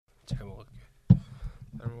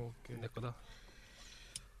잘 먹을게. 내 거다.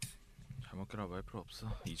 잘 먹기라 말 필요 없어.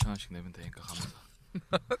 2,000원씩 내면 되니까 가면서.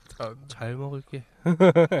 잘 먹을게.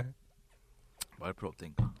 말 필요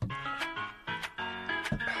없다니까.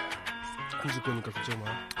 굳을 거니까 걱정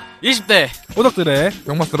마. 20대 오덕들의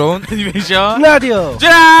영광스러운 애니메이션 라디오.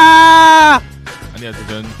 자! 안녕하세요.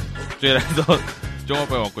 전 쭈에라에서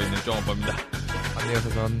쫑오빠를 맡고 있는 쫑오빠입니다.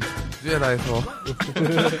 안녕하세요. 전 쭈에라에서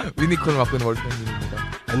위니콘을 맡고 있는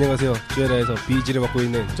멀대펭귄입니다. 안녕하세요. 쭈에라에서 비지를 맡고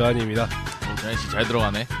있는 조한입니다. 조한씨 잘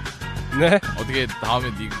들어가네. 네. 어떻게 다음에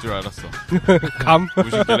니 줄 알았어? 감.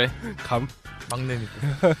 무식들에? 감. 막내니까.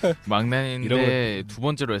 막내인데 두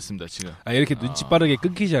번째로 했습니다 지금. 아 이렇게 눈치 빠르게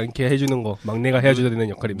끊기지 않게 해주는 거 막내가 해줘야 되는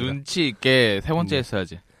역할입니다. 눈치 있게 세 번째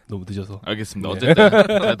했어야지. 너무 늦어서. 알겠습니다. 어쨌든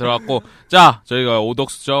잘 들어갔고, 자 저희가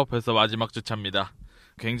오덕수첩에서 마지막 주차입니다.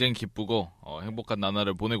 굉장히 기쁘고 행복한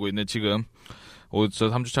나날을 보내고 있는 지금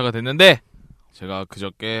오덕수첩 3주차가 됐는데 제가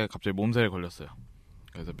그저께 갑자기 몸살에 걸렸어요.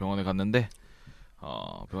 그래서 병원에 갔는데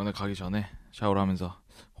병원에 가기 전에 샤워를 하면서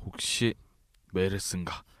혹시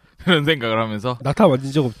메르스인가 그런 생각을 하면서. 낙타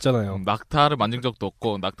만진 적 없잖아요. 낙타를 만진 적도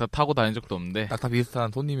없고 낙타 타고 다닌 적도 없는데. 낙타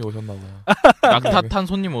비슷한 손님이 오셨나봐요. 낙타 탄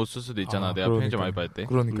손님 없을 수도 있잖아. 내가 편의점 알바할 때.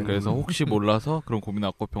 그러니까. 그래서 혹시 몰라서 그런 고민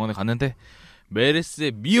갖고 병원에 갔는데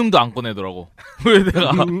메르스의 미음도 안 꺼내더라고. 왜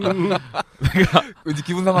내가 왠지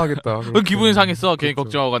기분 상하겠다. 기분이 상했어. 괜히 그렇죠.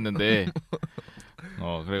 걱정하고 갔는데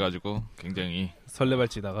그래가지고 굉장히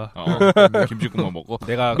설레발치다가 김치국만 먹고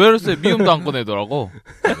내가 메르스의 미음도 안 꺼내더라고.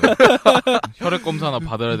 혈액 검사 하나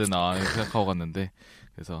받아야 되나 생각하고 갔는데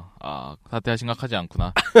그래서 사태가 심각하지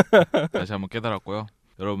않구나 다시 한번 깨달았고요.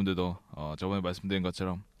 여러분들도 저번에 말씀드린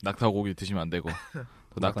것처럼 낙타 고기 드시면 안 되고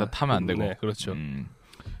또 낙타 타면 안 되고. 네, 그렇죠.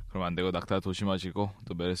 그럼 안 되고 낙타 조심하시고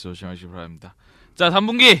또 메르스 조심하시기 바랍니다. 자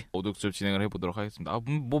 3분기 오덕수첩 진행을 해보도록 하겠습니다.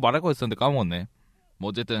 뭐 말할 거 있었는데 까먹었네. 뭐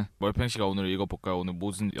어쨌든 멀팽씨가 오늘 읽어볼까요? 오늘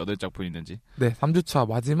무슨 8작품이 있는지. 네, 3주차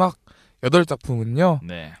마지막 8작품은요.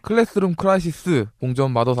 네. 클래스룸 크라이시스,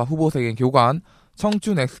 공전마도사 후보생의 교관,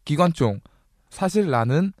 청춘x기관총, 사실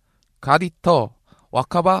나는, 가디터,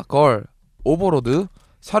 와카바걸, 오버로드,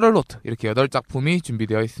 샤를로트 이렇게 8작품이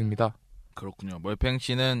준비되어 있습니다. 그렇군요.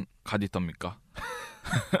 멀팽씨는 가디터입니까?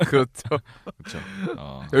 그렇죠. 그렇죠.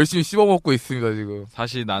 열심히 씹어먹고 있습니다 지금.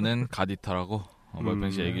 사실 나는 가디터라고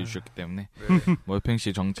멀팽씨가 얘기해 주셨기 때문에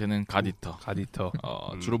멀팽씨 정체는 가디터. 가디터.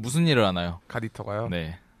 주로 무슨 일을 하나요? 가디터가요?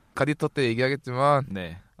 네. 가디터 때 얘기하겠지만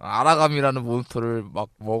네. 아라감이라는 몬스터를 막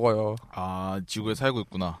먹어요. 지구에 살고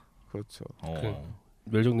있구나. 그렇죠.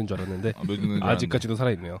 멸종된 줄 알았는데 아직까지도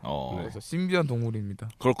살아있네요. 네. 그래서 신비한 동물입니다.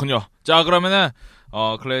 그렇군요. 자 그러면은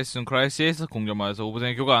클래스룸 크라이시스 공전마도사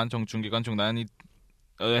후보생의 교관 청춘x기관총 난이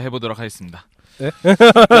해보도록 하겠습니다. 네?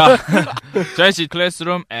 자 자이씨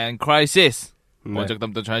클래스룸 앤 크라이시스. 먼저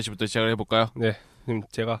그다음부터 자이씨부터 시작을 해볼까요? 네. 지금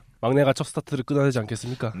제가 막내가 첫 스타트를 끊어야 되지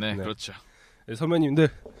않겠습니까? 네. 그렇죠. 네, 선배님들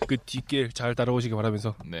그 뒷길 잘 따라오시기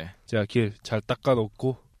바라면서 네. 제가 길 잘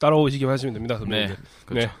닦아놓고 따라오시기만 하시면 됩니다. 선배님들. 네.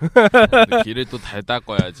 그렇죠. 네. 길을 또 잘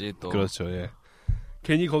닦아야지 또. 그렇죠. 예.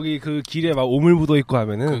 괜히 거기 그 길에 막 오물 묻어 있고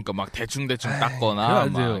하면은 그러니까 막 대충 닦거나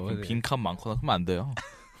안 돼요. 막 빈칸 많거나 그러면 안 돼요.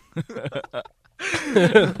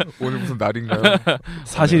 오늘 무슨 날인가요?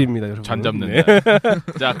 사실입니다, 여러분. 잔 잡는 네. 날.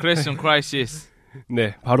 자, 클래스룸 크라이시스.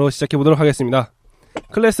 네, 바로 시작해 보도록 하겠습니다.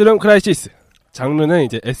 클래스룸 크라이시스. 장르는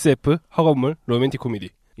이제 SF, 학원물, 로맨틱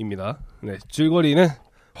코미디입니다. 네, 줄거리는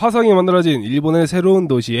화성이 만들어진 일본의 새로운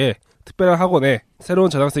도시에 특별한 학원에 새로운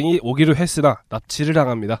전학생이 오기로 했으나 납치를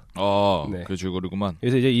당합니다. 네. 그 줄거리구만.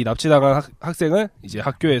 그래서 이제 이 납치당한 학생을 이제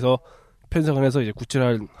학교에서 편성을 해서 이제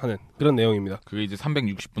구출하는 그런 내용입니다. 그게 이제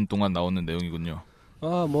 360분 동안 나오는 내용이군요.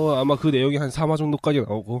 뭐 아마 그 내용이 한 3화 정도까지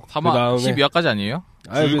나오고 3화, 그다음에 12화까지 아니에요?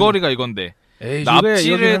 줄거리가 이건데. 에이,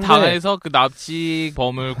 납치를 당해서 그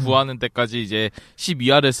납치범을 구하는 때까지 이제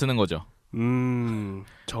 12화를 쓰는 거죠.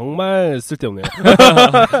 정말 쓸데없네요.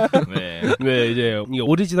 네. 네, 이제 이게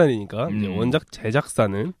오리지널이니까 이제 원작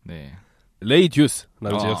제작사는 네. 레이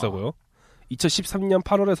듀스라는 제작사고요. 2013년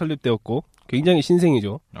 8월에 설립되었고 굉장히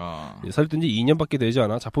신생이죠. 설립된 지 2년밖에 되지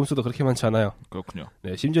않아 작품 수도 그렇게 많지 않아요. 그렇군요.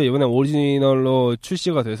 네, 심지어 이번에 오리지널로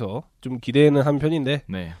출시가 돼서 좀 기대는 한 편인데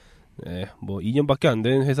네. 네, 뭐 2년밖에 안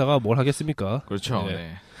된 회사가 뭘 하겠습니까? 그렇죠. 네.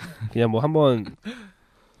 네. 그냥 뭐 한번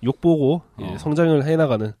욕보고 성장을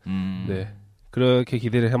해나가는 네, 그렇게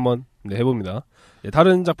기대를 한번 해봅니다. 네,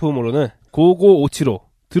 다른 작품으로는 고고 오치로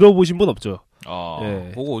들어보신 분 없죠?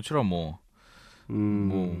 네. 고고 오치로 뭐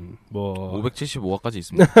 575화까지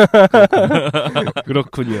있습니다.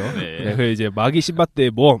 그렇군요. 네. 네, 그 이제 마기 신밧드의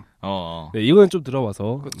모험. 네, 이거는 좀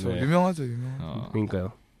들어봐서. 그렇죠. 네. 유명하죠.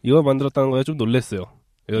 그러니까요. 이걸 만들었다는 거에 좀 놀랬어요.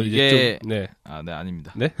 이게 좀, 네. 네,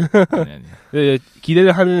 아닙니다. 네? 아니. 네,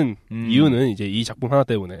 기대를 하는 이유는 이제 이 작품 하나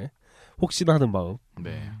때문에 혹시나 하는 마음.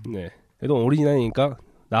 네. 네. 그래도 오리지널이니까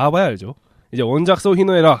나와봐야 알죠. 이제 원작 소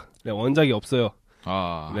히노에라. 네, 원작이 없어요.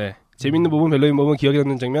 네. 재밌는 부분, 별로인 부분, 기억에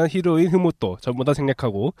남는 장면, 히로인, 흐모토 전부 다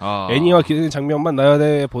생략하고 애니와 기대는 장면만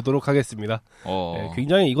나열해 보도록 하겠습니다. 네,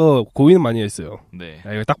 굉장히 이거 고민은 많이 했어요. 네.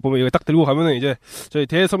 이거 딱 보면 이거 딱 들고 가면은 이제 저희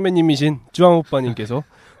대선배님이신 쭈앙오빠님께서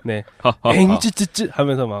네, 엥찌찌찌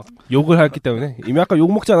하면서 막 욕을 했기 때문에 이미 아까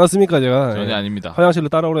욕 먹지 않았습니까 제가? 전혀 아닙니다. 화장실로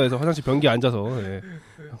따라오라 해서 화장실 변기에 앉아서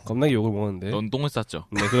겁나게 욕을 먹었는데. 넌 똥을 쌌죠?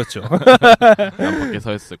 네, 그렇죠. 난 밖에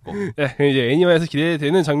서 있었고. 네, 이제 애니화에서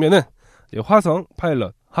기대되는 장면은 이제 화성,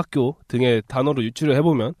 파일럿, 학교 등의 단어로 유추를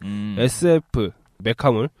해보면 SF,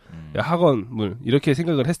 메카물, 학원물 이렇게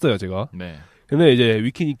생각을 했어요 제가. 네. 근데 이제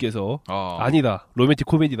위키님께서 아니다 로맨틱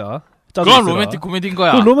코미디다. 그건 로맨틱 코미디인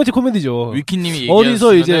거야. 그건 로맨틱 코미디죠. 위키님이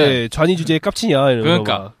어디서 이제 좌니 주제에 깝치냐 이러면서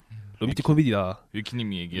그러니까 로맨틱 코미디다.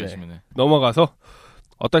 위키님이 얘기하시면은 넘어가서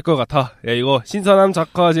어떨 것 같아. 야 이거 신선함,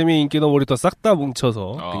 작화, 재미, 인기도 몰입도 싹 다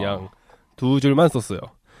뭉쳐서 그냥 두 줄만 썼어요.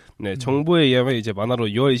 네, 정보에 의하면 이제 만화로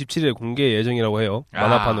 6월 27일 공개 예정이라고 해요.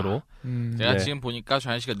 만화판으로. 제가 지금 보니까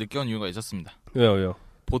좌현 씨가 늦게 온 이유가 있었습니다. 왜요?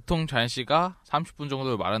 보통 좌현 씨가 30분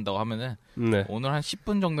정도 말한다고 하면은 오늘 한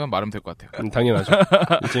 10분 정도면 말하면 될 것 같아요. 당연하죠.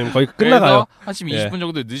 지금 거의 끝나가요. 한 20분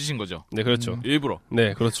정도 늦으신 거죠. 네, 그렇죠. 일부러.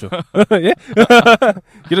 네, 그렇죠. 예?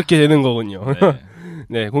 이렇게 되는 거군요.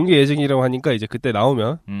 네, 공개 예정이라고 하니까 이제 그때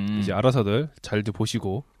나오면 이제 알아서들 잘들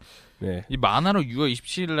보시고. 네. 이 만화로 6월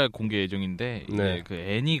 27일날 공개 예정인데 이제 그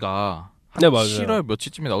애니가 한 7월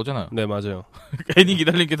며칠쯤에 나오잖아요. 네, 맞아요. 애니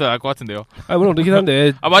기다리는 게 더 나을 것 같은데요. 물론 그렇긴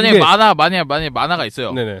한데. 만약에 만약에 만화가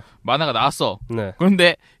있어요. 네네. 만화가 나왔어. 네.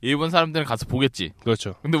 그런데 일본 사람들은 가서 보겠지.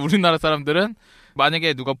 그렇죠. 근데 우리나라 사람들은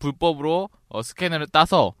만약에 누가 불법으로 스캐너를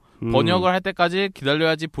따서 번역을 할 때까지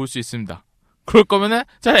기다려야지 볼 수 있습니다. 그럴 거면은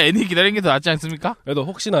차라리 애니 기다리는 게 더 낫지 않습니까? 그래도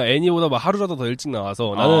혹시나 애니보다 막 하루라도 더 일찍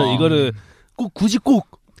나와서 나는 이거를 굳이 꼭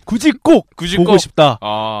보고 싶다.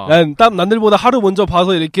 난 남들보다 하루 먼저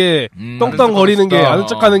봐서 이렇게 떵떵거리는 게 아는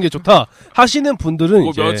척하는 게 좋다. 하시는 분들은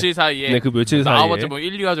이제 며칠 사이에 그 며칠 사이에 나와봤자 뭐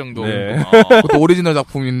 1, 2화 정도. 그것도 오리지널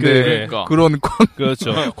작품인데 그러니까. 그런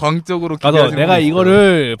그렇죠. 광적으로 가서 내가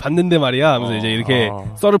이거를 봤는데 말이야 하면서 이제 이렇게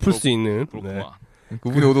썰을 풀 수 있는.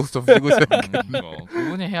 그분이 오덕수첩 찍으셔야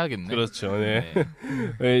그분이 해야겠네. 그렇죠. 네.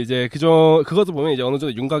 이제 그것도 보면 이제 어느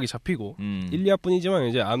정도 윤곽이 잡히고 1, 2화뿐이지만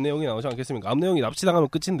이제 앞 내용이 나오지 않겠습니까? 앞 내용이 납치당하면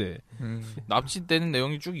끝인데. 납치되는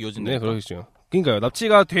내용이 쭉 이어진다. 네, 그렇죠. 그러니까요.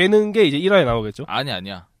 납치가 되는 게 이제 1화에 나오겠죠? 아니야.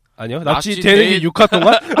 아니요. 납치되는 게 6화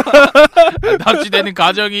동안? 납치되는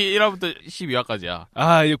과정이 1화부터 12화까지야.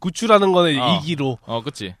 이게 구출하는 거는 2기로.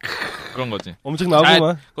 그치. 그런 거지. 엄청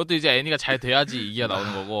나오구만. 그것도 이제 애니가 잘 돼야지 2기가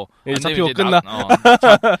나오는 거고. 잡히고 끝나.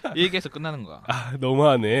 1기에서 끝나는 거야.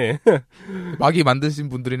 너무하네. 마기 만드신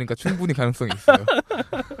분들이니까 충분히 가능성이 있어요.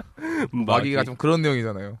 마기가 좀 그런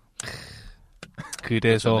내용이잖아요.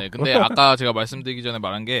 그래서. 네. 근데 아까 제가 말씀드리기 전에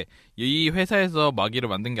말한 게 이 회사에서 마기를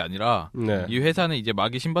만든 게 아니라 이 회사는 이제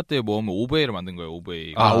마기 신밧드에 모으면 오브웨이를 만든 거예요.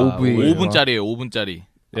 오브웨이. 오브웨이. 5분짜리예요. 5분짜리.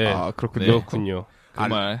 네. 그렇군요. 네. 그렇군요. 그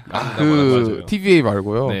말. TVA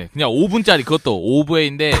말고요. 네. 그냥 5분짜리 그것도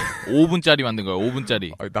오브웨이인데 5분짜리 만든 거예요.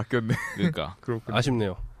 5분짜리. 낚였네. 그러니까. 그렇군요.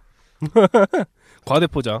 아쉽네요.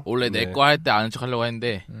 과대포장. 원래 내 거 할 때 아는 척 하려고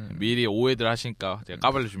했는데 미리 오해들 하시니까 제가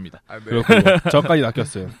까발려 줍니다. 네. 그렇군요. 저까지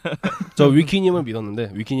낚였어요. 저 위키님을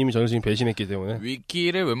믿었는데 위키님이 저를 지금 배신했기 때문에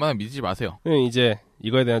위키를 웬만하면 믿지 마세요. 이제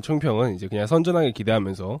이거에 대한 총평은 이제 그냥 선전하게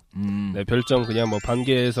기대하면서 네, 별점 그냥 뭐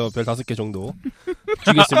반개에서 별 5개 정도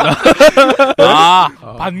주겠습니다.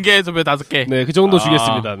 반개에서 별 5개. 네, 그 정도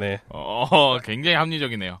주겠습니다. 네. 굉장히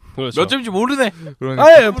합리적이네요. 그렇죠. 몇 점인지 모르네.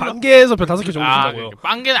 반개에서 별 5개 정도 준다고요.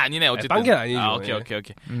 빵개는 아니네. 어쨌든. 빵개는 아니죠. 오케이.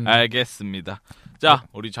 알겠습니다. 자,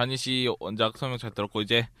 우리 잔희 씨 원작 설명 잘 들었고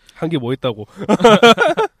이제 한 게 뭐 있다고.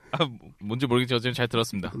 뭔지 모르겠지만 어쨌든 잘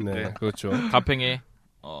들었습니다. 네, 그렇죠. 가팽의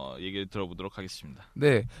얘기를 들어보도록 하겠습니다.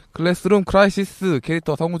 네, 클래스룸 크라이시스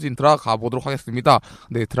캐릭터 성우진 들어가 보도록 하겠습니다.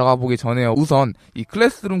 네, 들어가 보기 전에 우선 이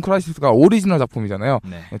클래스룸 크라이시스가 오리지널 작품이잖아요.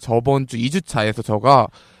 네. 저번 주 2주차에서 제가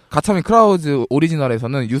가차미 크라우즈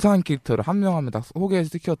오리지널에서는 유사한 캐릭터를 한 명 한 명 다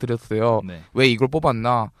소개시켜 드렸어요. 네. 왜 이걸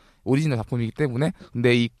뽑았나? 오리지널 작품이기 때문에.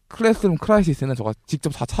 근데 이 클래스룸 크라이시스는 제가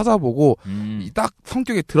직접 다 찾아보고 딱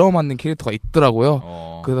성격에 들어맞는 캐릭터가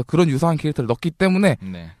있더라고요. 그래서 그런 유사한 캐릭터를 넣기 때문에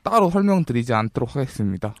따로 설명드리지 않도록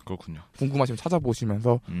하겠습니다. 그렇군요. 궁금하시면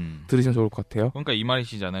찾아보시면서 들으시면 좋을 것 같아요. 그러니까 이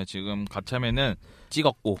말이시잖아요. 지금 가차면은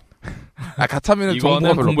찍었고 가차면은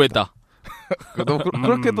이거는 공부했다.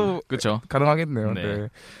 그렇게도 그렇죠. 가능하겠네요. 네.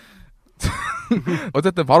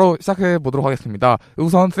 어쨌든 바로 시작해 보도록 하겠습니다.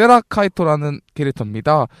 우선 세라카이토라는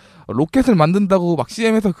캐릭터입니다. 로켓을 만든다고 막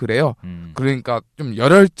CM에서 그래요. 그러니까 좀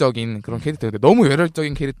열혈적인 그런 캐릭터인데 너무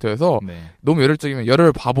열혈적인 캐릭터여서 너무 열혈적이면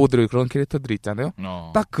열혈 바보들 그런 캐릭터들이 있잖아요.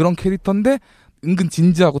 딱 그런 캐릭터인데 은근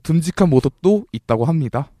진지하고 듬직한 모습도 있다고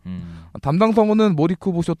합니다. 담당 성우는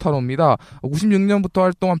모리쿠보 쇼타로입니다. 96년부터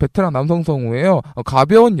활동한 베테랑 남성 성우예요.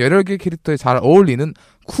 가벼운 열혈계 캐릭터에 잘 어울리는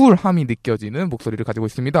쿨함이 느껴지는 목소리를 가지고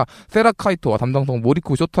있습니다. 세라 카이토와 담당 성우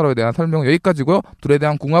모리쿠보 쇼타로에 대한 설명은 여기까지고요. 둘에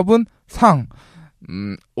대한 궁합은 상.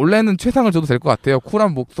 원래는 최상을 줘도 될 것 같아요.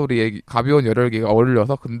 쿨한 목소리에 가벼운 열혈계가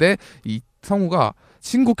어울려서. 근데 이 성우가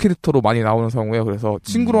친구 캐릭터로 많이 나오는 성우예요. 그래서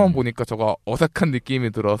친구로만 보니까 저가 어색한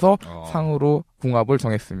느낌이 들어서 상으로 궁합을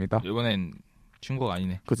정했습니다. 이번엔 친구가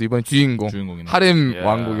아니네. 그렇죠. 이번엔 주인공이네. 하렘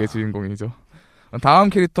왕국의 주인공이죠. 다음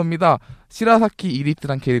캐릭터입니다. 시라사키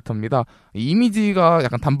이리스란 캐릭터입니다. 이미지가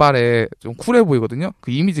약간 단발에 좀 쿨해 보이거든요. 그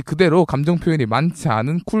이미지 그대로 감정 표현이 많지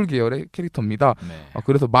않은 쿨 계열의 캐릭터입니다. 네.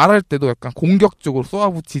 그래서 말할 때도 약간 공격적으로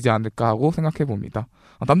쏘아붙이지 않을까 하고 생각해 봅니다.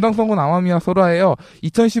 담당 성우는 아마미야 소라예요.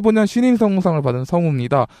 2015년 신인 성우상을 받은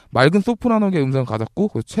성우입니다. 맑은 소프라노계 음성을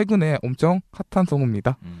가졌고 최근에 엄청 핫한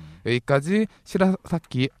성우입니다. 여기까지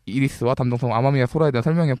시라사키 이리스와 담당 성우 아마미야 소라에 대한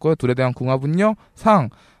설명이었고요. 둘에 대한 궁합은요. 상.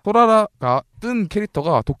 소라라가 뜬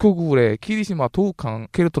캐릭터가 도쿄구울의 키리시마 토우칸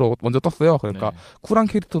캐릭터로 먼저 떴어요. 그러니까 쿨한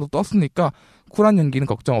캐릭터도 떴으니까 쿨한 연기는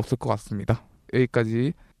걱정 없을 것 같습니다.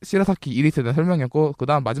 여기까지 시라사키 이리스에 대한 설명이었고 그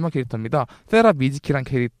다음 마지막 캐릭터입니다. 세라 미즈키란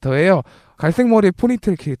캐릭터예요. 갈색 머리의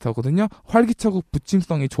포니테일 캐릭터거든요. 활기차고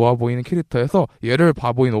부침성이 좋아 보이는 캐릭터여서 얘를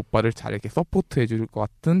바보인 오빠를 잘 이렇게 서포트해줄 것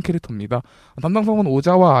같은 캐릭터입니다. 담당 성우는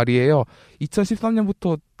오자와 아리예요.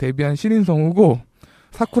 2013년부터 데뷔한 신인 성우고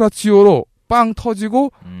사쿠라 치오로 빵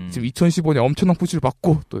터지고 지금 2015년 엄청난 푸시를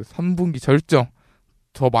받고 또 3분기 절정.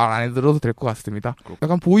 저 말 안 해드려도 될 것 같습니다.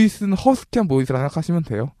 약간 보이스는 허스키한 보이스라 생각하시면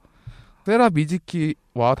돼요. 세라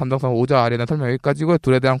미즈키와 담당성 오자 아리에 대한 설명 여기까지고요.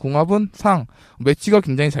 둘에 대한 궁합은 상. 매치가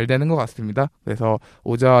굉장히 잘 되는 것 같습니다. 그래서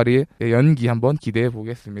오자 아리의 연기 한번 기대해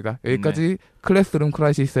보겠습니다. 여기까지 클래스룸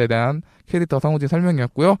크라이시스에 대한 캐릭터 성우진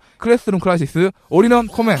설명이었고요. 클래스룸 크라이시스 올인원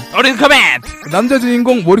코멘트. 남자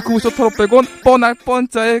주인공 모리쿠보 쇼타로 빼곤 뻔할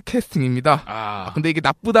뻔짜의 캐스팅입니다. 근데 이게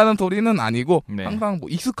나쁘다는 소리는 아니고 항상 뭐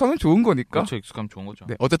익숙하면 좋은 거니까. 그렇죠. 익숙하면 좋은 거죠.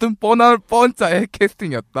 네, 어쨌든 뻔할 뻔짜의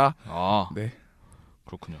캐스팅이었다. 네.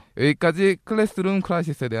 그렇군요. 여기까지 클래스룸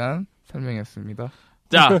크라이시스에 대한 설명이었습니다.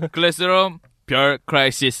 자, 클래스룸 별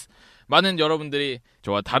크라이시스. 많은 여러분들이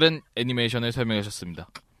저와 다른 애니메이션을 설명하셨습니다.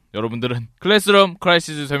 여러분들은 클래스룸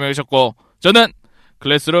크라이시스를 설명하셨고 저는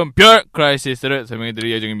클래스룸 별 크라이시스를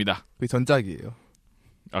설명해드릴 예정입니다. 그게 전작이에요.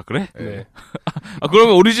 아 그래? 네.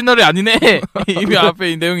 그러면 오리지널이 아니네. 이미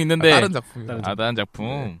앞에 이 내용이 있는데. 다른 작품이다. 다른 작품.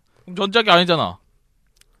 네. 그럼 전작이 아니잖아.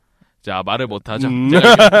 자, 말을 못하죠.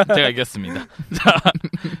 제가 이겼습니다.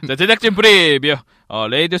 자, 제작진 프리뷰.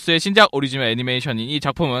 레이드스의 신작 오리지널 애니메이션인 이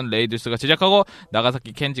작품은 레이드스가 제작하고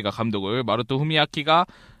나가사키 켄지가 감독을 마루토 후미야키가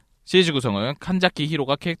시리즈 구성을 칸자키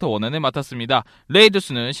히로가 캐릭터 원안을 맡았습니다.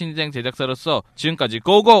 레이드스는 신생 제작사로서 지금까지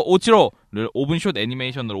고고 오치로를 오븐숏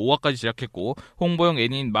애니메이션으로 5화까지 제작했고 홍보용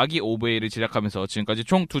애니인 마기 오브에이를 제작하면서 지금까지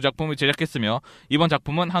총 2작품을 제작했으며 이번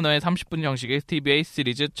작품은 한 화에 30분 형식의 TVA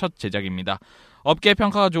시리즈 첫 제작입니다. 업계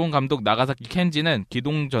평가가 좋은 감독 나가사키 켄지는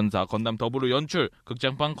기동전사 건담 더블로 연출,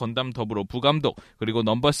 극장판 건담 더블로 부감독, 그리고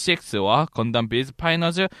넘버 6와 건담 비즈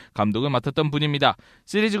파이너즈 감독을 맡았던 분입니다.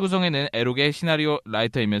 시리즈 구성에는 에록의 시나리오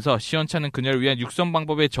라이터이면서 시원찮은 그녀를 위한 육성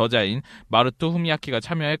방법의 저자인 마루토 후미야키가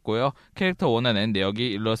참여했고요. 캐릭터 원안엔 내역이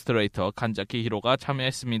일러스트레이터 칸자키 히로가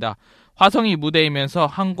참여했습니다. 화성이 무대이면서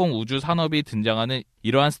항공 우주 산업이 등장하는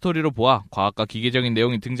이러한 스토리로 보아 과학과 기계적인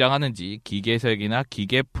내용이 등장하는지 기계 설계나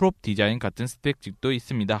기계 프롭 디자인 같은 스펙직도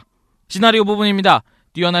있습니다. 시나리오 부분입니다.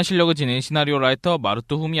 뛰어난 실력을 지닌 시나리오 라이터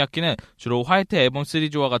마루토 후미야키는 주로 화이트 앨범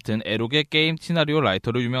시리즈와 같은 에록의 게임 시나리오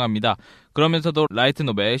라이터로 유명합니다. 그러면서도 라이트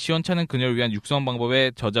노벨 시원찮은 그녀를 위한 육성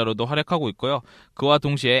방법의 저자로도 활약하고 있고요. 그와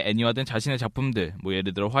동시에 애니화된 자신의 작품들,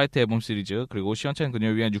 예를 들어 화이트 앨범 시리즈 그리고 시원찮은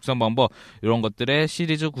그녀를 위한 육성 방법 이런 것들의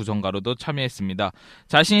시리즈 구성가로도 참여했습니다.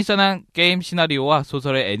 자신이 써난 게임 시나리오와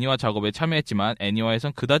소설의 애니화 작업에 참여했지만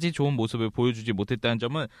애니화에선 그다지 좋은 모습을 보여주지 못했다는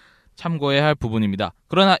점은 참고해야 할 부분입니다.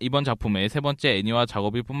 그러나 이번 작품의 세 번째 애니화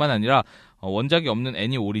작업일 뿐만 아니라 원작이 없는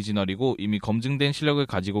애니 오리지널이고 이미 검증된 실력을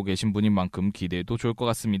가지고 계신 분인 만큼 기대해도 좋을 것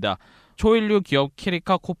같습니다. 초일류 기업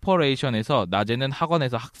캐리카 코퍼레이션에서 낮에는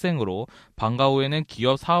학원에서 학생으로 방과 후에는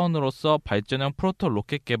기업 사원으로서 발전형 프로토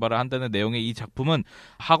로켓 개발을 한다는 내용의 이 작품은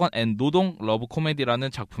학원 앤 노동 러브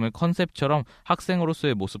코미디라는 작품의 컨셉처럼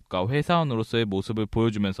학생으로서의 모습과 회사원으로서의 모습을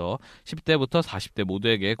보여주면서 10대부터 40대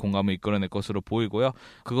모두에게 공감을 이끌어낼 것으로 보이고요.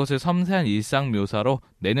 그것을 섬세한 일상 묘사로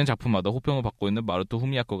내는 작품마다 호평을 받고 있는 마루토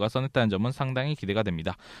후미야코가 써냈다는 점은 상당히 기대가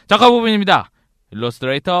됩니다. 작가 부분입니다.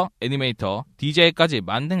 일러스트레이터, 애니메이터, DJ까지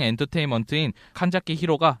만능 엔터테인먼트인 칸자키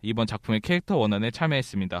히로가 이번 작품의 캐릭터 원안에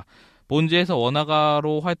참여했습니다. 본즈에서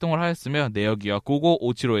원화가로 활동을 하였으며 내역이와 고고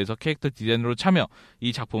오치로에서 캐릭터 디자이너로 참여.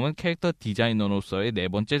 이 작품은 캐릭터 디자이너로서의 네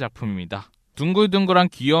번째 작품입니다. 둥글둥글한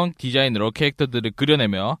귀여운 디자인으로 캐릭터들을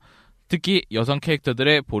그려내며 특히 여성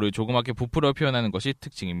캐릭터들의 볼을 조그맣게 부풀어 표현하는 것이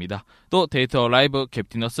특징입니다. 또 데이터 라이브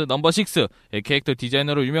캡티너스 넘버 6의 캐릭터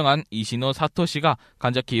디자이너로 유명한 이시노 사토시가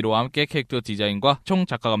간자키 히로와 함께 캐릭터 디자인과 총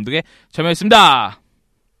작가 감독에 참여했습니다.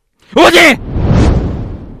 오지!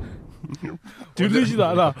 들리지도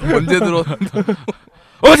않아. 언제 들어?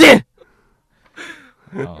 오지!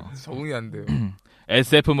 적응이 안 돼요.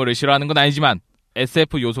 SF물을 싫어하는 건 아니지만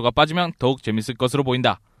SF 요소가 빠지면 더욱 재밌을 것으로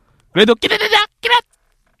보인다. 그래도 끼리르자 끼라!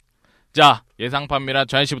 자, 예상 판매라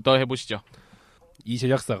저현 씨부터 해보시죠. 이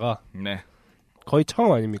제작사가 네. 거의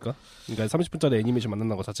처음 아닙니까? 그러니까 30분짜리 애니메이션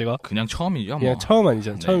만든다는 것 자체가 그냥 처음이죠. 그냥 뭐. 처음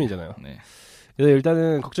아니잖아요. 네. 처음이잖아요. 네. 그래서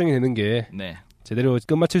일단은 걱정이 되는 게 네. 제대로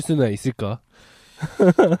끝마칠 수는 있을까?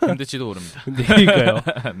 힘들지도 모릅니다. 그러니까요.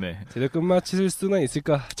 네. 제대로 끝마칠 수는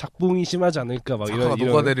있을까? 작붕이 심하지 않을까? 막 작가가 이런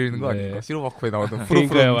녹아내리는 거 네. 아닙니까? 시로바코에 나오던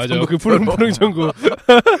그러니까요, 맞아. 그 푸릉푸릉 전구.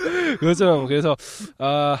 그렇죠. 그래서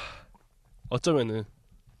어쩌면은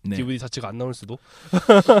네. DVD 자체가 안 나올 수도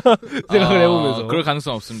생각을 해보면서 그럴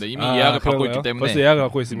가능성 없습니다. 이미 예약을 받고 그런가요? 있기 때문에. 벌써 예약을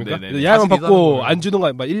받고 있습니까? 네네. 예약만 사실 받고 이사는 안 주는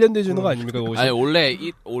거 막 1년 뒤에 주는 거 아닙니까? 그것이? 아니 원래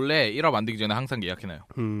 1화 만들기 전에 항상 예약해놔요.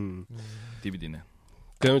 DVD는.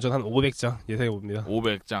 그러면 전 한 500장 예상해 봅니다.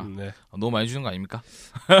 500장. 네. 너무 많이 주는 거 아닙니까?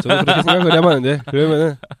 저도 그렇게 생각을 해봤는데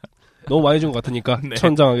그러면은 너무 많이 준 것 같으니까 네.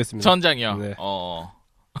 1000장 하겠습니다. 1000장이요. 네.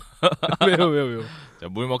 왜요? 자,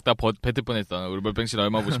 물 먹다 뱉을 뻔했던 우리 멀뱅 씨는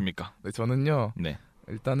얼마 보십니까? 네, 저는요. 네.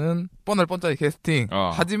 일단은 뻔할 뻔짜리 캐스팅.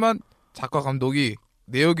 하지만 작가 감독이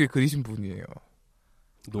내역을 그리신 분이에요.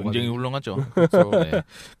 굉장히 훌륭하죠. 그렇죠. 네.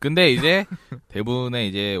 근데 이제 대부분의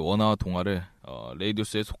이제 원화와 동화를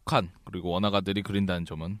레이디우스에 속한 그리고 원화가들이 그린다는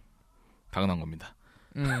점은 당연한 겁니다.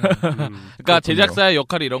 그러니까 제작사의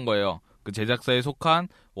역할이 이런 거예요. 그 제작사에 속한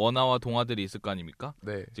원화와 동화들이 있을 거 아닙니까?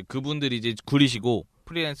 네. 이제 그분들이 이제 그리시고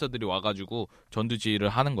프리랜서들이 와가지고 전두지를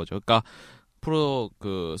하는 거죠. 그러니까 프로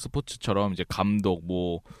그 스포츠처럼 이제 감독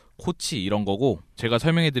뭐 코치 이런 거고 제가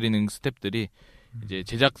설명해드리는 스텝들이 이제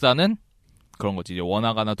제작사는 그런 거지. 이제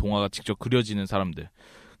원화가나 동화가 직접 그려지는 사람들.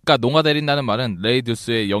 그러니까 농아내린다는 말은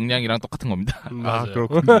레이디우스의 역량이랑 똑같은 겁니다. 아,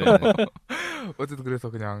 그렇군요. 네. 어쨌든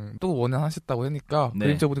그래서 그냥 또 원하셨다고 하니까 네.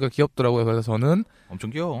 그림자 보니까 귀엽더라고요. 그래서 저는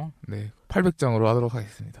엄청 귀여워. 네 800장으로 하도록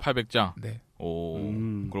하겠습니다. 800장. 네. 오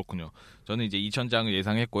그렇군요. 저는 이제 2000장을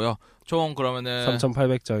예상했고요. 총 그러면은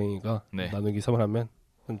 3800장이니까 네. 나누기 3을 하면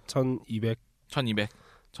한 1200, 1200,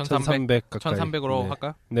 1300 가까이. 1300으로 네.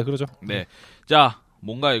 할까요? 네, 그러죠. 네. 자,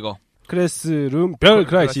 뭔가 이거. 클래스룸 별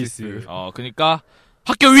크라이시스. 그러니까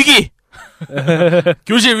학교 위기.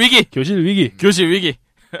 교실 위기. 교실 위기. 교실 위기.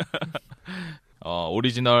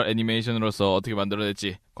 오리지널 애니메이션으로서 어떻게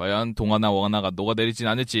만들어낼지 과연 동화나 원화가 녹아내리진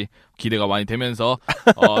않을지 기대가 많이 되면서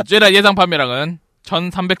쟤라 예상 판매량은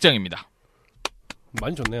 1300장입니다.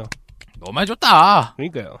 많이 좋네요. 너무 많이 줬다.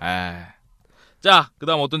 그러니까요. 자, 그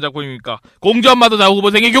다음 어떤 작품입니까? 공전마도사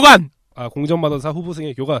후보생의 교관. 공전마도사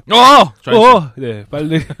후보생의 교관. 네,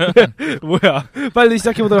 빨리 뭐야? 빨리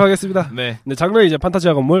시작해 보도록 하겠습니다. 네. 네, 장르는 이제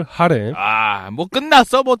판타지화 건물 하렘. 뭐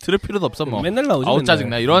끝났어. 뭐 들을 필요도 없어. 뭐 맨날 나오죠. 아우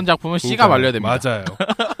짜증나. 이런 작품은 씨가 말려야 됩니다. 맞아요.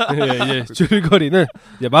 네, 이제 줄거리는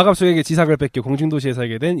이제 마갑총에게 지상을 뺏겨 공중도시에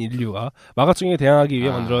살게 된 인류가 마갑총에 대항하기 위해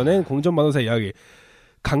만들어낸 공전마도사 이야기.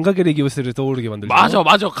 감각의 레기오스를 떠오르게 만들죠.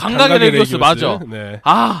 맞아. 감각의 레기오스 맞아. 네.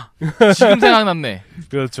 지금 생각났네.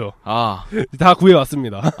 그렇죠. 다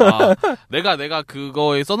구해왔습니다. 내가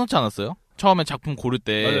그거에 써놓지 않았어요? 처음에 작품 고를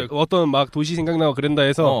때. 맞아요. 어떤 막 도시 생각나고 그런다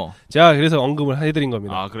해서 제가 그래서 언급을 해드린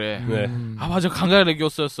겁니다. 그래. 네. 맞아. 감각의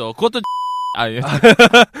레기오스였어. 그것도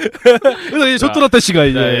그래서 이제 조토라타 씨가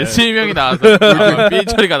이제 실명이 나와서 삐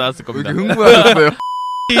처리가 나왔을 겁니다. 여기 흥분하셨어요.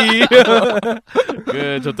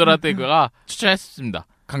 그 조토라테 그가 추천했습니다.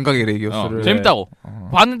 감각의 레기오스를 재밌다고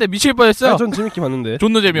봤는데 미칠 뻔했어요. 전 재밌게 봤는데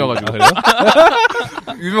존나 재미여가지고.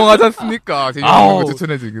 유명하지 않습니까? 재밌는 거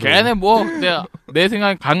추천해주기로. 걔네 뭐 내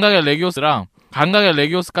생각에 감각의 레기오스랑 감각의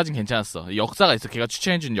레기오스까진 괜찮았어. 역사가 있어. 걔가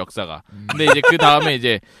추천해준 역사가. 근데 이제 그 다음에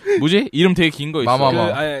이제 뭐지? 이름 되게 긴 거 있어.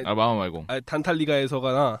 마마. 마마 말고.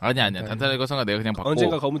 단탈리가에서가나. 아니야. 단탈리가에서가 내가 그냥 받고.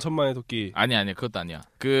 언젠가 검은 천만의 토끼. 아니야. 그것도 아니야.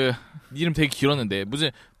 그 이름 되게 길었는데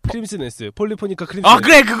무슨 크림슨 S. 폴리포니카 크림슨.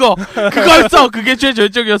 그래 그거였어. 그게 제일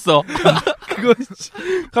절정이었어. 그거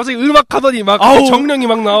갑자기 음악 하더니 막 정령이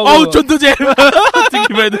막 나오고. 전도제.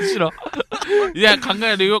 듣기만 해도 싫어. 이제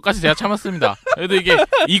감각의 레기오스까지 제가 참았습니다. 그래도 이게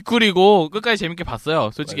이쿨이고 끝까지 재밌게 봤어요.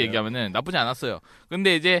 솔직히 얘기하면은 나쁘지 않았어요.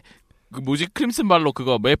 근데 이제 그 뭐지 크림슨 말로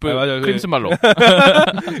그거 메이플 크림슨 말로.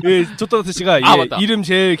 조토라트 씨가 이름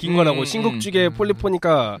제일 긴 거라고 신곡중에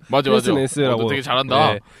폴리포니까 맞아. 크림슨 S라고. 되게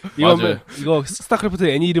잘한다. 네. 이거 스타크래프트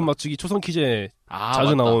애니 이름 맞추기 초성 퀴즈에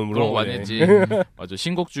자주 맞다. 나오는 그런 거 많이 물어보네. 했지. 맞아.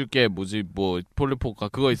 신곡 줄게 뭐지 뭐 폴리포카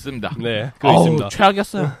그거 있습니다. 네, 그거 있습니다.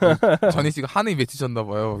 최악이었어요. 전희 씨가 한이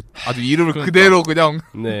맺히셨나봐요. 아주 이름을 그대로 그냥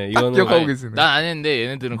네, 딱 이거는 기억하고 계시네. 난 안 했는데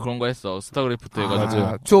얘네들은 그런 거 했어. 스타크래프트 해가지고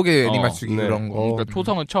맞아. 추억의 애니 어, 맞추기 네. 그런 거. 그러니까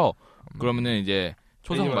초성을 쳐. 그러면은 이제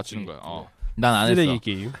초성을 애니 맞추는 맞추기. 거야. 난 안 쓰레기 했어.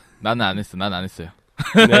 게임. 나는 안 했어. 난 안 했어요.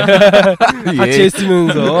 네. 같이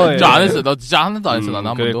했으면서. 저 안 했어요. 나 진짜 하나도 안 했어. 나는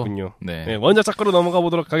한 번도. 그랬군요. 네. 네, 원작 작가로 넘어가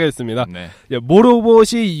보도록 하겠습니다. 네. 예,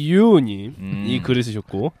 모로보시 유님 이 글을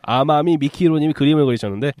쓰셨고 아마미 미키로님이 그림을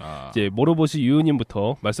그리셨는데 이제 모로보시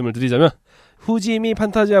유님부터 말씀을 드리자면 후지미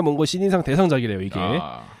판타지아 몽고 신인상 대상작이래요 이게.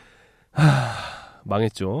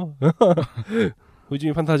 망했죠.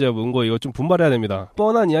 후지미 판타지아 몽고 이거 좀 분발해야 됩니다.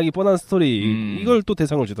 뻔한 이야기 뻔한 스토리 이걸 또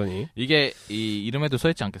대상을 주더니 이게 이 이름에도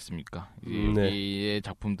써있지 않겠습니까? 네. 이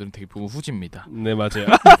작품들은 되게 보면 후지입니다. 네 맞아요.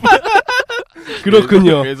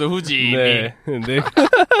 그렇군요. 그래서 후지. 네. 네.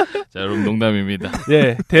 자, 여러분 농담입니다.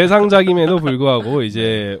 네, 대상작임에도 불구하고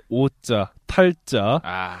이제 오자, 탈자,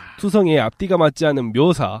 투성의 앞뒤가 맞지 않은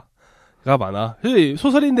묘사가 많아.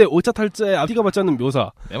 소설인데 오자 탈자에 앞뒤가 맞지 않는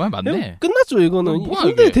묘사. 내 말 맞네. 끝났죠 이거는. 뭐야,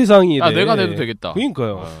 현대 이게. 대상이래. 내가 내도 되겠다.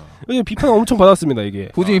 그러니까요. 이게 비판 엄청 받았습니다 이게.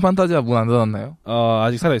 후지미 판타지아 문 안 닫았나요?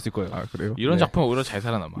 아직 살아 있을 거예요. 그래요? 이런 네. 작품은 오히려 잘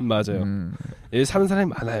살아남아. 맞아요. 예, 사는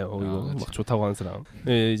사람이 많아요. 이거 막 좋다고 하는 사람.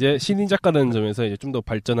 예, 이제 신인 작가라는 점에서 이제 좀 더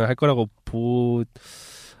발전을 할 거라고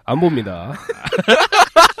안 봅니다.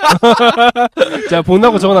 자,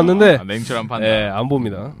 본다고 적어놨는데. 냉철한 판단. 네, 안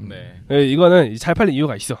봅니다. 네. 네, 이거는 잘 팔린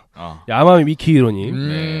이유가 있어. 야마미 미키히로님.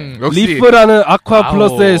 네. 역시. 리프라는 아쿠아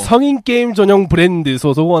플러스의 성인 게임 전용 브랜드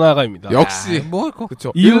소속 원화가입니다. 역시. 뭐 할 거?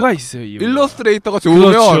 그쵸. 이유가 있어요, 이유가. 일러스트레이터가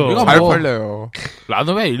좋으면 그렇죠. 잘 팔려요.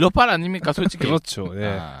 라노베 일러팔 아닙니까, 솔직히. 그렇죠.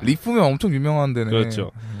 네. 리프면 엄청 유명한 데네.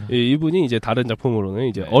 그렇죠. 이분이 이제 다른 작품으로는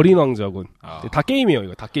이제 어린 왕자군. 다 게임이에요,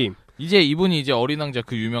 이거. 다 게임. 이제 이분이 이제 어린 왕자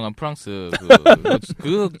그 유명한 프랑스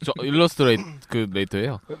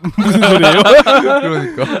일러스트레이터예요. 무슨 소리예요?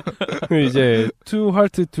 그러니까. 이제 투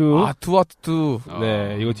하트 투. 투 하트 투.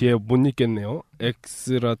 네, 이거 뒤에 못 읽겠네요.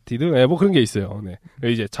 엑스라티드. 네, 뭐 그런 게 있어요. 네.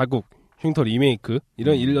 이제 자국, 흉터 리메이크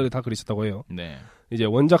이런 일러를 다 그리셨다고 해요. 네. 이제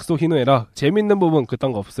원작 속 희노애라 재밌는 부분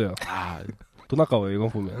그딴 거 없어요. 돈 아까워요, 이거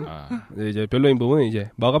보면. 네, 이제 별로인 부분은 이제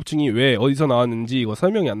마갑충이 왜 어디서 나왔는지 이거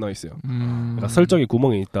설명이 안 나와 있어요. 그러니까 설정에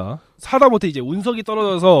구멍이 있다. 사다 못해 이제 운석이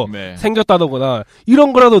떨어져서 생겼다거나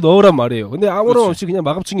이런 거라도 넣으란 말이에요. 근데 아무런 없이 그냥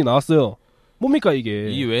마갑충이 나왔어요. 뭡니까 이게?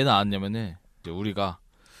 이 왜 나왔냐면은 이제 우리가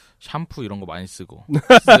샴푸 이런 거 많이 쓰고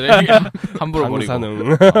쓰레기 함부로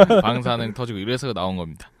방사능. 버리고 방사능 터지고 이래서 나온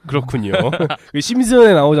겁니다. 그렇군요.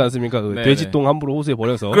 심슨에 나오지 않습니까? 그 네네. 돼지똥 함부로 호수에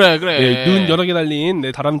버려서 그래. 네, 눈 여러 개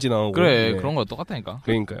달린 다람쥐 나오고 그래 네. 그런 거 똑같다니까.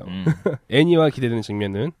 그러니까요. 애니와 기대되는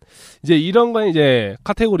측면은 이제 이런 건 이제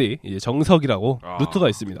카테고리 이제 정석이라고 루트가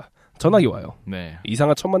있습니다. 전화기 와요. 네.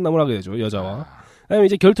 이상한 첫 만남을 하게 되죠 여자와. 그다음에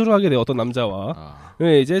이제 결투를 하게 돼요 어떤 남자와.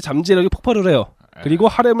 네, 이제 잠재력이 폭발을 해요. 그리고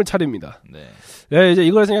하렘을 차립니다. 네. 네, 이제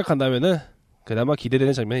이걸 생각한다면은 그나마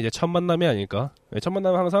기대되는 장면이 이제 첫 만남이 아닐까. 네, 첫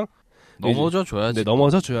만남은 항상 넘어져 줘야지. 네,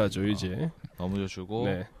 넘어져 줘야죠 이제. 넘어져 주고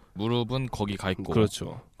네. 무릎은 거기 가 있고.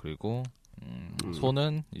 그렇죠. 그리고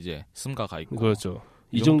손은 이제 승가 가 있고. 그렇죠.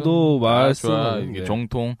 이 정도 말씀 이게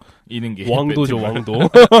정통 이는 게 왕도죠 왕도.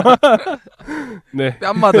 네.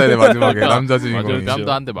 뺨 맞아야 돼 마지막에 남자 주인공이. 맞아요.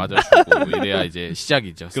 뺨도 한 대 맞아주고 이래야 이제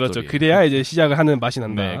시작이죠. 그렇죠. 스토리. 그래야 이제 시작을 하는 맛이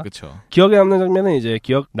난다. 네, 그렇죠. 기억에 남는 장면은 이제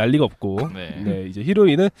기억 날 리가 없고. 네. 이제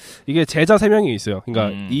히로인은 이게 제자 3명이 있어요.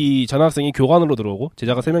 그러니까 이 전학생이 교관으로 들어오고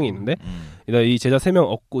제자가 3명이 있는데 이 제자 3명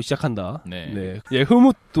얻고 시작한다. 네. 예,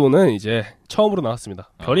 흐뭇도는 이제 처음으로 나왔습니다.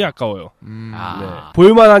 별이 아까워요. 네.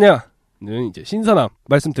 볼만하냐? 는 이제 신선함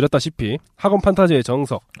말씀드렸다시피 학원 판타지의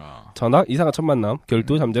정석 전학 이상한 첫 만남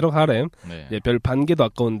결투 잠재력 하렘 네, 별 반개도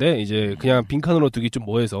아까운데 이제 그냥 빈칸으로 두기 좀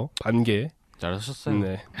뭐해서 반개 잘하셨어요.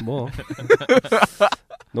 네, 뭐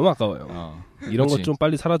너무 아까워요. 이런 것 좀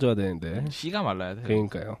빨리 사라져야 되는데 씨가 말라야 돼.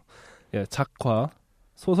 그러니까요. 예, 작화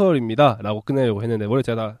소설입니다라고 끝내려고 했는데 원래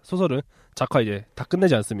제가 소설은 작화 이제 다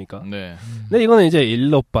끝내지 않습니까? 네. 근데 이거는 이제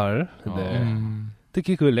일러빨. 네.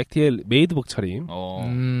 특히 그 렉티의 메이드복 차림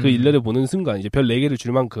그 일러를 보는 순간 이제 별 4개를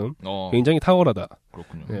줄 만큼 굉장히 탁월하다.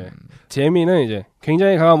 그렇군요. 네. 재미는 이제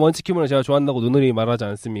굉장히 강한 먼치키문을 제가 좋아한다고 누누이 말하지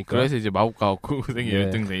않습니까? 그래서 이제 마법과 후보생의 네.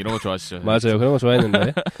 열등생 이런 거 좋아하시죠. 맞아요. 그런 거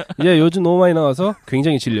좋아했는데 이제 요즘 너무 많이 나와서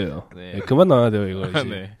굉장히 질려요. 네. 네, 그만 나와야 돼요 이거 이제.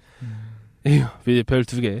 네. 에휴, 이제 별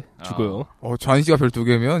 2개 주고요. 좌인 씨가 별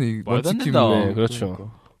 2개면 이 말도 안 먼치킨. 된다. 네, 그렇죠.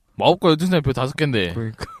 그러니까. 마법과 요즘사의 별 5개인데.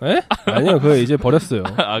 그러니까. 에? 아니요, 그거 이제 버렸어요.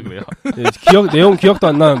 아, 그래요? 예, 내용 기억도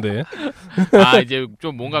안 나는데. 아, 이제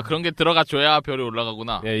좀 뭔가 그런 게 들어가 줘야 별이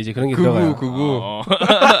올라가구나. 예, 이제 그런 게 들어가요. 그거.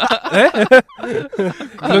 에?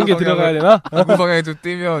 그런 게 들어가야 되나? 그 방향에 좀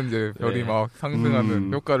뛰면 이제 별이 네. 막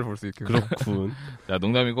상승하는 효과를 볼 수 있겠네요. 그렇군. 자,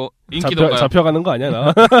 농담이고 인기도가 잡혀가는 거 아니야,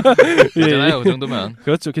 나? 괜찮아요, 그 정도면.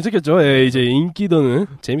 그렇죠. 괜찮겠죠. 예, 이제 인기도는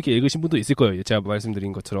재밌게 읽으신 분도 있을 거예요. 제가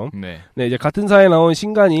말씀드린 것처럼. 네. 네, 이제 같은 사에 나온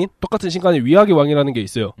신간인, 똑같은 신간인 위학의 왕이라는 게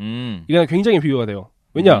있어요. 이게 굉장히 비교가 돼요.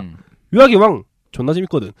 왜냐? 위학의 왕 존나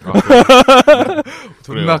재밌거든.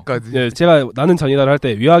 존나까지. 네, 제가 나는 잔이다를 할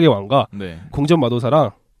때 위학의 왕과 네.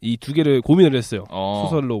 공전마도사랑 이 두 개를 고민을 했어요.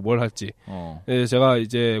 소설로 뭘 할지. 네, 제가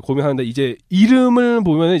이제 고민하는데 이제 이름을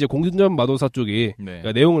보면 이제 공전마도사 쪽이 네.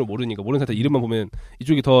 그러니까 내용을 모르니까 모르는 상태 이름만 보면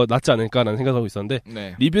이쪽이 더 낫지 않을까라는 생각하고 있었는데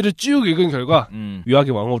네. 리뷰를 쭉 읽은 결과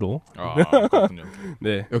위학의 왕으로. 아, 그렇군요.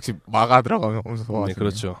 네. 역시 마가 들어가면 엄청 좋아하시네요. 네,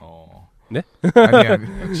 그렇죠. 네?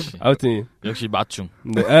 아니. 역시. 아무튼 역시 맞춤.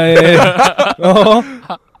 네.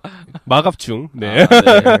 마갑충. 네. 아,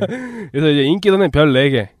 네. 그래서 이제 인기도는 별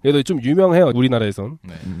 4개. 그래도 좀 유명해요. 우리나라에선.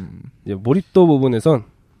 네. 이제 몰입도 부분에선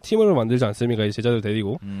팀을 만들지 않습니까? 이제 제자들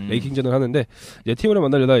데리고 레이킹전을 하는데 이제 팀을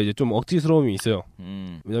만들려다 이제 좀 억지스러움이 있어요.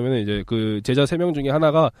 왜냐면 이제 그 제자 3명 중에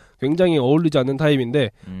하나가 굉장히 어울리지 않는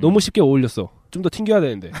타입인데 너무 쉽게 어울렸어. 좀 더 튕겨야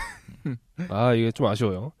되는데. 아, 이게 좀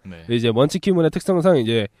아쉬워요. 네. 이제 먼치키문의 특성상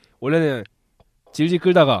이제 원래는 질질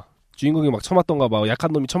끌다가 주인공이 막 쳐맞던가 막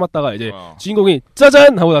약한 놈이 쳐맞다가 이제 주인공이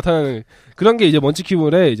짜잔 하고 나타나는 그런 게 이제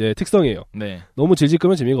먼치키문의 이제 특성이에요. 네. 너무 질질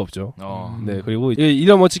끌면 재미가 없죠. 어. 네, 그리고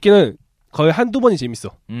이런 먼치키는 거의 한두 번이 재밌어.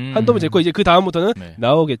 한두 번 재밌고 이제 그 다음부터는 네.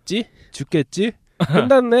 나오겠지, 죽겠지,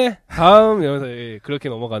 끝났네, 다음 이러면서 예, 그렇게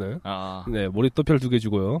넘어가는. 네, 몰입도 별 2개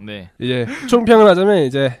주고요. 네. 이제 총평을 하자면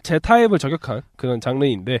이제 제 타입을 저격한 그런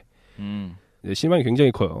장르인데 이제 실망이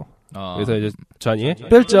굉장히 커요. 그래서 이제 잔이의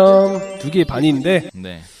별점 2개 반인데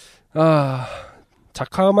네. 아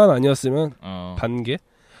작화만 아니었으면 반개.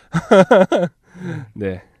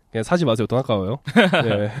 네, 그냥 사지 마세요. 돈 아까워요.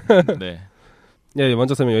 네. 네. 네,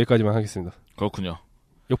 먼저 쓰면 여기까지만 하겠습니다. 그렇군요.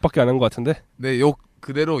 욕밖에 안 한 것 같은데. 네, 욕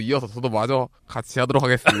그대로 이어서 저도 마저 같이 하도록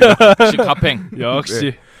하겠습니다. 역시 가팽.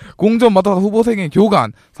 역시. 네. 공전마도사 후보생의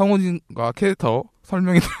교관 성우진과 캐릭터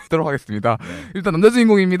설명해 드리도록 하겠습니다. 네. 일단 남자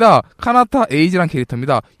주인공입니다. 카나타 에이지란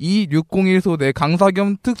캐릭터입니다. 2601소대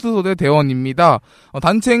강사겸 특수소대 대원입니다.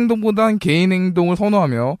 단체 행동보단 개인 행동을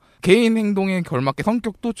선호하며 개인 행동에 걸맞게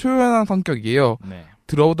성격도 초연한 성격이에요. 네.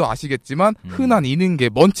 들어도 아시겠지만 흔한 이능계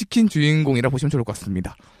먼치킨 주인공이라 보시면 좋을 것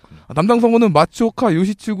같습니다. 담당 성우는 마츠오카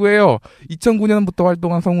요시츠구예요. 2009년부터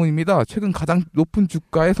활동한 성우입니다. 최근 가장 높은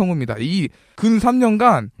주가의 성우입니다. 이 근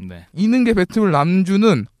 3년간 네. 이능계 배틀물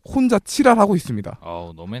남주는 혼자 칠할하고 있습니다.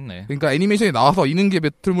 아우, 너무했네. 그러니까 애니메이션이 나와서 이능계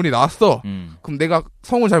배틀물이 나왔어. 그럼 내가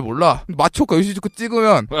성우를 잘 몰라. 마츠오카 요시츠구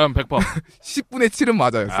찍으면 100%. 10분의 7은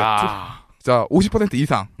맞아요. 자, 50%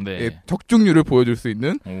 이상 네. 적중률을 보여줄 수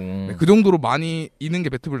있는 네, 그 정도로 많이 이능계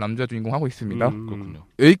배틀물 남자 주인공 하고 있습니다. 그렇군요.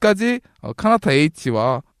 여기까지 카나타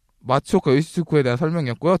H와 마츠오카 요시츠쿠에 대한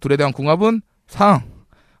설명이었고요. 둘에 대한 궁합은 상.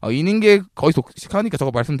 이능계 거의 독식하니까 저거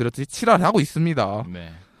말씀드렸듯이 7할 하고 있습니다. 네.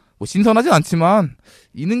 뭐 신선하진 않지만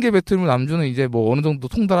이능계 배틀물 남주는 이제 뭐 어느 정도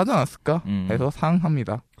통달하지 않았을까 해서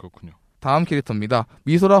상합니다. 그렇군요. 다음 캐릭터입니다.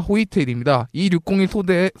 미소라 호이테일입니다.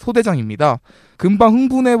 2601 소대장입니다. 금방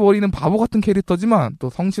흥분해버리는 바보 같은 캐릭터지만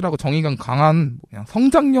또 성실하고 정의감 강한 그냥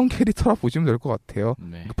성장형 캐릭터라 보시면 될 것 같아요.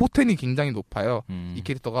 네. 포텐이 굉장히 높아요. 이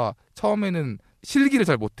캐릭터가 처음에는 실기를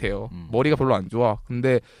잘 못해요. 머리가 별로 안 좋아.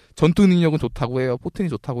 근데 전투 능력은 좋다고 해요. 포텐이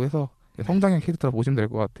좋다고 해서 성장형 캐릭터라 보시면 될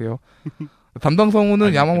것 같아요. 담당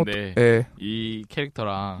성우는 야마모토. 네. 이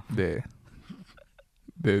캐릭터랑 네.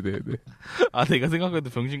 네네네. 아, 내가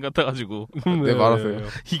생각해도 병신 같아가지고. 네, 말하세요.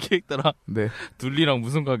 이 캐릭터랑 네. 둘리랑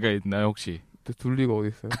무슨 관계가 있나요, 혹시? 둘리가 어디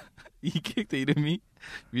있어요? 이 캐릭터 이름이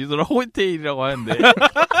미소라 호이테일이라고 하는데.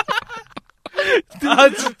 아,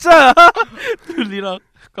 진짜? 둘리랑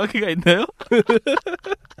관계가 있나요?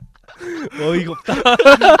 어이가 없다.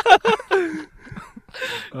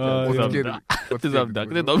 죄송합니다.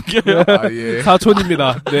 근데 넘겨요. 아, 예.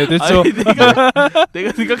 사촌입니다. 네, 됐죠. 아니,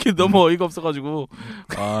 내가 생각해도 너무 어이가 없어가지고.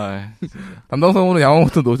 담당 성우는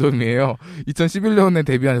야마모토 노점이에요. 2011년에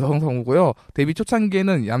데뷔한 여성 성우고요. 데뷔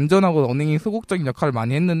초창기에는 얌전하고 언행이 소극적인 역할을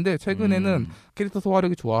많이 했는데 최근에는 캐릭터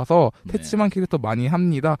소화력이 좋아서 태치만 캐릭터 많이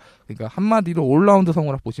합니다. 그러니까 한마디로 올라운드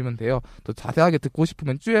성우라 보시면 돼요. 더 자세하게 듣고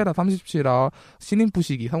싶으면 쭈에라 37화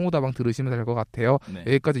신인푸시기 성우다방 들으시면 될 것 같아요. 네.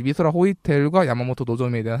 여기까지 미소라 호이텔과 야마모토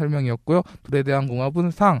노점에 대한 설명이었고요. 둘에 대한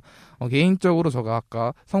궁합은 상. 개인적으로 제가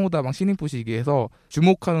아까 성우다방 신인푸시기에서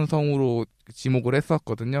주목하는 성우로 지목을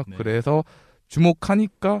했었거든요. 네. 그래서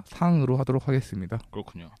주목하니까 상으로 하도록 하겠습니다.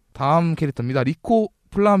 그렇군요. 다음 캐릭터입니다. 리코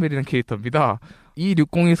플라멜이라는 캐릭터입니다.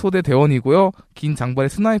 260이 소대 대원이고요. 긴 장발에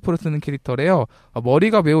스나이퍼를 쓰는 캐릭터래요.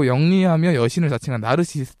 머리가 매우 영리하며 여신을 자칭한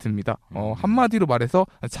나르시시스트입니다. 한마디로 말해서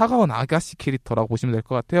차가운 아가씨 캐릭터라고 보시면 될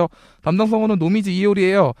것 같아요. 담당 성우는 노미즈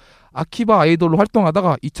이효리예요. 아키바 아이돌로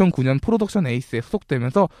활동하다가 2009년 프로덕션 에이스에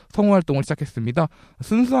소속되면서 성우 활동을 시작했습니다.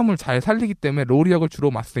 순수함을 잘 살리기 때문에 로리 역을 주로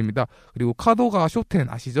맡습니다. 그리고 카도가 쇼텐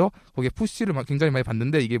아시죠? 거기에 푸시를 굉장히 많이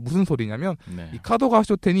봤는데 이게 무슨 소리냐면 이 카도가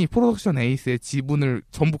쇼텐이 프로덕션 에이스의 지분을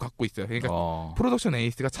전부 갖고 있어요. 그러니까 프로덕션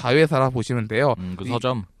에이스가 자회사라 보시면 돼요. 그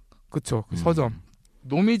서점. 그쵸. 그 서점.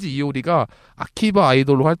 노미즈 이오리가 아키바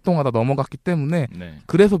아이돌로 활동하다 넘어갔기 때문에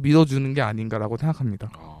그래서 믿어주는 게 아닌가라고 생각합니다.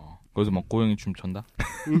 그래서 막 고양이 춤 춘다?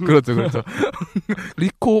 그렇죠.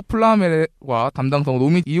 리코 플라멜과 담당 성우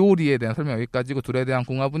노미즈 이오리에 대한 설명 여기까지고 둘에 대한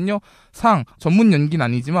궁합은요. 전문 연기는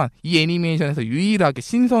아니지만 이 애니메이션에서 유일하게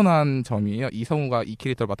신선한 점이에요. 이 성우가 이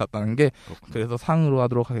캐릭터를 맡았다는 게. 그래서 상으로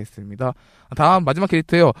하도록 하겠습니다. 다음 마지막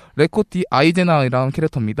캐릭터예요. 레코티 아이제나이라는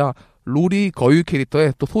캐릭터입니다. 로리 거유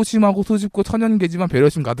캐릭터에 또 소심하고 수줍고 천연계지만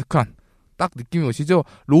배려심 가득한 딱 느낌이 오시죠?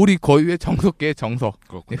 로리 거유의 정석계의 정석.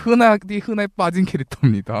 흔하에 빠진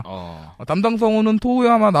캐릭터입니다. 담당 성우는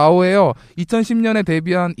토우야마 나오예요. 2010년에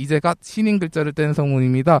데뷔한 이제 갓 신인 글자를 뗀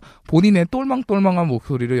성우입니다. 본인의 똘망똘망한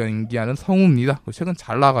목소리로 연기하는 성우입니다. 최근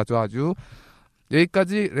잘 나가죠 아주.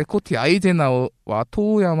 여기까지 레코티 아이제나와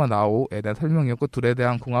토우야마 나오에 대한 설명이었고 둘에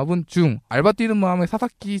대한 궁합은 중. 알바 뛰는 마음의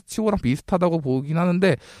사사키 치고랑 비슷하다고 보긴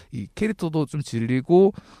하는데 이 캐릭터도 좀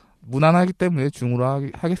질리고 무난하기 때문에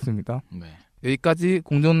중으로 하겠습니다. 여기까지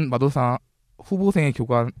공전마도사 후보생의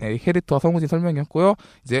교관의 캐릭터와 성우진 설명이었고요.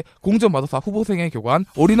 이제 공전마도사 후보생의 교관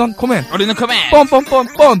올인원 코멘.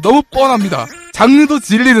 뻔 너무 뻔합니다. 장르도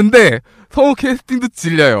질리는데 성우 캐스팅도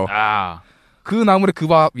질려요. 그 나물의 그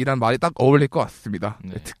밥이란 말이 딱 어울릴 것 같습니다.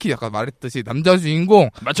 특히 아까 말했듯이 남자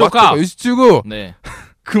주인공 마초카 요시츠구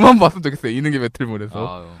그만 봤으면 좋겠어요. 이능의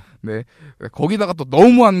배틀몰에서. 거기다가 또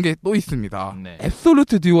너무한 게 또 있습니다.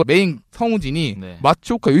 앱솔루트 듀오 메인 성우진이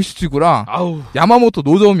마초카 요시츠구랑 야마모토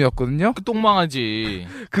노조미였거든요. 그 똥망하지.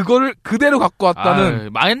 그거를 그대로 갖고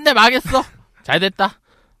왔다는. 망했어. 잘 됐다.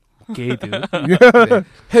 게이드.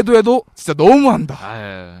 해도 진짜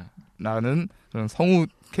너무한다. 라는 그런 성우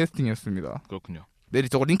캐스팅이었습니다. 그렇군요. 내일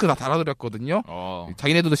저거 링크 다 달아드렸거든요.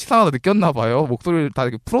 자기네들도 시상하다 느꼈나봐요. 목소리를 다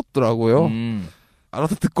이렇게 풀었더라고요.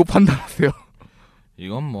 알아서 듣고 판단하세요.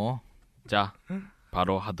 이건 뭐. 자,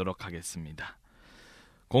 바로 하도록 하겠습니다.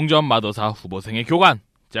 공전마도사 후보생의 교관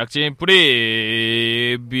제작진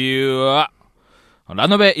프리뷰.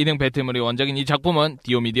 라노베 이능 배틀물이 원작인 이 작품은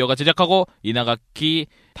디오미디어가 제작하고 이나가키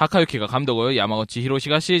타카유키가 감독을 야마구치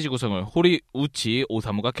히로시가 시리즈 구성을 호리우치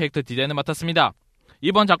오사무가 캐릭터 디자인을 맡았습니다.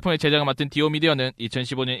 이번 작품의 제작을 맡은 디오미디어는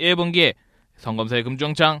 2015년 1분기에 성검사의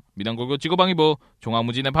금주영창, 미남고교 지구방위부,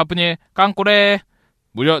 종합무진의 파프닐, 깡꼬레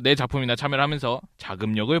무려 4작품이나 참여를 하면서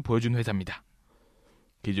자금력을 보여준 회사입니다.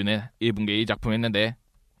 기존에 1분기에 이 작품 했는데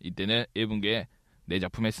이때는 1분기에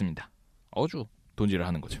 4작품 했습니다. 어주 돈질을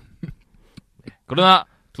하는 거죠. 그러나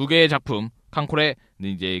 2개의 작품 칸코레는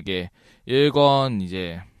이제 이게 1권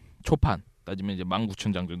이제 초판 따지면 이제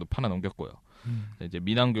 19,000장 정도 팔아 넘겼고요. 이제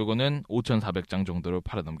미남교고는 5,400장 정도를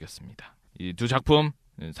팔아 넘겼습니다. 이 두 작품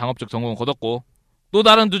상업적 성공을 거뒀고 또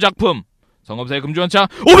다른 2작품 성검사의 금주원창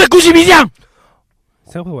 592장!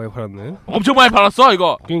 생각보다 많이 팔았네. 엄청 많이 팔았어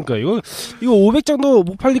이거. 그러니까 이거 500장도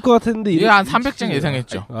못 팔릴 것 같았는데 이게 한 300장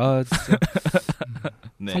예상했죠.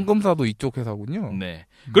 진짜. 성검사도 이쪽 회사군요.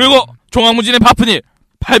 그리고 종합무진의 파프닐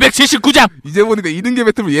 879장. 이제 보니까 이등계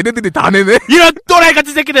배틀을 얘네들이 다 내네. 이런 또라이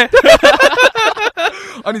같은 새끼들.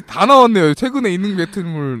 아니 다 나왔네요. 최근에 이등계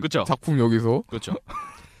배틀물 작품 여기서. 그렇죠.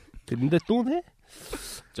 근데 또 내?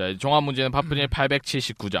 자, 종합문제는 파프닐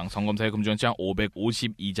 879장, 성검사의 금주원장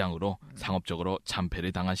 552장으로 상업적으로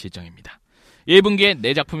참패를 당한 실정입니다. 1분기엔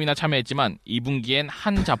 4작품이나 참여했지만 2분기엔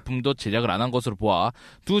한 작품도 제작을 안 한 것으로 보아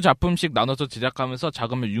 2작품씩 나눠서 제작하면서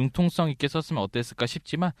자금을 융통성 있게 썼으면 어땠을까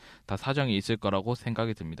싶지만 다 사정이 있을 거라고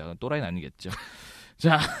생각이 듭니다. 또라이는 아니겠죠.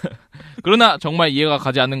 자, 그러나 정말 이해가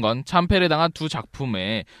가지 않는 건 참패를 당한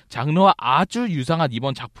 2작품의 장르와 아주 유사한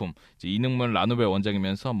이번 작품, 이능문 라노벨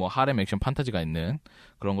원작이면서 뭐 하렘 액션 판타지가 있는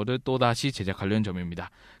그런 것들 또다시 제작하려는 점입니다.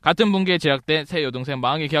 같은 분기에 제작된 새 여동생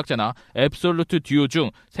망의 계약자나 앱솔루트 듀오 중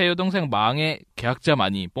새 여동생 망의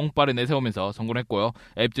계약자만이 뽕빠를 내세우면서 성공했고요.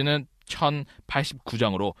 앱즈는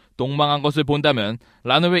 1089장으로 똥망한 것을 본다면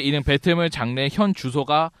라노벨 이능 배틀물 장르의 현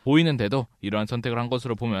주소가 보이는데도 이러한 선택을 한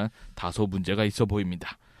것으로 보면 다소 문제가 있어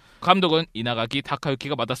보입니다. 감독은 이나가키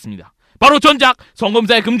타카유키가 맡았습니다. 바로 전작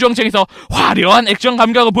성검사의 금주영창에서 화려한 액션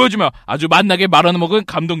감각을 보여주며 아주 맛나게 말아먹은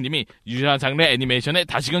감독님이 유사한 장르의 애니메이션에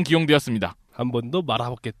다시금 기용되었습니다. 한 번 더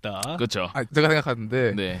말아먹겠다. 그렇죠. 제가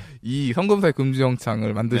생각하는데 네. 이 성검사의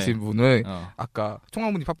금주영창을 만드신 네. 분은 아까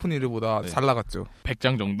총알무늬 파푸니르보다 네. 잘 나갔죠.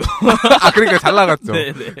 100장 정도. 그러니까 잘 나갔죠.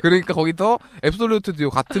 네, 네. 그러니까 거기서 앱솔루트 듀오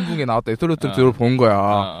같은 분에 나왔던 앱솔루트 듀오를 본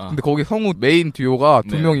거야. 근데 거기 성우 메인 듀오가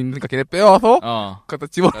두 네. 명 있으니까 걔네 빼와서 갖다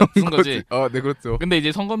집어넣은 거지. 네, 그렇죠. 근데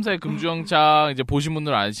이제 성검사의 금주영창 이제 보신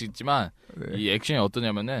분들은 아시겠지만 네. 이 액션이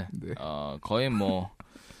어떠냐면은 네. 거의 뭐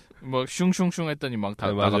슝슝슝 했더니 막 다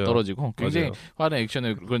네, 나가 맞아요. 떨어지고 굉장히 맞아요. 화려한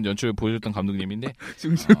액션을 그런 연출을 보여줬던 감독님인데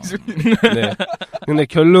슝슝슝. 네. 근데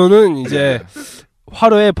결론은 이제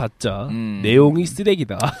화려해봤자 내용이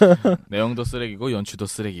쓰레기다. 내용도 쓰레기고 연출도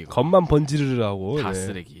쓰레기고 겉만 번지르르 하고. 다 네.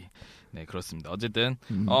 쓰레기. 네, 그렇습니다. 어쨌든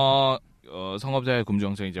성검사의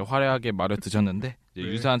금주영창 이제 화려하게 말을 드셨는데 이제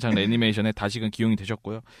유사한 장르 애니메이션에 다시금 기용이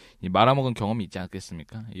되셨고요. 이 말아먹은 경험이 있지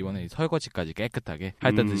않겠습니까? 이번에 이 설거지까지 깨끗하게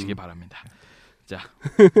핥아 드시기 바랍니다. 자,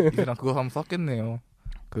 이랑 그거 한번 썼겠네요.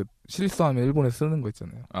 그 실수하면 일본에 쓰는 거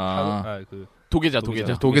있잖아요. 그 도계자.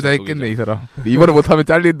 했겠네 이 사람. 이번에 못하면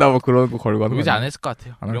잘린다 뭐 그런 거 걸고 하는 도계자 거 안 했을 것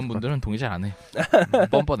같아요. 안 이런 했을 분들은 도계자 안 해.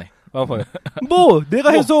 뻔뻔해. 뭐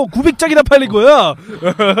내가 해서 900장이나 팔린 거야.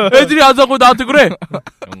 애들이 안 사고 나한테 그래.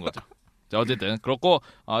 이런 거죠. 자, 어쨌든 그렇고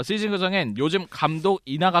시즌 구성엔 요즘 감독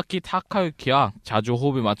이나가키 타카유키와 자주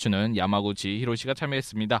호흡을 맞추는 야마구치 히로시가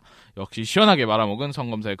참여했습니다. 역시 시원하게 말아먹은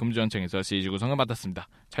성검사의 금주영창에서 시즌 구성을 맡았습니다.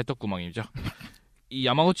 찰떡구멍이죠. 이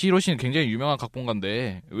야마구치 히로시는 굉장히 유명한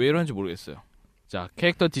각본가인데 왜 이런지 모르겠어요. 자,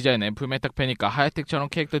 캐릭터 디자인은 풀메탈 패닉과 하이텍처럼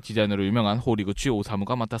캐릭터 디자이너로 유명한 호리구치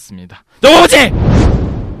오사무가 맡았습니다. 너무지!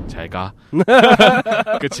 잘가.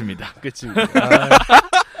 끝입니다.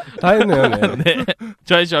 다 했네요. 네. 네.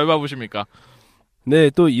 저희씨 얼마 보십니까? 네,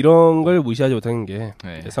 또 이런 걸 무시하지 못하는 게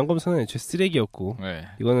네. 성검사는 애초에 쓰레기였고 네.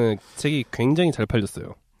 이거는 책이 굉장히 잘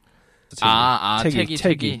팔렸어요. 책이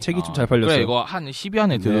좀 잘 팔렸어요. 그래, 이거 한 10위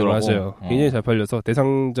안에 들더라고. 네, 맞아요. 굉장히 잘 팔려서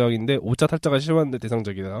대상적인데 오차 탈자가 심한데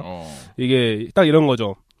대상적이다. 이게 딱 이런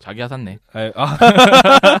거죠. 자기야 샀네.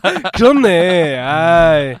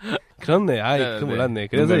 그렇네. 그렇네. 네, 그 몰랐네.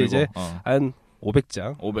 그래서 이제 한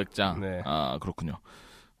 500장. 500장. 네. 그렇군요.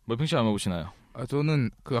 멀팽씨 얼마 보시나요? 저는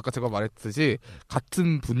그 아까 제가 말했듯이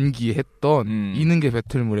같은 분기에 했던 이능계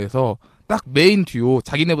배틀물에서 딱 메인 듀오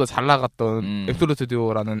자기네보다 잘 나갔던 앱솔루트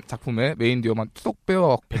듀오라는 작품의 메인 듀오만 쏙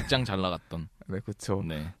빼와갖고 100장 잘 나갔던. 네, 그렇죠.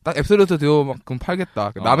 네. 딱 앱솔루트 듀오만큼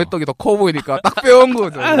팔겠다. 남의 떡이 더 커 보이니까 딱 빼온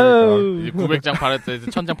거죠. 그러니까. 이제 900장 팔았을 때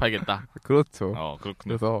 1000장 팔겠다. 그렇죠.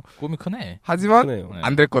 그렇군요. 그래서 꿈이 크네. 하지만 크네요.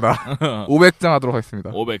 안 될 거다. 500장 하도록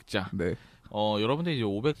하겠습니다. 500장. 네. 여러분들 이제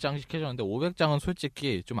 500장씩 해줬는데 500장은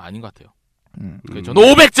솔직히 좀 아닌 것 같아요. 그렇죠.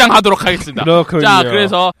 저는 500장 하도록 하겠습니다. 그렇군요. 자,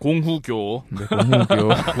 그래서 공후교. 네,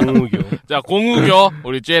 공우교. 자, 공후교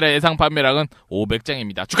우리 젤의 예상 판매량은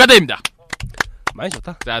 500장입니다. 축하드립니다. 많이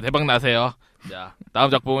좋다. 자, 대박 나세요. 자,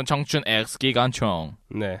 다음 작품은 청춘x기관총.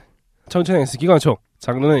 네. 청춘x기관총.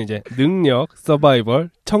 장르는 이제 능력, 서바이벌,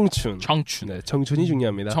 청춘. 네, 청춘이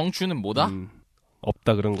중요합니다. 청춘은 뭐다?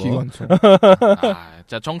 없다 그런 거. 기관총.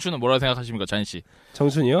 자, 청춘은 뭐라고 생각하십니까, 잔 씨?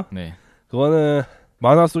 청춘이요? 네. 그거는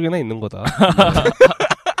만화 속에나 있는 거다.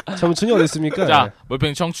 청춘이 어디 있습니까? 자,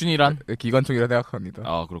 멀팽이 청춘이란? 네, 기관총이라 생각합니다.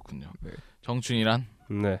 그렇군요. 네. 청춘이란?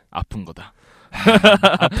 네. 아픈 거다.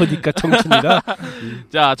 아프니까 청춘이다.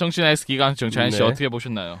 자, 청춘x기관총 잔 씨 네. 어떻게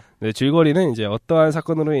보셨나요? 네, 줄거리는 이제 어떠한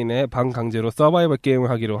사건으로 인해 반강제로 서바이벌 게임을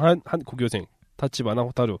하기로 한 고교생 타치바나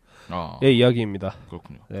호타루의 이야기입니다.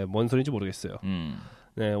 그렇군요. 네, 뭔 소리인지 모르겠어요.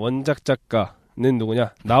 네, 원작 작가는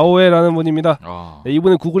누구냐? 나오에라는 분입니다. 네,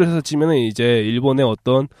 이분은 구글에서 치면은 이제 일본의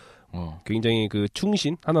어떤 굉장히 그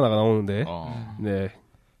충신 하나가 나오는데, 네,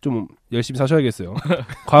 좀 열심히 사셔야겠어요.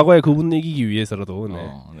 과거에 그분을 이기기 위해서라도. 네.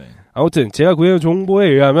 네. 아무튼 제가 구해온 정보에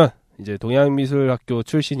의하면 이제 동양미술학교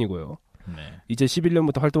출신이고요. 네.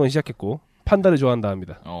 2011년부터 활동을 시작했고 판다를 좋아한다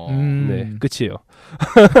합니다. 네, 끝이에요.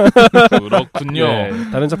 그렇군요. 네,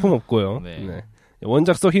 다른 작품 없고요. 네. 네.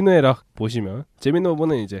 원작서 히누에락 보시면 재밌는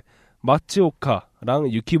부분은 이제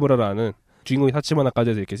마츠오카랑 유키무라라는 주인공이 사치바나까지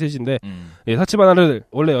해서 이렇게 셋인데 예, 사치바나를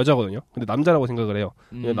원래 여자거든요. 근데 남자라고 생각을 해요.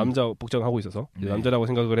 남자 복장을 하고 있어서 네. 남자라고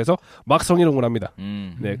생각을 해서 막 성희롱을 합니다.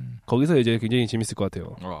 네, 거기서 이제 굉장히 재밌을 것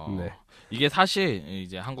같아요. 네. 이게 사실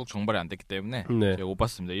이제 한국 정발이 안 됐기 때문에 네. 제가 못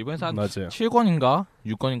봤습니다. 이번에 한 맞아요. 7권인가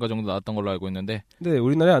 6권인가 정도 나왔던 걸로 알고 있는데 근데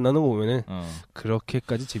우리나라에 안 나오는 거 보면은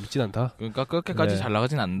그렇게까지 재밌진 않다. 그러니까 그렇게까지 네. 잘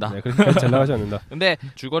나가진 않는다. 네, 그렇게까지 잘 나가지 않는다. 근데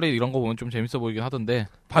줄거리 이런 거 보면 좀 재밌어 보이긴 하던데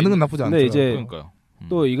반응은 나쁘지 않죠. 근데 이제 그러니까요.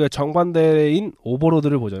 또 이거 정반대인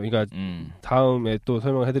오버로드를 보죠. 그러니까 다음에 또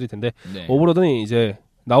설명을 해드릴 텐데 네. 오버로드는 이제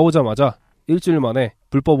나오자마자 일주일 만에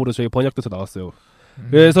불법으로 저희 번역돼서 나왔어요.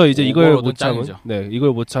 그래서 이제 이걸 못 참은,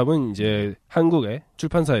 이걸 못 참은 이제 한국의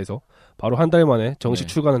출판사에서 바로 한 달 만에 정식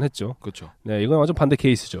출간을 했죠. 그렇죠. 네, 이건 완전 반대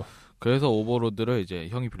케이스죠. 그래서 오버로드를 이제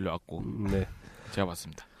형이 빌려왔고 네. 제가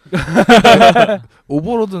봤습니다.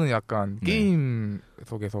 오버로드는 약간 게임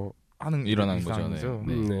속에서 하는 일어나는 거죠.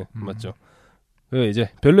 네. 맞죠. 그 이제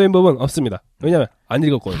별로인 법은 없습니다. 왜냐면 안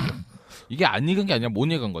읽었거든요. 이게 안 읽은 게 아니라 못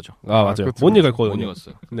읽은 거죠. 아 맞아요. 그렇죠. 못 읽었거든요. 못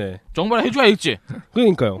읽었어요. 네. 정말 해줘야 읽지.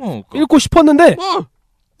 그러니까요. 읽고 싶었는데.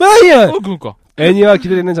 그러니까. 애니와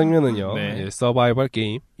기대되는 장면은요. 네. 서바이벌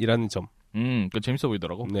게임이라는 점. 그 재밌어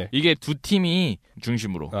보이더라고. 네. 이게 두 팀이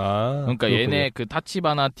중심으로. 그러니까 그렇군요. 얘네 그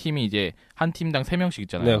타치바나 팀이 이제 한 팀당 3명씩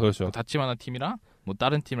있잖아요. 네, 그렇죠. 그 타치바나 팀이랑 뭐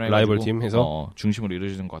다른 팀이랑 라이벌 팀 해서 중심으로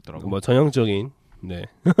이루어지는 것 같더라고. 뭐 전형적인 네.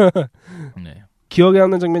 네. 기억에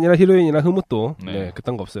남는 장면이나 히로인이나 흐뭇도 네.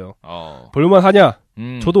 그딴 거 없어요. 볼만 하냐?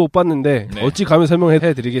 저도 못 봤는데 네. 어찌 감히 설명해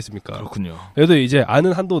드리겠습니까? 그렇군요. 그래도 이제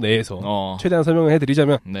아는 한도 내에서 최대한 설명을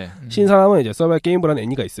해드리자면 네. 신사람은 이제 서바이벌 게임부라는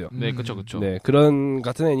애니가 있어요. 네, 그렇죠, 그렇죠. 네, 그런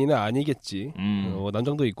같은 애니는 아니겠지.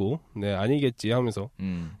 남정도 있고, 네, 아니겠지 하면서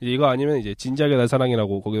이제 이거 아니면 이제 진지하게 날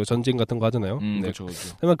사랑이라고 거기서 전쟁 같은 거 하잖아요. 네, 그렇죠, 그렇죠.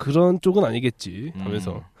 하지만 그런 쪽은 아니겠지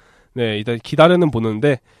하면서 네, 일단 기다려는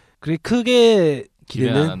보는데 그게 크게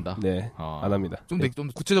기대는 안 한다. 네, 안 합니다. 좀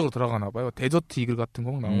구체적으로 들어가나 봐요. 데저트 이글 같은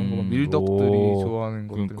거 막 나오는 거, 밀덕들이 좋아하는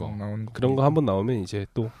것들 막 나오는 거. 그런 거 한번 나오면 이제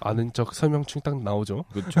또 아는 척 설명충 딱 나오죠.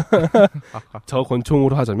 그렇죠. 저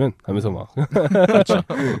권총으로 하자면 하면서 막 그렇죠.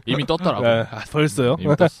 이미 떴더라고. 벌써요?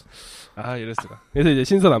 이미 떴어. 이럴 수가. 그래서 이제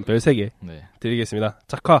신선한 별 3개 네. 드리겠습니다.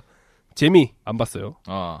 작화 재미 안 봤어요.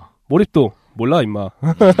 아. 몰입도 몰라 임마.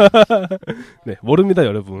 네, 모릅니다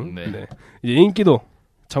여러분. 네. 네. 이제 인기도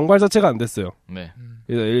정발 자체가 안 됐어요. 네.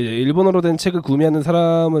 그래서 일본어로 된 책을 구매하는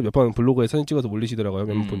사람을 몇 번 블로그에 사진 찍어서 올리시더라고요.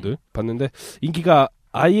 몇몇 분들 봤는데 인기가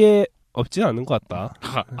아예 없지는 않은 것 같다.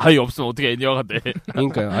 아예 없으면 어떻게 애니화가 돼?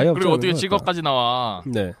 그러니까요. 아예 없지 그리고 어떻게 않은 것 찍어까지 나와?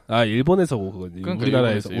 네. 일본에서 그거 그러니까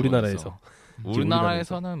우리나라에서.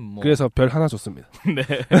 우리나라에서는 뭐 그래서 별 하나 줬습니다. 네.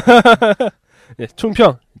 네,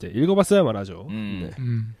 총평 이제 읽어봤어야만 하죠. 네.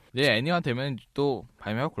 네, 애니화 되면 또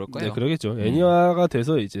발매하고 그럴 거예요. 네, 그러겠죠. 애니화가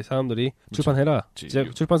돼서 이제 사람들이 출판해라. 진짜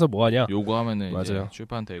출판사 뭐 하냐? 요구하면은 맞아요. 이제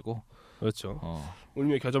출판되고. 그렇죠.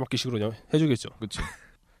 울며 겨자 먹기식으로 해주겠죠. 그렇지.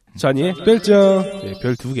 잔이의 별점. 네,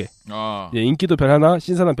 별 2개. 네, 인기도 별 하나,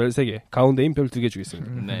 신선한 별 3개, 가운데인 별 2개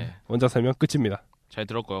주겠습니다. 네. 원작 설명 끝입니다. 잘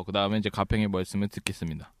들었고요. 그 다음에 이제 가평의 말씀을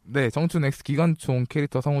듣겠습니다. 네, 청춘x기관총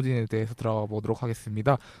캐릭터 성우진에 대해서 들어가 보도록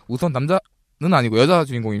하겠습니다. 우선 남자는 아니고 여자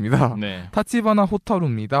주인공입니다. 네. 타치바나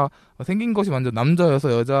호타루입니다. 생긴 것이 완전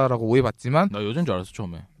남자여서 여자라고 오해받지만 나 여자인 줄 알았어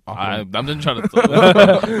처음에. 그럼. 남자인 줄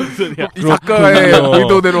알았어. 뭔 소리야? 이 작가의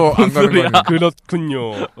의도대로 안 가는 거예요.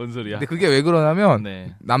 그렇군요. 뭔 소리야? 근데 그게 왜 그러냐면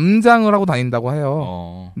네. 남장을 하고 다닌다고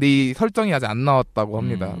해요. 근데 이 설정이 아직 안 나왔다고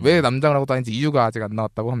합니다. 왜 남장을 하고 다니는지 이유가 아직 안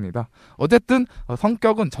나왔다고 합니다. 어쨌든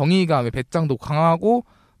성격은 정의감에 배짱도 강하고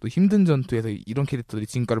또 힘든 전투에서 이런 캐릭터들이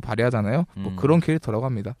진가를 발휘하잖아요. 뭐 그런 캐릭터라고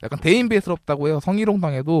합니다. 약간 대인배스럽다고 해요. 성희롱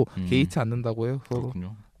당해도 개의치 않는다고 해요. 서로.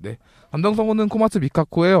 그렇군요. 네. 담당 성우는 코마츠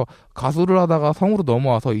미카코예요. 가수를 하다가 성우로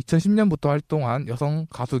넘어와서 2010년부터 활동한 여성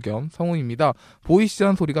가수 겸 성우입니다.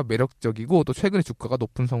 보이시한 소리가 매력적이고 또 최근에 주가가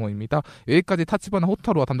높은 성우입니다. 여기까지 타치바나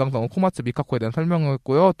호타루와 담당 성우 코마츠 미카코에 대한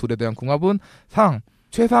설명이었고요. 둘에 대한 궁합은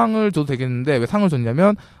최상을 줘도 되겠는데 왜 상을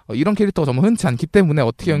줬냐면 이런 캐릭터가 정말 흔치 않기 때문에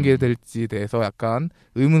어떻게 연기될지에 대해서 약간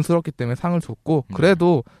의문스럽기 때문에 상을 줬고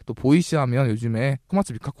그래도 또 보이시하면 요즘에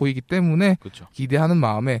코마츠 미카코이기 때문에 그쵸. 기대하는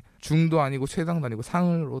마음에 중도 아니고 최상도 아니고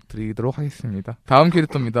상으로 드리도록 하겠습니다. 다음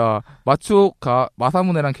캐릭터입니다. 마츠오카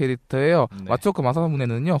마사무네란 캐릭터예요. 네. 마츠오카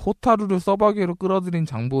마사무네는요 호타루를 서바게로 끌어들인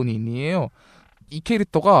장본인이에요. 이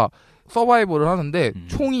캐릭터가 서바이벌을 하는데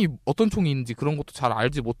총이 어떤 총인지 그런 것도 잘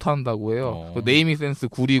알지 못한다고 해요. 네이밍 센스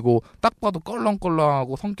구리고 딱 봐도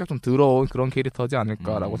껄렁껄렁하고 성격 좀 더러운 그런 캐릭터지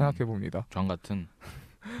않을까라고 생각해 봅니다. 정 같은.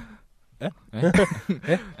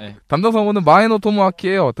 담당 성우는 마에노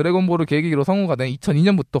토모아키예요. 드래곤볼을 계기로 성우가 된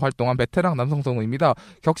 2002년부터 활동한 베테랑 남성 성우입니다.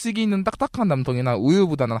 격식이 있는 딱딱한 남성이나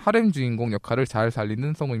우유부단한 하렘 주인공 역할을 잘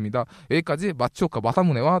살리는 성우입니다. 여기까지 마츠오카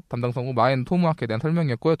마사무네와 담당 성우 마에노 토모아키에 대한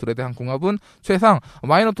설명이었고요. 둘에 대한 궁합은 최상.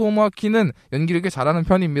 마에노 토모아키는 연기를 꽤 잘하는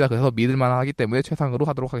편입니다. 그래서 믿을만하기 때문에 최상으로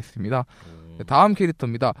하도록 하겠습니다. 다음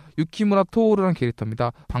캐릭터입니다. 유키무라 토오르라는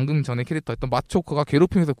캐릭터입니다. 방금 전에 캐릭터였던 마츠오카가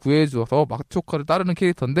괴롭힘에서 구해주어서 마츠오카를 따르는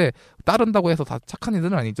캐릭터인데 따른다고 해서 다 착한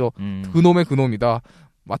애들은 아니죠. 그놈의 그놈이다.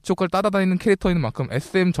 마츠오카를 따라다니는 캐릭터인 만큼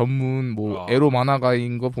SM 전문 에로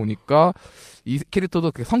만화가인 거 보니까 이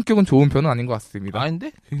캐릭터도 성격은 좋은 편은 아닌 것 같습니다.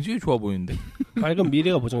 아닌데? 굉장히 좋아 보이는데? 밝은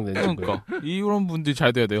미래가 보장되는 그러니까 이런 분들이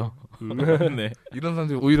잘 돼야 돼요. 네. 이런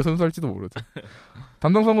사람들이 오히려 순수할지도 모르죠.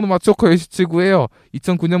 담당 성우는 마츠오카 요시치구예요.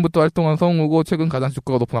 2009년부터 활동한 성우고 최근 가장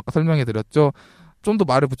주가가 높은 아까 설명해드렸죠. 좀 더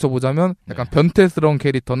말을 붙여보자면 약간 변태스러운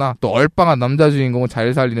캐릭터나 또 얼빵한 남자 주인공을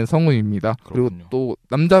잘 살리는 성우입니다. 그렇군요. 그리고 또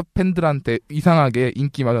남자 팬들한테 이상하게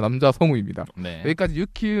인기 많은 남자 성우입니다. 네. 여기까지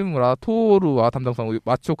유키무라 토루와 담당 성우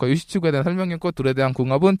마츠오카 요시치구에 대한 설명이었고 둘에 대한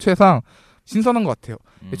궁합은 최상 신선한 것 같아요.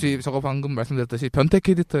 애초에 저거 방금 말씀드렸듯이 변태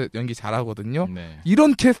캐릭터 연기 잘하거든요. 네.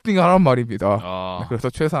 이런 캐스팅을 하란 말입니다. 아, 네, 그래서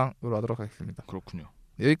최상으로 하도록 하겠습니다. 그렇군요.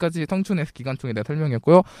 여기까지 청춘x기관총에 대한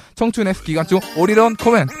설명이었고요. 청춘x기관총 올인원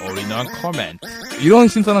코멘트. 올인원 코멘트. 이런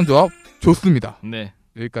신선한 조합 좋습니다. 네.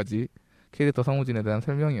 여기까지 캐릭터 성우진에 대한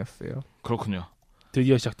설명이었어요. 그렇군요.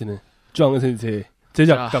 드디어 시작되는 쭈앙 센세의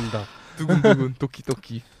제작 담당. 두근두근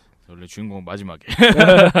도끼도끼. 원래 주인공은 마지막에.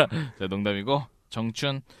 자, 농담이고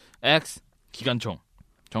청춘 X 기관총.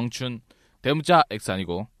 청춘 대문자 X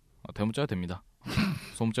아니고 대문자가 됩니다.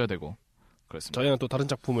 소문자가 되고 그렇습니다. 저희는 또 다른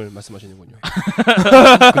작품을 말씀하시는군요.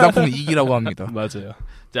 그 작품은 이기라고 합니다. 맞아요.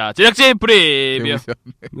 자, 제작진 프리뷰.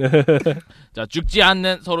 네. 자, 죽지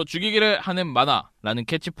않는 서로 죽이기를 하는 만화라는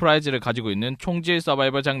캐치프라이즈를 가지고 있는 총질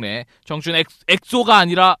서바이벌 장르의 청춘 엑소가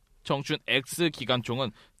아니라 청춘 X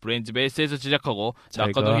기관총은 브레인즈 베이스에서 제작하고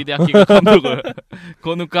나카노 히데아키가 감독을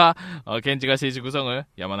고누카 겐지가 시리즈 구성을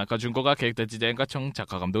야마나카 준코가 캐릭터 디자인과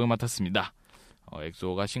작가 감독을 맡았습니다.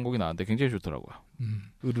 엑소가 신곡이 나왔는데 굉장히 좋더라고요.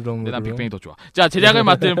 으르렁. 근데 난 빅뱅이 더 좋아. 자, 제작을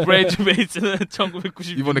맡은 브레인즈 베이스는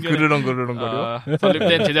 1996년에 이번에 그르렁거려.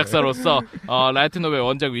 설립된 제작사로서 라이트 노벨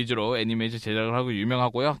원작 위주로 애니메이션 제작을 하고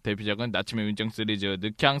유명하고요. 데뷔작은 나침의 윤정 시리즈,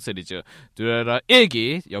 늑향 시리즈, 듀에라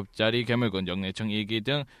 1기, 옆자리 괴물군, 영내청 1기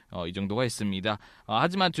등 이 정도가 있습니다.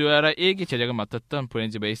 하지만 듀에라 1기 제작을 맡았던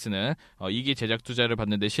브레인즈 베이스는 2기 제작 투자를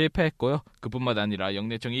받는데 실패했고요. 그뿐만 아니라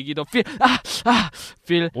영내청 2기도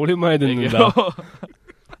필 오랜만에 듣는다.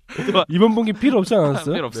 이번 분기 필요 없지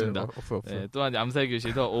않았어요? 필요 없습니다. 네, 없어. 네, 또한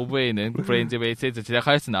암살교시도 오브웨이는 브레인즈 베이스에서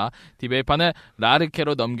제작하였으나 디베이판은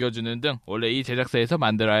라르케로 넘겨주는 등 원래 이 제작사에서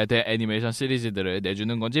만들어야 될 애니메이션 시리즈들을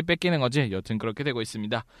내주는 건지 뺏기는 건지 여튼 그렇게 되고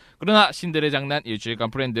있습니다. 그러나 신들의 장난,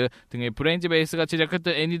 일주일간 프렌드 등의 브레인즈 베이스가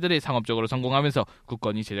제작했던 애니들이 상업적으로 성공하면서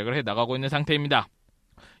굳건히 제작을 해나가고 있는 상태입니다.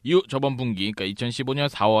 이후 저번 분기, 그러니까 2015년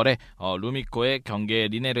 4월에 루미코의 경계의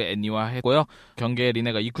리네를 애니화했고요. 경계의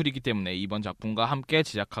리네가 이쿨이기 때문에 이번 작품과 함께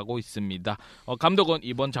제작하고 있습니다. 감독은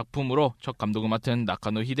이번 작품으로 첫 감독을 맡은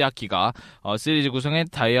나카노 히데아키가 시리즈 구성의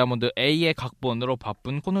다이아몬드 A의 각본으로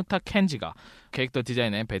바쁜 코누타 켄지가 캐릭터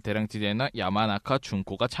디자인에 베테랑 디자이너 야마나카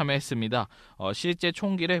준코가 참여했습니다. 실제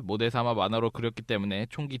총기를 모델 삼아 만화로 그렸기 때문에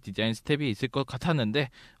총기 디자인 스텝이 있을 것 같았는데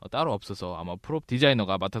따로 없어서 아마 프롭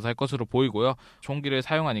디자이너가 맡아서 할 것으로 보이고요. 총기를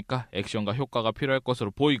사용하니까 액션과 효과가 필요할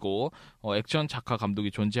것으로 보이고 액션 작가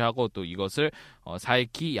감독이 존재하고 또 이것을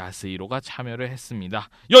사이키 야스히로가 참여를 했습니다.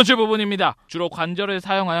 연출 부분입니다. 주로 관절을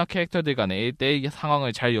사용하여 캐릭터들 간의 1대1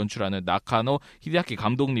 상황을 잘 연출하는 나카노 히데아키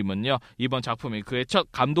감독님은요. 이번 작품이 그의 첫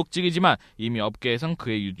감독직이지만 이미 업계에선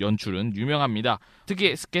그의 연출은 유명합니다.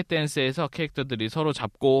 특히 스케댄스에서 캐릭터들이 서로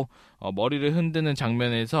잡고 머리를 흔드는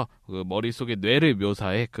장면에서 그 머릿속의 뇌를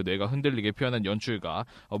묘사해 그 뇌가 흔들리게 표현한 연출과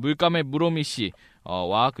물감의 무로미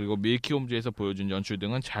씨와 그리고 밀키홈즈에서 보여준 연출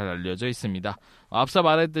등은 잘 알려져 있습니다. 앞서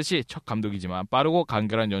말했듯이 첫 감독이지만 빠르고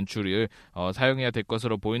간결한 연출을 사용해야 될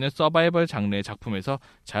것으로 보이는 서바이벌 장르의 작품에서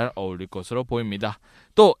잘 어울릴 것으로 보입니다.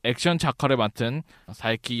 또 액션 작화를 맡은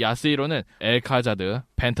사이키 야스히로는 엘카자드,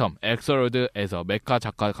 팬텀, 엑소로드에서 메카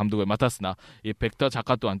작가 감독을 맡았으나 이 벡터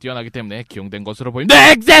작가 또한 뛰어나기 때문에 기용된 것으로 보입니다.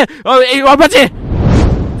 엑셀! 원펀치!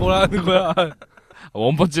 뭐라는 거야?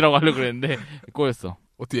 원펀치라고 하려고 그랬는데 꼬였어.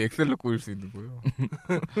 어떻게 엑셀로 꼬일 수 있는 거예요?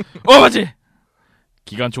 원펀치!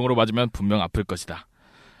 기관총으로 맞으면 분명 아플 것이다.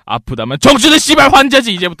 아프다면 정신의 씨발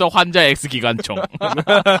환자지. 이제부터 환자 X 기관총.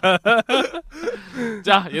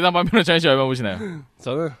 자, 예상 반면은 전씨 얼마 보시나요?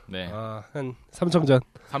 저는 네. 한 3,000장.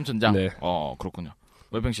 3,000장? 네. 그렇군요.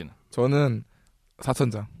 멀팽 씨는? 저는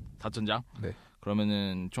 4,000장. 4,000장? 네.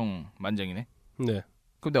 그러면은 총 만장이네? 네.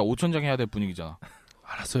 그럼 내가 5,000장 해야 될 분위기잖아.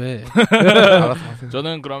 알았어 해. 알아서 하세요.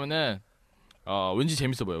 저는 그러면은 왠지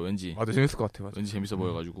재밌어 보여. 왠지. 맞아, 재밌을 것 같아요. 맞아. 왠지 재밌어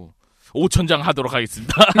보여가지고 5,000장 하도록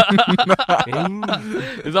하겠습니다.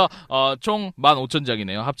 그래서 총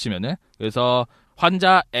 15,000장이네요. 합치면은. 그래서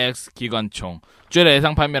환자 X 기관총 주의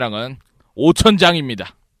예상 판매량은 5,000장입니다.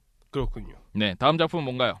 그렇군요. 네, 다음 작품은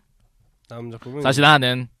뭔가요? 다음 작품은 사실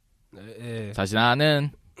나는 네.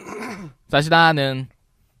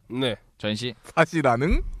 네. 전시 사실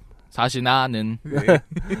나는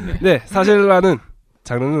네, 사실 나는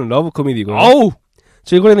장르는 러브 코미디고. 아우!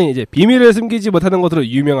 최근에는 이제 비밀을 숨기지 못하는 것으로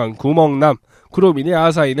유명한 구멍남 쿠로미네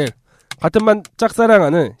아사히는 같은 반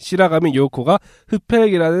짝사랑하는 시라가미 요코가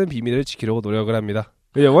흑백이라는 비밀을 지키려고 노력을 합니다.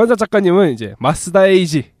 원작 작가님은 이제 마스다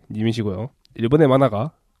에이지 님이시고요. 일본의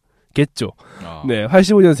만화가 겠죠. 네,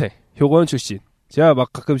 85년생 효건 출신. 제가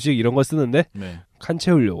막 가끔씩 이런 걸 쓰는데 네. 칸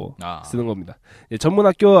채우려고 쓰는 겁니다. 예,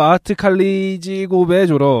 전문학교 아트 칼리지 고베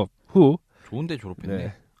졸업 후 좋은데 졸업했네.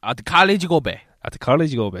 네. 아트 칼리지 고베. 아트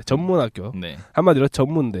칼리지 고베 전문학교. 네. 한마디로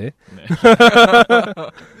전문대. 네.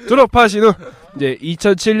 졸업하신 후 이제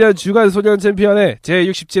 2007년 주간 소년 챔피언의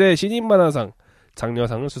제67회 신인 만화상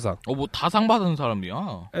장려상을 수상. 뭐 다 상 받은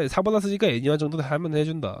사람이야. 네, 상 받았으니까 애니화 정도는 하면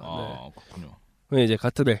해준다. 아, 네. 그렇군요. 이제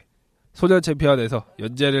같은 해 소년 챔피언에서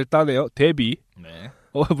연재를 따내어 데뷔. 네.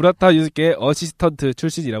 무라타 유스케의 어시스턴트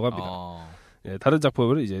출신이라고 합니다. 예, 다른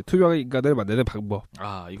작품은 이제 투명한 인간을 만드는 방법.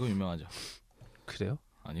 이거 유명하죠. 그래요?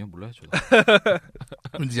 아니요, 몰라요, 저도.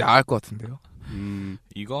 왠지 알 것 같은데요.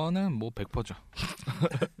 이거는 뭐 100%죠.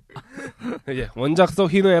 이제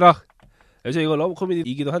원작석 희노애락. 이제 이거 러브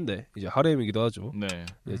코미디이기도 한데 이제 하렘이기도 하죠. 네.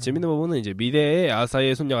 재밌는 부분은 이제 미래의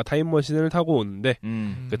아사히의 손녀가 타임머신을 타고 오는데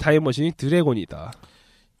그 타임머신이 드래곤이다.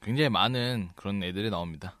 굉장히 많은 그런 애들이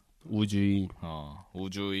나옵니다. 우주인,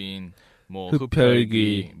 우주인, 뭐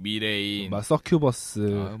흡혈귀, 미래인, 서큐버스,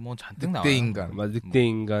 뭐 잔뜩 나와요. 늑대인간,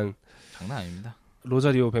 늑대인간, 장난 아닙니다.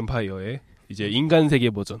 로자리오 뱀파이어의 이제 인간 세계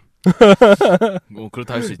버전. 뭐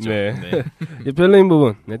그렇다 할 수 있죠. 네. 네. 별로인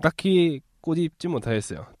부분, 네, 딱히 꼬집지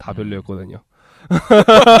못하겠어요. 다 별로였거든요.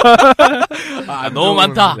 너무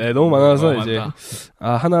많다. 네, 너무 많아서 너무 이제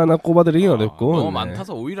많다. 하나하나 꼽아드리긴 어렵고. 너무 네.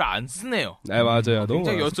 많다서 오히려 안 쓰네요. 네, 맞아요. 너무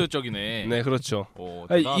굉장히 많아서. 열설적이네. 네, 그렇죠.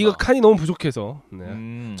 대단하다. 이거 칸이 너무 부족해서. 네.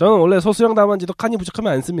 저는 원래 소수영 담한지도 칸이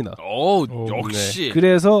부족하면 안 씁니다. 역시. 네.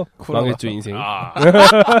 그래서 망했죠 인생. 아.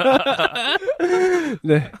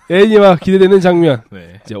 네, 애니와 기대되는 장면.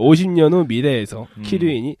 네. 이제 50년 후 미래에서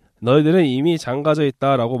키류인이 너희들은 이미 장가져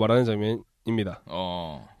있다라고 말하는 장면입니다.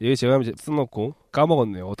 이게 제가 이제 써놓고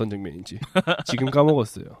까먹었네요. 어떤 장면인지. 지금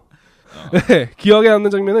까먹었어요. 네, 기억에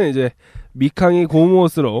남는 장면은 이제 미캉이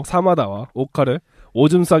고무옷으로 사마다와 오카를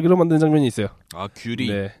오줌 싸기로 만든 장면이 있어요. 귤이.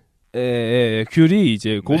 네. 귤이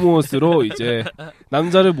이제 고무옷으로 이제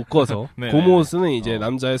남자를 묶어서 네. 고무옷은 이제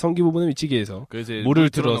남자의 성기 부분을 미치게 해서 물을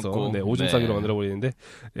들어서 틀어놓고. 오줌 싸기로 만들어 버리는데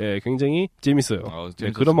굉장히 재밌어요.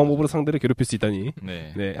 네, 그런 방법으로 상대를 괴롭힐 수 있다니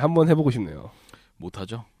네, 한번 해보고 싶네요.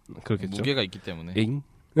 못하죠. 그렇겠죠. 무게가 있기 때문에. 에잉?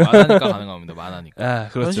 만화니까 가능합니다. 만화니까.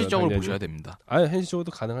 그렇죠. 현실적으로 당연히. 보셔야 됩니다.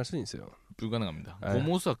 현실적으로도 가능할 수는 있어요. 불가능합니다.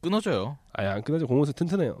 고무스가 끊어져요. 안 끊어져. 고무옷은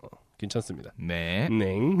튼튼해요. 괜찮습니다. 네.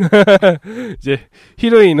 이제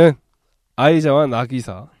히로인은 아이자와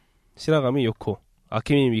나기사, 시라가미 요코,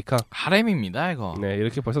 아키미 미카. 하렘입니다, 이거. 네,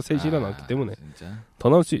 이렇게 벌써 셋이 일어났기 때문에 진짜. 더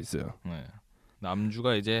나올 수 있어요. 네.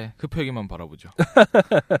 남주가 이제 흡혈기만 바라보죠.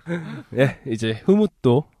 네, 이제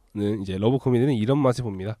흐뭇도는 이제 러브 코미디는 이런 맛을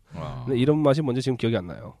봅니다. 근데 이런 맛이 뭔지 지금 기억이 안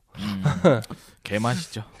나요.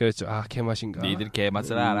 개맛이죠. 그렇죠. 개맛인가. 니들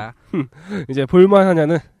개맛을 알아. 이제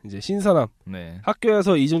볼만하냐는 이제 신선함. 네.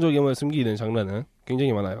 학교에서 이중적임을 숨기는 장난은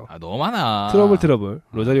굉장히 많아요. 너무 많아. 트러블,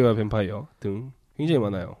 로자리오와 뱀파이어 등 굉장히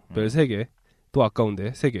많아요. 별 3개, 또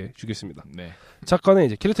아까운데 3개 주겠습니다. 네. 작가는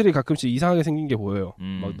이제 캐릭터들이 가끔씩 이상하게 생긴 게 보여요.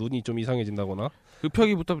 막 눈이 좀 이상해진다거나.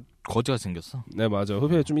 흡혈기부터 거지가 생겼어. 네, 맞아.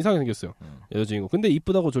 흡혈이 좀 이상하게 생겼어요. 여자주인공. 근데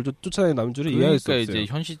이쁘다고 졸졸 쫓아다니는 남주를 이해할 수 없어요. 그러니까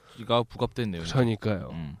이제 현실과 부합된 내용.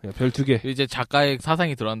 그러니까요. 별 2개. 이제 작가의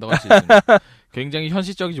사상이 들어간다고 할 수 있습니다. 굉장히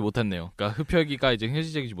현실적이지 못했네요. 그러니까 흡혈기가 이제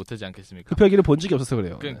현실적이지 못하지 않겠습니까? 흡혈기를 본 적이 없어서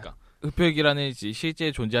그래요. 그러니까. 흡혈기라는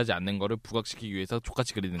실제 존재하지 않는 거를 부각시키기 위해서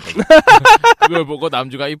족같이 그리는 거죠. 그걸 보고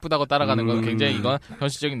남주가 이쁘다고 따라가는 건 굉장히 이건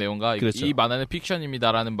현실적인 내용과 그렇죠. 이 만화는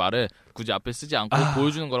픽션입니다라는 말을 굳이 앞에 쓰지 않고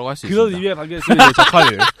보여주는 거라고 할 수 있습니다. 그런 의미에 담겨있으면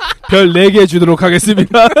작가를 별 4개 주도록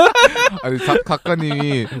하겠습니다. 아니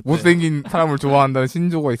작가님이 못생긴 사람을 좋아한다는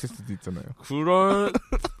신조가 있을 수도 있잖아요.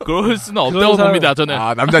 그럴 수는 없다고 봅니다. 저는.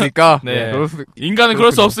 남자니까. 네. 인간은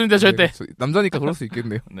그럴 수 없습니다. 절대. 네, 남자니까 그럴 수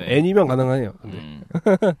있겠네요. 네. 애니면 가능하네요.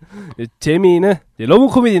 재미는 러브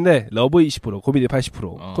코미디인데 러브 20%, 코미디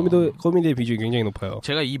 80%. 코미디의 비중이 굉장히 높아요.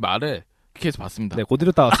 제가 이 말을 위키에서 봤습니다. 네,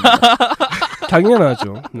 그대로 따왔습니다.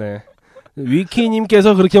 당연하죠. 네.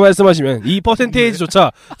 위키님께서 그렇게 말씀하시면 이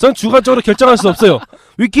퍼센테이지조차 전 주관적으로 결정할 수 없어요.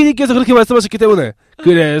 위키님께서 그렇게 말씀하셨기 때문에.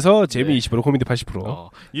 그래서 재미 20%, 코미디 80%.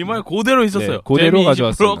 이 말 그대로 있었어요. 네, 그대로 재미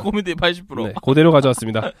가져왔습니다. 20%, 코미디 80%. 네, 그대로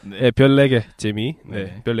가져왔습니다. 네. 네, 별 4개 재미.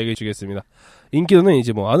 네, 별 4개 주겠습니다. 인기도는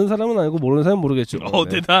이제 뭐 아는 사람은 알고 모르는 사람은 모르겠죠. 네.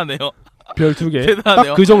 대단하네요. 별 2개.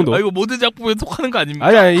 대단하네요. 딱 그 정도. 이거 모든 작품에 속하는 거 아닙니까?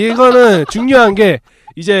 아니, 이거는 중요한 게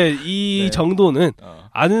이제 이 정도는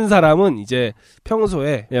아는 사람은 이제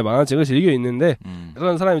평소에 만화책을 즐겨 읽는데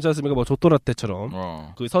그런 사람 있지 않습니까? 뭐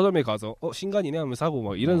조또라떼처럼 그 서점에 가서 신간이네 하면서 사고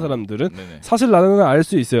막 이런 사람들은 사실 나는 알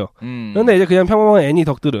수 있어요. 그런데 이제 그냥 평범한 애니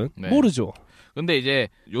덕들은 모르죠. 근데 이제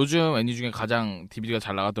요즘 애니 중에 가장 DVD가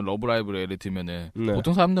잘 나갔던 러브라이브를 예를 들면은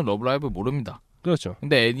보통 사람들은 러브라이브 모릅니다. 그렇죠.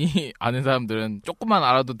 근데 애니 아는 사람들은 조금만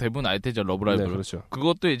알아도 대부분 알 테죠, 러브라이브. 네, 그렇죠.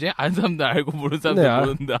 그것도 이제 아는 사람들 알고 모르는 사람들 네,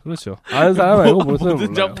 모른다. 그렇죠. 아는 사람 알고 모르는 사람 모든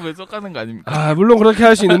몰라요. 작품에 속하는 거 아닙니까? 아, 물론 그렇게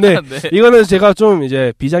할 수 있는데 네. 이거는 제가 좀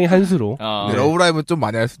이제 비장의 한 수로. 네. 러브라이브는 좀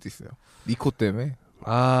많이 할 수도 있어요. 니코 때문에.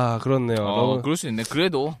 아, 그렇네요. 그럴 수 있네.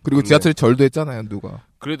 그래도 그리고 지하철에 절도 했잖아요, 누가.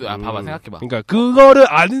 그래도 봐봐 생각해봐. 그러니까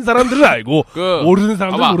그거를 아는 사람들은 알고 모르는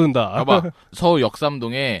사람들은 봐봐, 모른다. 봐봐. 서울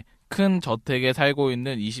역삼동에 큰 저택에 살고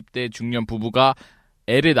있는 20대 중년 부부가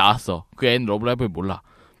애를 낳았어. 그 애는 러브라이브를 몰라.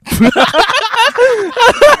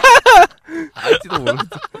 알지도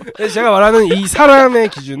모르겠어. 제가 말하는 이 사람의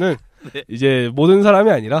기준은 네. 이제 모든 사람이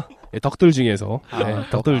아니라 덕들 중에서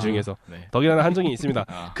덕들 중에서 네. 덕이라는 한정이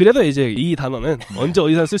있습니다. 그래도 이제 이 단어는 언제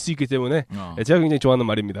어디서 쓸 수 있기 때문에 제가 굉장히 좋아하는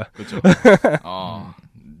말입니다. 그렇죠.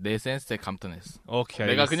 내 센스에 감탄했어. 오케이,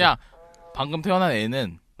 내가 알겠어. 그냥 방금 태어난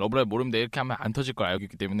애는 러브라이브 모르는데 이렇게 하면 안 터질 걸 알고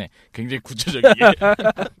있기 때문에 굉장히 구체적이게.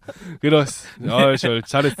 그렇스. 저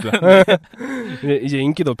잘했어. 이제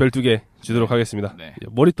인기도 별 2개 주도록 하겠습니다. 네.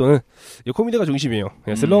 머리또는 코미디가 중심이에요.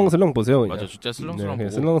 그냥 슬렁슬렁 보세요. 그냥. 맞아, 진짜 슬렁슬렁 네,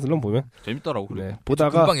 보고. 슬렁슬렁 보면 재밌더라고. 그래. 네,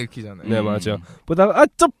 보다가 금방 읽히잖아요. 네, 맞죠. 보다가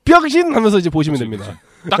저 병신 하면서 이제 보시면 됩니다.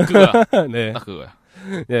 딱 그거야. 네. 딱 그거야.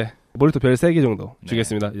 네. 머리도 별 3개 정도 네.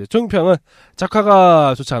 주겠습니다. 이제 총평은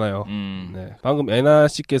작화가 좋잖아요. 네. 방금 애나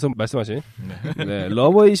씨께서 말씀하신 네,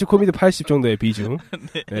 러브이시 코미디 80 정도의 비중.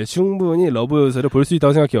 네, 충분히 러브 요소를 볼 수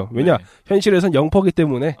있다고 생각해요. 왜냐? 네. 현실에선 0%기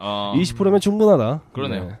때문에 20%면 충분하다.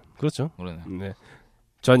 그러네요. 네, 그렇죠. 그러네요. 네.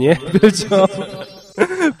 전이의 별점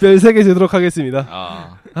별 3개 주도록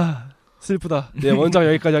하겠습니다. 슬프다. 네, 원작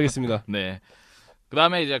여기까지 하겠습니다. 네. 그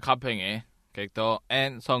다음에 이제 가팽의 캐릭터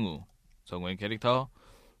앤 성우. 성우의 캐릭터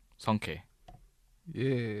성캐.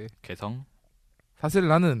 예. 개성. 사실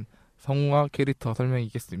나는 성우와 캐릭터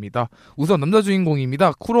설명이겠습니다. 우선 남자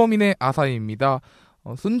주인공입니다. 쿠로미네 아사히입니다.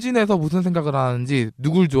 순진해서 무슨 생각을 하는지,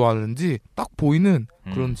 누굴 좋아하는지 딱 보이는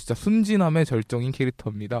그런 진짜 순진함의 절정인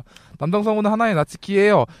캐릭터입니다. 남성 성우는 하나의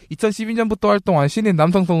나츠키예요. 2012년부터 활동한 신인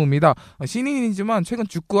남성 성우입니다. 신인이지만 최근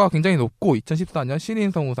주가가 굉장히 높고 2014년 신인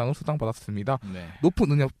성우상을 수상받았습니다. 네.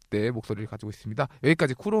 높은 음역대 목소리를 가지고 있습니다.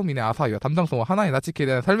 여기까지 쿠로미네 아사히와 담당 성우 하나의 나츠키에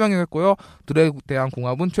대한 설명이었고요. 둘에 대한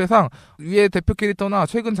궁합은 최상. 위의 대표 캐릭터나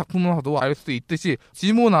최근 작품을 봐도 알 수 있듯이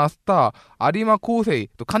지몬 아스타, 아리마 코우세이,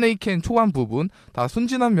 또 카네이켄 초반 부분 다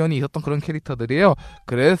순진한 면이 있었던 그런 캐릭터들이에요.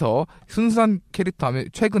 그래서 순수한 캐릭터 하면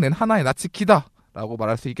최근엔 하나의 나츠키다 라고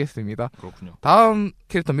말할 수 있겠습니다. 그렇군요. 다음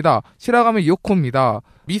캐릭터입니다. 시라가미 요코입니다.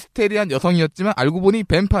 미스테리한 여성이었지만 알고 보니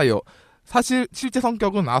뱀파이어. 사실 실제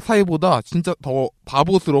성격은 아사히보다 진짜 더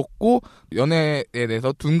바보스럽고 연애에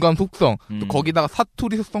대해서 둔감 속성, 또 거기다가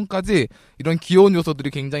사투리 속성까지 이런 귀여운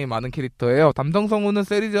요소들이 굉장히 많은 캐릭터예요. 담당 성우는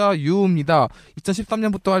세리자 유우입니다.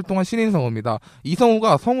 2013년부터 활동한 신인 성우입니다. 이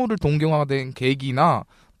성우가 성우를 동경하게 된 계기나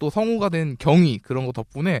또 성우가 된 경위 그런 거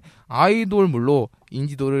덕분에 아이돌물로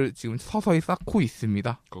인지도를 지금 서서히 쌓고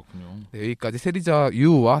있습니다. 그렇군요. 네, 여기까지 세리자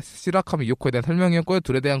유우와 시라카미 요코에 대한 설명이었고요.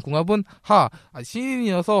 둘에 대한 궁합은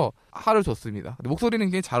신인이어서 하를 줬습니다. 근데 목소리는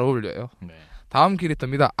굉장히 잘 어울려요. 네. 다음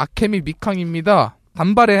캐릭터입니다. 아케미 미캉입니다.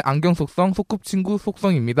 단발의 안경 속성, 소꿉친구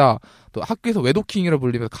속성입니다. 또 학교에서 외도킹이라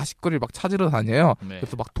불리면서 가십거리를 막 찾으러 다녀요. 네.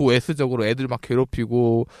 그래서 막 도S적으로 애들 막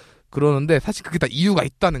괴롭히고 그러는데 사실 그게 다 이유가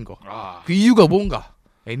있다는 거. 그 이유가 뭔가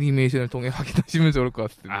애니메이션을 통해 확인하시면 좋을 것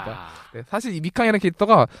같습니다. 네, 사실 이 미캉이라는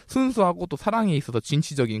캐릭터가 순수하고 또 사랑에 있어서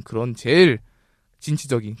진취적인 그런 제일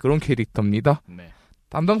진취적인 그런 캐릭터입니다. 네.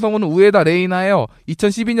 담당 성우는 우에다 레이나예요.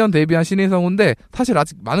 2012년 데뷔한 신인 성우인데 사실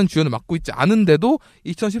아직 많은 주연을 맡고 있지 않은데도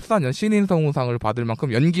 2014년 신인 성우상을 받을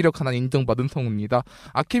만큼 연기력 하나 인정받은 성우입니다.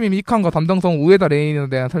 아케미 미칸과 담당 성우 우에다 레이나에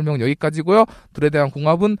대한 설명은 여기까지고요. 둘에 대한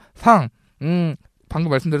궁합은 상. 방금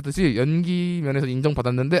말씀드렸듯이 연기 면에서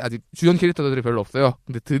인정받았는데 아직 주연 캐릭터들이 별로 없어요.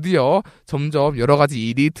 근데 드디어 점점 여러 가지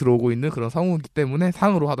일이 들어오고 있는 그런 성우이기 때문에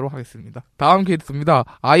상으로 하도록 하겠습니다. 다음 캐릭터입니다.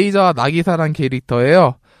 아이자 나기사란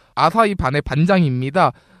캐릭터예요. 아사히 반의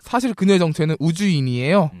반장입니다. 사실 그녀의 정체는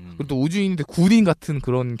우주인이에요. 그리고 또 우주인인데 군인 같은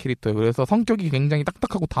그런 캐릭터예요. 그래서 성격이 굉장히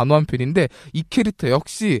딱딱하고 단호한 편인데 이 캐릭터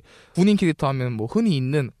역시 군인 캐릭터 하면 뭐 흔히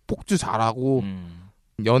있는 폭주 잘하고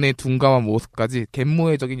연애 둔감한 모습까지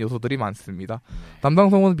갯모애적인 요소들이 많습니다.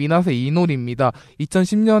 담당 성우는 미나세 이노리입니다.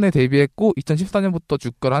 2010년에 데뷔했고 2014년부터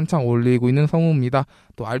주가를 한창 올리고 있는 성우입니다.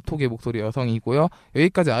 또 알톡의 목소리 여성이고요.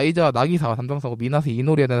 여기까지 아이자와 나기사와 담당 성우 미나세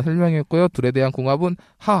이노리에 대한 설명이었고요. 둘에 대한 궁합은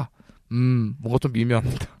뭔가 좀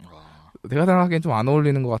미묘합니다. 내가 생각하기엔 좀 안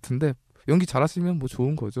어울리는 것 같은데 연기 잘하시면 뭐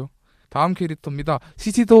좋은 거죠. 다음 캐릭터입니다.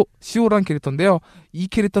 시시도 시오란 캐릭터인데요. 이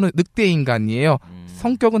캐릭터는 늑대 인간이에요.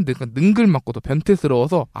 성격은 능글맞고도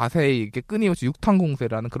변태스러워서 아세이에게 끊임없이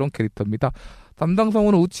육탄공세라는 그런 캐릭터입니다. 담당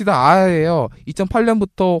성우는 우치다 아예요.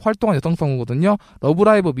 2008년부터 활동한 여성 성우거든요.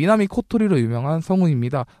 러브라이브 미나미 코토리로 유명한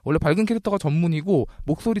성우입니다. 원래 밝은 캐릭터가 전문이고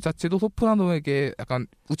목소리 자체도 소프라노에게 약간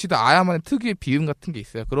우치다 아야만의 특유의 비음 같은 게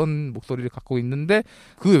있어요. 그런 목소리를 갖고 있는데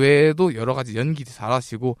그 외에도 여러 가지 연기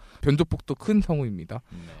잘하시고 변조폭도 큰 성우입니다.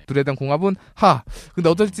 둘에 대한 공합은 하. 근데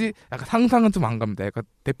어떨지 약간 상상은 좀 안 갑니다. 약간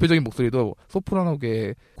대표적인 목소리도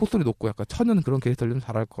소프라노계 콧소리 높고 약간 천연 그런 캐릭터를 좀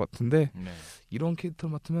잘할 것 같은데 이런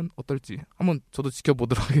캐릭터를 맡으면 어떨지 한번 저도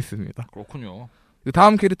지켜보도록 하겠습니다. 그렇군요. 그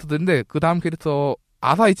다음 캐릭터들인데 그 다음 캐릭터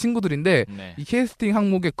아사히 친구들인데 이 캐스팅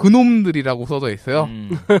항목에 그놈들이라고 써져 있어요.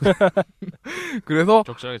 그래서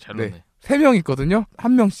적절하게 잘 넣네. 3명 있거든요.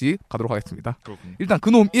 한 명씩 가도록 하겠습니다. 그렇군요. 일단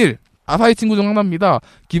그놈 1. 아사히 친구 중 하나입니다.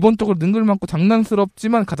 기본적으로 능글맞고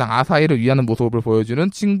장난스럽지만 가장 아사히를 위하는 모습을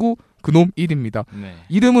보여주는 친구 그놈 1입니다.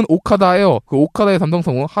 이름은 오카다예요. 그 오카다의 담당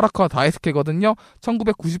성우 하라카 다이스케거든요.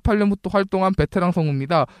 1998년부터 활동한 베테랑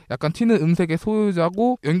성우입니다. 약간 튀는 음색의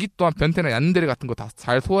소유자고 연기 또한 변태나 얀데레 같은 거 다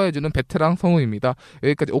잘 소화해주는 베테랑 성우입니다.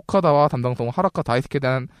 여기까지 오카다와 담당 성우 하라카 다이스케에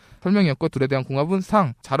대한 설명이었고 둘에 대한 궁합은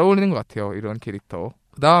상. 잘 어울리는 것 같아요. 이런 캐릭터.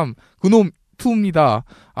 그 다음 그놈 2입니다.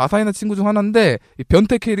 아사히나 친구 중 하나인데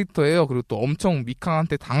변태 캐릭터예요. 그리고 또 엄청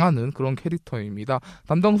미캉한테 당하는 그런 캐릭터입니다.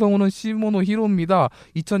 담당 성우는 시모노 히로입니다.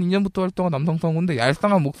 2002년부터 활동한 남성 성우인데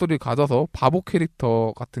얄쌍한 목소리를 가져서 바보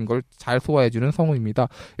캐릭터 같은 걸 잘 소화해주는 성우입니다.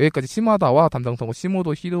 여기까지 시마다와 담당 성우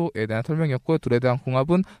시모노 히로에 대한 설명이었고요. 둘에 대한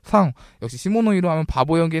궁합은 상. 역시 시모노 히로 하면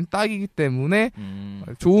바보 연기엔 딱이기 때문에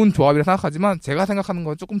좋은 조합이라 생각하지만 제가 생각하는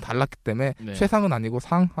건 조금 달랐기 때문에 최상은 아니고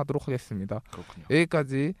상 하도록 하겠습니다. 그렇군요.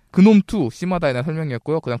 여기까지 그놈2 시마다에 대한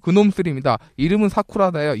설명이었고요. 그 다음 그놈3입니다. 이름은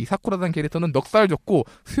사쿠라다예요. 이 사쿠라다는 캐릭터는 넉살 좋고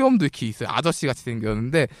수염도 이렇게 있어요. 아저씨같이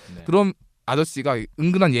생겼는데 그럼 아저씨가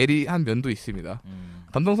은근한 예리한 면도 있습니다.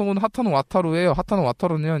 담당 성우는 하타노 와타루예요. 하타노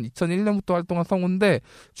와타루는 2001년부터 활동한 성우인데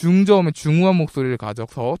중저음의 중후한 목소리를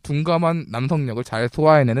가져서 둔감한 남성력을 잘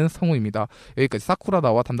소화해내는 성우입니다. 여기까지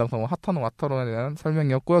사쿠라다와 담당 성우 하타노 와타루에 대한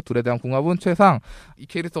설명이었고요. 둘에 대한 궁합은 최상. 이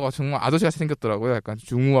캐릭터가 정말 아저씨같이 생겼더라고요. 약간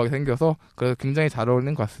중후하게 생겨서 그래서 굉장히 잘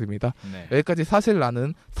어울리는 것 같습니다. 여기까지 사실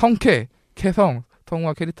나는 성캐, 캐성,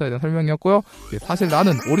 성우와 캐릭터에 대한 설명이었고요. 사실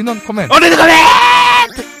나는 올인원 커맨!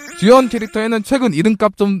 주연 캐릭터에는 최근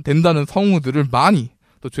이름값 좀 된다는 성우들을 많이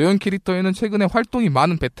또 조연 캐릭터에는 최근에 활동이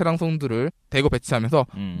많은 베테랑 성우들을 대거 배치하면서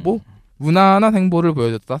무난한 행보를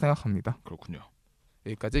보여줬다 생각합니다. 그렇군요.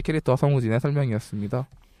 여기까지 캐릭터 성우진의 설명이었습니다.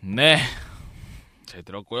 네, 잘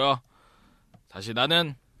들었고요. 다시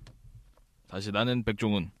나는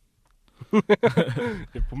백종훈.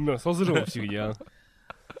 분명 서스럼 없이 그냥.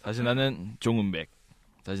 다시 나는 종훈백.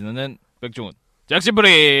 다시 나는 백종훈. 잭시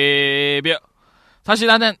프리뷰. 다시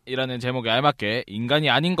나는 이라는 제목에 알맞게 인간이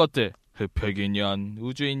아닌 것들 흡혈균년,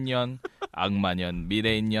 우주인년, 악마년,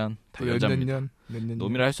 미래인년 다 여자입니다.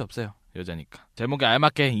 놈이라 할 수 없어요. 여자니까. 제목에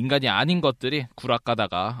알맞게 인간이 아닌 것들이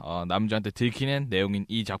구락가다가 남자한테 들키는 내용인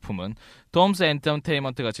이 작품은 톰스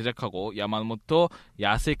엔터테인먼트가 제작하고 야마모토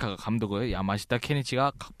야스이카가 감독을 야마시타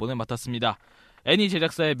케니치가 각본을 맡았습니다. 애니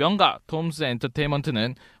제작사의 명가 톰스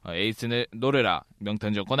엔터테인먼트는 에이스는 노래라,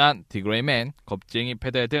 명탐정 코난, 디그레이맨, 겁쟁이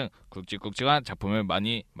페달 등 굵직굵직한 작품을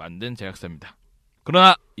많이 만든 제작사입니다.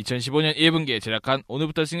 그러나 2015년 1분기에 제작한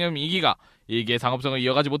오늘부터 승염 2기가 1기의 상업성을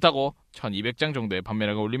이어가지 못하고 1200장 정도의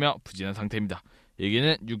판매량을 올리며 부진한 상태입니다.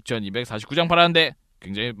 1기는 6249장 팔았는데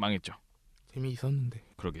굉장히 망했죠. 재미있었는데.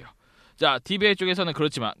 그러게요. 자, TVA 쪽에서는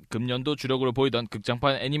그렇지만 금년도 주력으로 보이던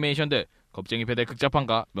극장판 애니메이션들 겁쟁이 배달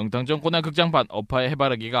극장판과 명탐정 코난 극장판 어파의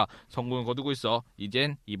해바라기가 성공을 거두고 있어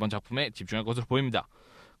이젠 이번 작품에 집중할 것으로 보입니다.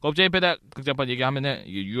 겁쟁이 배달 극장판 얘기하면은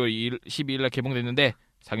이게 6월 12일날 개봉됐는데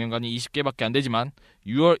상영관이 20개밖에 안 되지만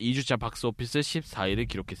 6월 2주차 박스오피스 14위를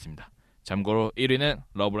기록했습니다. 참고로 1위는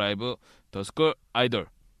러브라이브 더 스쿨 아이돌.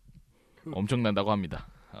 엄청난다고 합니다.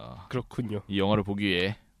 그렇군요. 이 영화를 보기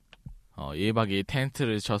위해 1박 2일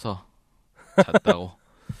텐트를 쳐서 잤다고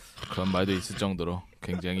그런 말도 있을 정도로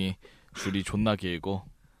굉장히 줄이 존나 길고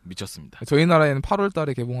미쳤습니다. 저희 나라에는 8월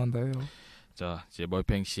달에 개봉한다 해요. 자, 이제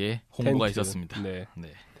멀팽 씨의 홍보가 텐트. 있었습니다. 네.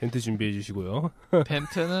 텐트 준비해 주시고요.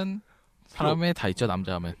 텐트는 사람에 다 있죠,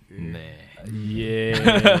 남자 하면. 네. 예.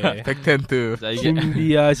 백텐트. 자, 이게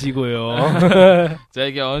준비하시고요. 자,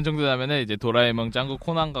 이게 어느 정도냐면은 이제 도라에몽, 짱구,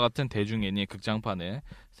 코난과 같은 대중 애니 극장판을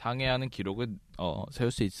상회하는 기록을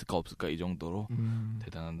세울 수 있을까 없을까 이 정도로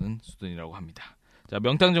대단한 수준이라고 합니다. 자,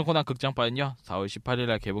 명탐정 코난 극장판은요 4월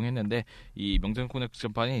 18일날 개봉했는데 이 명탐정 코난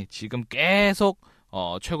극장판이 지금 계속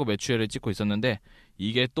최고 매출을 찍고 있었는데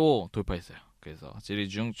이게 또 돌파했어요. 그래서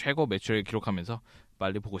시리즈 중 최고 매출을 기록하면서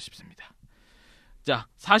빨리 보고 싶습니다. 자,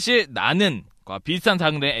 사실 나는과 비슷한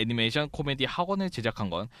장르의 애니메이션 코미디 학원을 제작한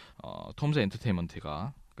건 톰스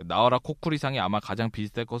엔터테인먼트가 나와라 코쿠리상이 아마 가장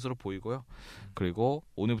비슷할 것으로 보이고요. 그리고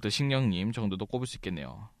오늘부터 식령님 정도도 꼽을 수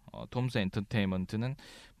있겠네요. 톰스 엔터테인먼트는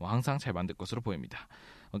뭐 항상 잘 만들 것으로 보입니다.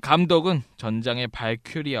 감독은 전장의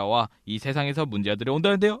발큐리아와 이 세상에서 문제아들이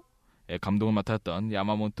온다는데요. 감독을 맡았던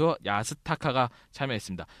야마모토 야스타카가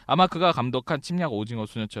참여했습니다. 아마 그가 감독한 침략 오징어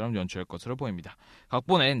소녀처럼 연출할 것으로 보입니다.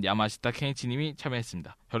 각본엔 야마시타 케이치님이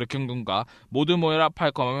참여했습니다. 혈액형군과 모두 모여라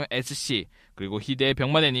팔컴하면 SC 그리고 히데의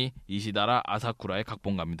병마네니 이시다라 아사쿠라의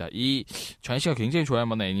각본가입니다. 이 전씨가 굉장히 좋아할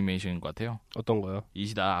만한 애니메이션인 것 같아요. 어떤 거요?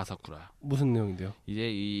 이시다라 아사쿠라. 무슨 내용인데요? 이제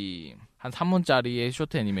이 한 3분짜리의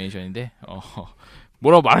쇼트 애니메이션인데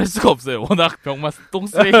뭐라고 말할 수가 없어요. 워낙 병맛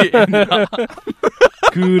똥쓰레기 애니라.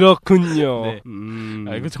 그렇군요. 네.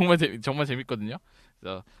 이거 정말 재밌거든요.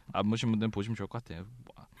 그래서 안 보신 분들은 보시면 좋을 것 같아요.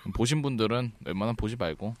 보신 분들은 웬만하면 보지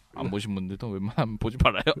말고 안 보신 분들도 웬만하면 보지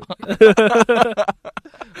말아요.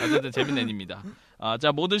 어쨌든 재밌는 애니입니다.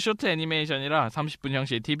 자, 모두 쇼트 애니메이션이라 30분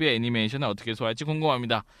형식의 TV 애니메이션을 어떻게 소화할지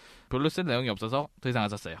궁금합니다. 별로 쓸 내용이 없어서 더 이상 안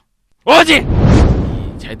썼어요. 오지!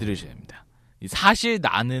 잘 들으셔야 됩니다. 사실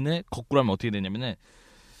나는을 거꾸로 하면 어떻게 되냐면은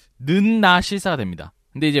는나 실사가 됩니다.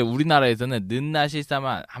 근데 이제 우리나라에서는 는나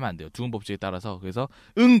실사만 하면 안 돼요. 두음 법칙에 따라서. 그래서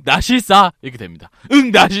나 실사 이렇게 됩니다.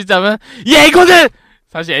 나 실사면 이거는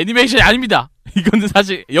사실 애니메이션이 아닙니다. 이거는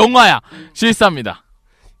사실 영화야. 실사입니다.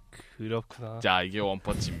 그렇구나. 자, 이게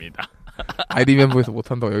원펀치입니다. 아이리멤버에서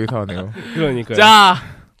못한다고 여기서 하네요. 그러니까요. 자,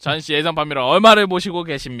 전시 예상 판매로 얼마를 보시고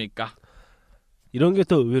계십니까? 이런 게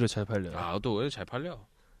또 의외로 잘 팔려요. 또 왜 잘 팔려?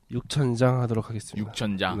 6,000장 하도록 하겠습니다.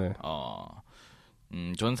 6,000장. 네.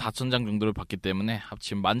 전 4,000장 정도를 봤기 때문에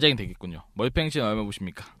합치면 10,000장이 되겠군요. 멀팽 씨는 얼마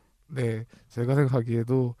보십니까? 네, 제가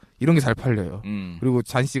생각하기에도 이런 게 잘 팔려요. 그리고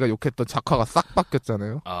잔 씨가 욕했던 작화가 싹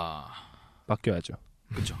바뀌었잖아요. 바뀌어야죠.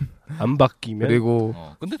 그렇죠. 안 바뀌면 그리고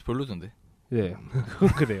근데 별로던데. 네, 그건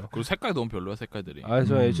그래요. 그리고 색깔이 너무 별로야, 색깔들이.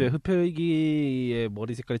 저 애초에 흡혈귀의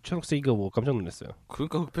머리 색깔이 초록색이고 뭐 깜짝 놀랐어요.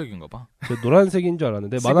 그러니까 흡혈귀인가 봐. 저 노란색인 줄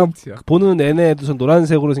알았는데 만화 시금치야. 보는 내내도 전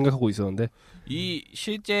노란색으로 생각하고 있었는데 이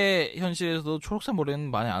실제 현실에서도 초록색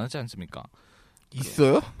머리는 많이 안 하지 않습니까?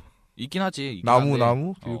 있어요? 있긴 하지.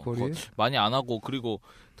 나무 길거리에 많이 안 하고 그리고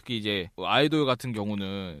특히 이제 아이돌 같은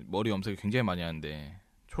경우는 머리 염색을 굉장히 많이 하는데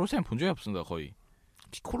초록색은 본 적이 없습니다, 거의.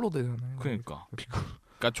 피콜로 되잖아요. 그러니까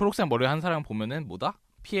초록색 머리 한 사람 보면은 뭐다?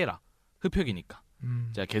 피해라. 흡혈이니까.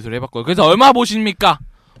 자, 개소리 해봤고요. 그래서 얼마 보십니까?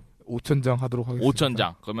 5,000장 하도록 하겠습니다.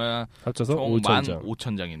 5,000장. 그러면 합쳐서 총 5,000장.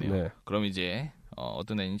 15,000장이네요. 네. 그럼 이제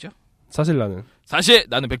어떤 애니죠? 사실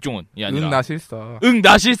나는 백종원이 아니라 나 실사.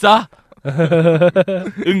 나 실사.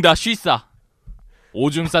 나 쉬싸.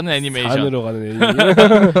 오줌 싸는 애니메이션. 산으로 가는 애니.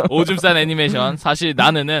 오줌 싸는 애니메이션. 사실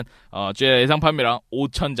나는은 제 예상 판매량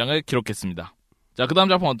 5,000장을 기록했습니다. 자, 그 다음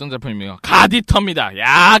작품 어떤 작품입니까? 가디터입니다.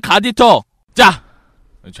 야, 가디터! 자!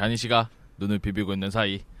 잔이 씨가 눈을 비비고 있는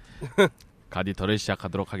사이, 가디터를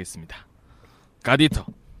시작하도록 하겠습니다. 가디터.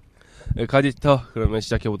 네, 가디터 그러면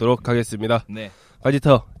시작해보도록 하겠습니다. 네.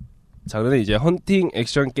 가디터. 장르는 이제 헌팅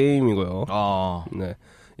액션 게임이고요. 네.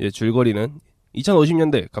 이제 줄거리는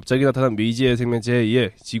 2050년대 갑자기 나타난 미지의 생명체에 의해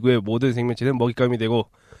지구의 모든 생명체는 먹잇감이 되고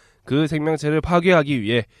그 생명체를 파괴하기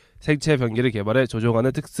위해 생체 변기를 개발해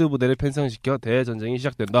조종하는 특수부대를 편성시켜 대전쟁이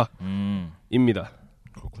시작된다. 입니다.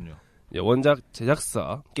 그렇군요. 원작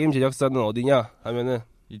제작사, 게임 제작사는 어디냐 하면은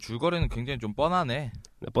이 줄거리는 굉장히 좀 뻔하네.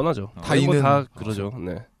 네, 뻔하죠. 다이는 다 그러죠.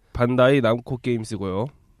 네. 반다이 남코 게임스고요.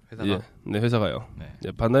 회사가? 네, 회사가요. 네.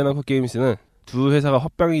 네, 반다이 남코 게임스는 두 회사가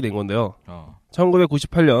합병이 된 건데요.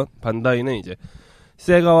 1998년 반다이는 이제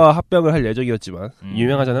세가와 합병을 할 예정이었지만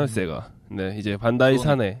유명하잖아요, 세가. 네, 이제 반다이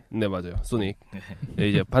사내, 네 맞아요, 소닉. 네,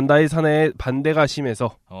 이제 반다이 사내의 반대가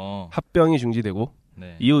심해서 합병이 중지되고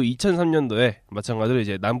네. 이후 2003년도에 마찬가지로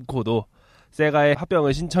이제 남코도 세가의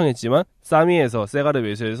합병을 신청했지만 싸미에서 세가를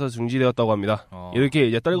매수해서 중지되었다고 합니다. 이렇게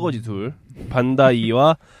이제 떨거지 둘,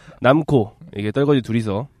 반다이와 남코 이게 떨거지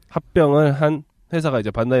둘이서 합병을 한 회사가 이제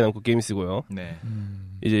반다이 남코 게임스고요. 네.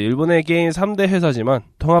 이제 일본의 게임 3대 회사지만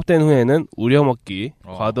통합된 후에는 우려먹기,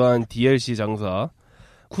 과도한 DLC 장사,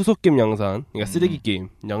 쿠속겜 양산, 그러니까 쓰레기 게임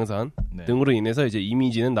양산 네. 등으로 인해서 이제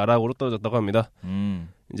이미지는 나락으로 떨어졌다고 합니다.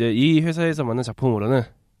 이제 이 회사에서 만든 작품으로는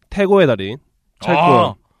태고의 달인,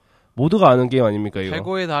 철권 모두가 아는 게임 아닙니까 이거?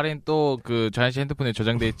 태고의 달인 또 그 자연 씨 핸드폰에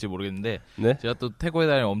저장돼 있지 모르겠는데 네? 제가 또 태고의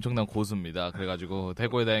달인 엄청난 고수입니다. 그래가지고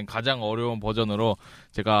태고의 달인 가장 어려운 버전으로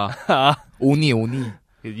제가 오니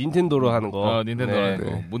닌텐도로 하는 거. 닌텐도 네. 하는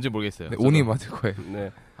거 뭔지 모르겠어요. 네, 오니 맞을 거예요.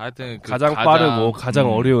 네. 하여튼 가장 빠르고 가장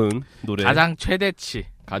어려운 노래. 가장 최대치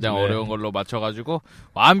가장 네. 어려운 걸로 맞춰가지고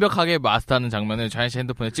완벽하게 마스터하는 장면을 자연 씨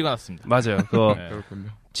핸드폰에 찍어놨습니다. 맞아요. 그거 네. 그렇군요.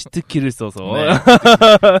 치트키를 써서 네.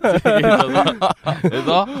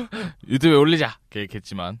 그래서 유튜브에 올리자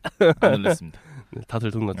계획했지만 안 올렸습니다. 네, 다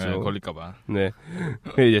들통났죠. 네, 걸릴까봐. 네.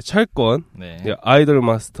 그리고 이제 철권, 네. 이제 아이돌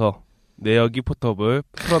마스터, 내역이 포터블,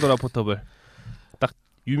 프라도라 포터블. 딱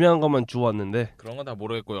유명한 것만 주웠는데. 그런 건 다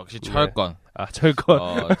모르겠고 역시 철권. 아,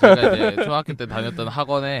 철권. 제가 이제 초등학교 때 다녔던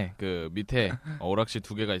학원에 그 밑에 오락실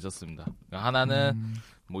 2개가 있었습니다. 하나는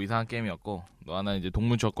뭐 이상한 게임이었고, 또 하나는 이제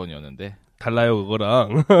동물철권이었는데. 달라요,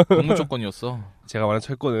 그거랑. 동물철권이었어. 제가 말한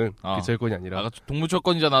철권은 그 철권이 아니라. 아까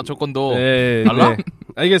동물철권이잖아, 철권도. 네, 달라? 네.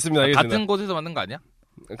 알겠습니다. 같은 곳에서 만든 거 아니야?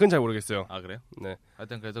 그건 잘 모르겠어요. 아, 그래요? 네.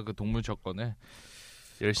 하여튼 그래서 그 동물철권을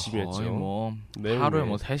열심히 거의 했죠. 뭐 네, 하루에 네.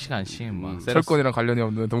 뭐 3시간씩 막 철권이랑 관련이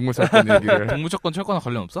없는 동물 철권 얘기를. 동물철권 철권은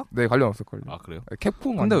관련 없어? 네, 관련 없을걸요. 아, 그래요?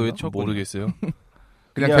 캡콤 근데 아닌가? 왜 철권? 모르겠어요.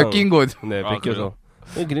 그냥 베낀 거죠. 네, 아, 베껴서.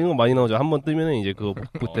 그런 거 많이 나오죠. 한번 뜨면은 이제 그거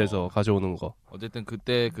복붙해서 가져오는 거. 어쨌든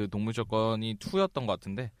그때 그 동물철권이 2였던 것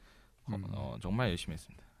같은데 정말 열심히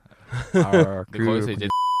했습니다. 아, 근데 거기서 이제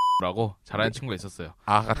라고 잘하는 친구가 있었어요.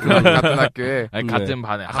 아, 같은 학교에. 아니, 네. 같은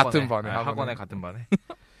반에. 같은 반에, 아니, 학원에. 학원에 같은 반에.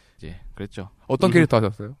 이제 그랬죠. 어떤 캐릭터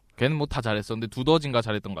하셨어요? 걔는 뭐 다 잘했었는데 두더지인가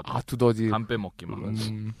잘했던 것 같아. 아, 두더지. 간 빼먹기 막. 간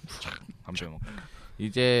빼먹기.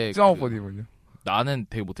 이제 쭈앙오빠님은요? 나는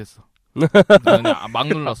되게 못했어. 나는 그냥 막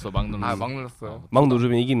눌렀어. 막 눌렀어. 아, 막 눌렀어요. 막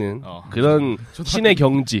누르면 이기는 어. 그런 신의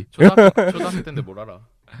경지. 초등학교 때인데 뭘 알아.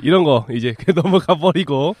 이런 거 이제 넘어가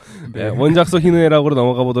버리고 네, 원작소 희누애락으로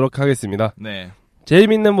넘어가 보도록 하겠습니다. 네.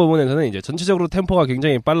 재밌는 부분에서는 이제 전체적으로 템포가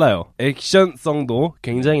굉장히 빨라요. 액션성도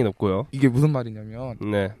굉장히 높고요. 이게 무슨 말이냐면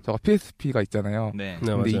네, 제가 PSP가 있잖아요. 네.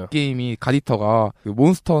 네 근데 맞아요. 이 게임이 가디터가 그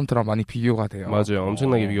몬스터 헌트랑 많이 비교가 돼요. 맞아요.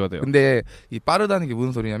 엄청나게 비교가 돼요. 근데 이 빠르다는 게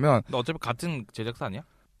무슨 소리냐면 근데 어차피 같은 제작사 아니야?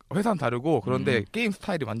 회사는 다르고 그런데 게임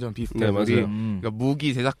스타일이 완전 비슷해요. 네, 맞아요. 우리. 그러니까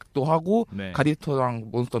무기 제작도 하고 네. 가디터랑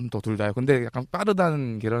몬스터 헌터 둘 다요. 근데 약간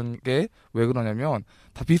빠르다는 그런 게 왜 그러냐면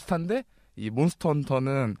다 비슷한데 이 몬스터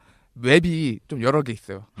헌터는 맵이 좀 여러 개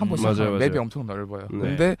있어요. 한 번 맞아요, 시작하면 맞아요. 맵이 엄청 넓어요. 네.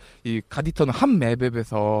 근데 이 가디터는 한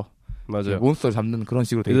맵에서 맞아요. 몬스터를 잡는 그런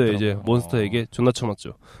식으로 돼 그래서 있더라고요. 이제 몬스터에게 존나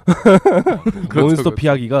쳐맞죠. 그렇죠, 몬스터 그렇죠.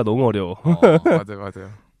 피하기가 너무 어려워. 맞아요.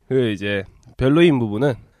 그리고 이제 별로인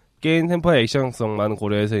부분은 게임 템포의 액션성만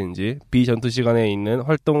고려해서인지 비전투 시간에 있는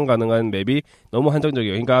활동 가능한 맵이 너무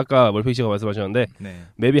한정적이에요. 그러니까 아까 멀팽이 씨가 말씀하셨는데 네.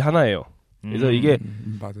 맵이 하나예요. 그래서 이게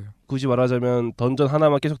맞아요. 굳이 말하자면 던전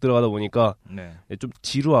하나만 계속 들어가다 보니까 네. 좀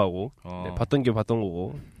지루하고 네, 봤던 게 봤던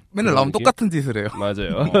거고 맨날 그런 나오면 느낌? 똑같은 짓을 해요.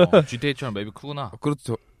 맞아요. GTA처럼 맵이 크구나.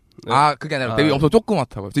 그렇죠. 네. 아, 그게 아니라 맵이 엄청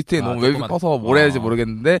조그맣다고요. GTA 너무 맵이 조그맣- 커서 뭘 해야 될지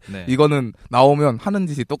모르겠는데 네. 이거는 나오면 하는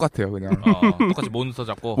짓이 똑같아요. 그냥 똑같이 몬스터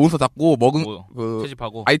잡고 몬스터 잡고 먹은 뭐, 그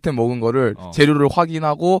채집하고 아이템 먹은 거를 어. 재료를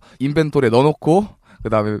확인하고 인벤토리에 넣어놓고 그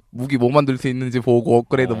다음에 무기 뭐 만들 수 있는지 보고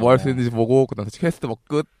업그레이드 뭐 할 수 있는지 보고 그 다음에 퀘스트 뭐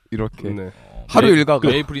끝 이렇게 네. 하루 일과가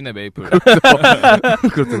메이플이네 메이플.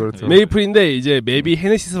 그렇죠. 메이플인데 이제 맵이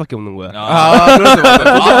헤네시스밖에 없는 거야. 그렇죠.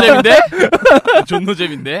 맞아요. 존노잼인데?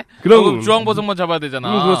 존노잼인데? 그럼- 그럼 주황버섯만 잡아야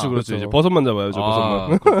되잖아. 그렇죠, 그렇죠. 이제 버섯만 잡아요, 저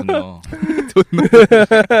버섯만. 그렇군요.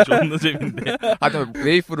 존노잼인데. 하지만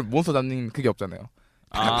메이플은 몬스터 잡는 그게 없잖아요.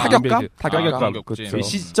 아, 타격감? 타격감. 타격감. 그렇죠.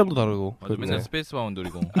 시점도 다르고. 맞아, 맨날 네. 스페이스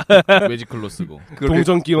바운드리고 매지클로 쓰고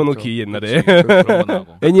동전 끼워놓기 옛날에. 그런 거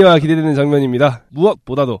나오고. 애니와 기대되는 장면입니다.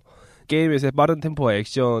 무엇보다도 게임에서의 빠른 템포와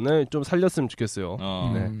액션을 좀 살렸으면 좋겠어요.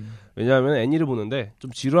 네. 왜냐하면 애니를 보는데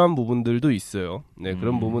좀 지루한 부분들도 있어요. 네,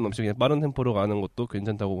 그런 부분 없이 그냥 빠른 템포로 가는 것도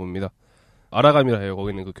괜찮다고 봅니다. 아라가미라 해요. 거기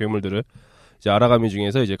있는 그 괴물들을. 이제 아라가미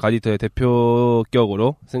중에서 이제 가디터의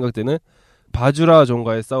대표격으로 생각되는 바주라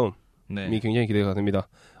존과의 싸움이 네. 굉장히 기대가 됩니다.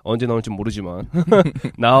 언제 나올지 모르지만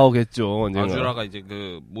나오겠죠. 언젠가. 바주라가 이제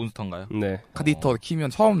그 몬스터인가요? 네. 카디터 키면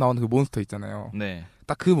처음 나오는 그 몬스터 있잖아요. 네.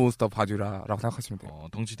 딱 그 몬스터 바주라라고 생각하시면 돼요.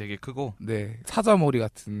 덩치 되게 크고. 네, 사자머리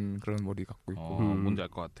같은 그런 머리 갖고 있고. 뭔지 알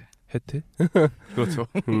것 같아. 해트? 그렇죠.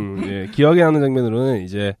 예. 기억에 나는 장면으로는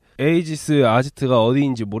이제 에이지스 아지트가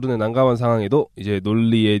어디인지 모르는 난감한 상황에도 이제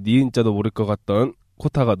논리의 니은자도 모를 것 같던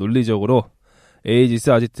코타가 논리적으로 에이지스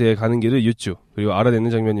아지트에 가는 길을 유추 그리고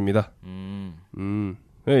알아내는 장면입니다.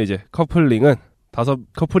 그리고 이제 커플링은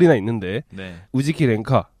 5커플이나 있는데 네. 우지키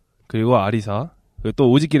렌카 그리고 아리사 그리고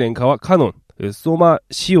또 우지키 렌카와 카논 그리고 소마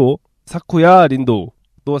시오 사쿠야 린도우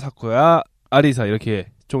또 사쿠야 아리사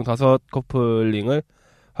이렇게 총 5커플링을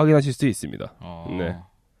확인하실 수 있습니다. 네.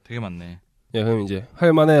 되게 많네. 예, 그럼 이제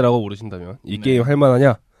할만해라고 물으신다면 이 네. 게임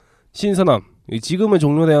할만하냐? 신선함. 지금은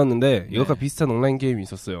종료되었는데 이것과 비슷한 온라인 게임이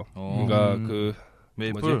있었어요. 그러니까 그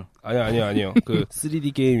메이플? 뭐지? 아니요. 그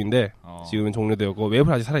 3D 게임인데 지금은 종료되었고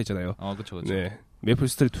메이플 아직 살아 있잖아요. 그쵸. 네. 메이플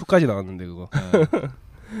스토리 2까지 나왔는데 그거.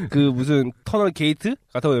 그 무슨 터널 게이트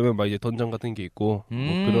같은 거 열면 막 이제 던전 같은 게 있고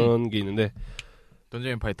뭐 그런 게 있는데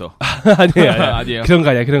던전 앤 파이터. 아니에요. 그런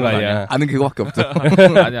거 아니야. 아는 그거밖에 없죠.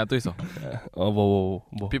 아니야, 또 있어. 뭐.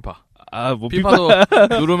 피파. 뭐 피파도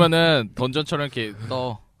누르면은 던전처럼 이렇게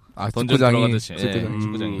떠. 던전 들어가듯이.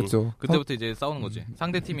 축구장이. 그렇죠. 그때부터 이제 싸우는 거지.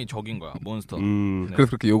 상대 팀이 적인 거야, 몬스터. 네. 그래서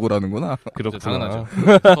그렇게 욕을 하는구나. 그렇구나. 당연하죠.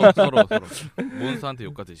 서로 몬스터한테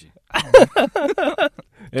욕하듯이.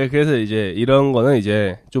 네, 그래서 이제 이런 거는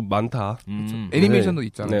이제 좀 많다. 애니메이션도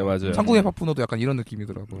있잖아요. 네, 맞아요. 창궁의 파푸너도 약간 이런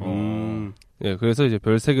느낌이더라고요. 네, 그래서 이제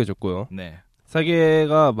별 3개 줬고요. 네.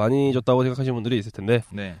 3개가 많이 줬다고 생각하시는 분들이 있을 텐데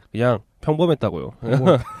네. 그냥 평범했다고요.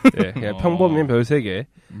 네, 그냥 평범한 별 3개.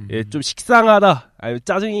 예, 좀 식상하다. 아니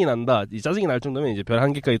짜증이 난다. 이 짜증이 날 정도면 이제 별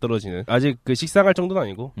 1개까지 떨어지는. 아직 그 식상할 정도는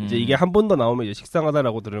아니고 이제 이게 한 번 더 나오면 이제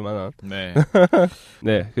식상하다라고 들을 만한. 네.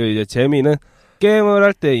 네, 그 이제 재미는 게임을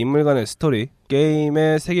할 때 인물 간의 스토리,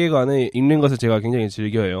 게임의 세계관을 읽는 것을 제가 굉장히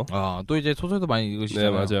즐겨해요. 또 이제 소설도 많이 읽으시잖아요.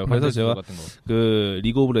 네, 맞아요. 그래서 제가 그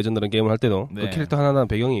리그 오브 레전드라는 게임을 할 때도 네. 그 캐릭터 하나하나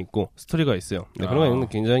배경이 있고 스토리가 있어요. 네, 그런 거 읽는 거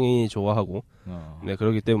굉장히 좋아하고. 네,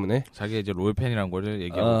 그러기 때문에 자기 이제 롤팬이란 거를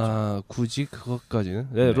얘기하고 굳이 그것까지는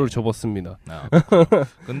네, 롤 접었습니다.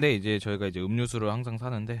 근데 이제 저희가 이제 음료수를 항상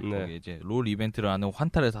사는데 거기 이제 롤 이벤트를 하는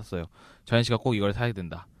환타를 샀어요. 자연 씨가 꼭 이걸 사야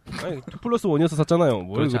된다. 아니 2+1이어서 샀잖아요.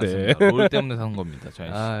 뭘 그래. 롤 때문에 사는 겁니다.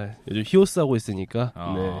 자연 씨. 요즘 히오스 하고 있으니까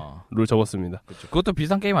네, 롤 접었습니다. 그렇죠. 그것도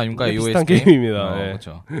비슷한 게임 아닙니까? 네, iOS 비슷한 게임? 게임입니다. 네.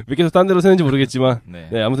 그렇죠. 왜 계속 딴 데로 쓰는지 모르겠지만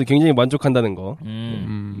네. 아무튼 굉장히 만족한다는 거.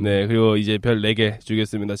 네, 그리고 이제 별 4개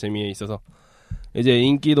주겠습니다. 재미에 있어서. 이제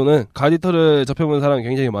인기도는 가디터를 접해본 사람이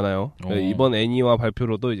굉장히 많아요. 이번 애니와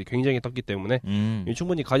발표로도 이제 굉장히 떴기 때문에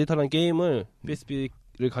충분히 가디터라는 게임을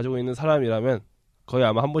PSP를 가지고 있는 사람이라면 거의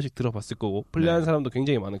아마 한 번씩 들어봤을 거고 플레이하는 사람도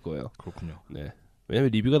굉장히 많을 거예요. 그렇군요. 네,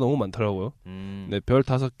 왜냐면 리뷰가 너무 많더라고요. 네, 별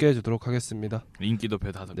 5개 주도록 하겠습니다. 인기도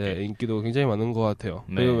별 5개. 네, 인기도 굉장히 많은 것 같아요.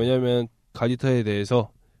 네. 그리고 왜냐면 가디터에 대해서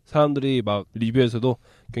사람들이 막 리뷰에서도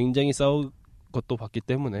굉장히 싸울 것도 봤기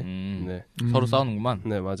때문에 네. 서로 싸우는구만.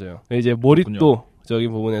 네, 맞아요. 이제 몰입도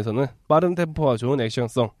적인 부분에서는 빠른 템포와 좋은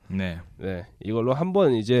액션성. 네, 이걸로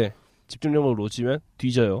한번 이제 집중력을 놓치면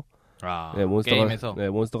뒤져요. 네, 게임에서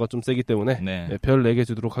몬스터가 좀 세기 때문에 네. 네, 별 4개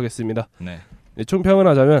주도록 하겠습니다. 네. 네, 총평을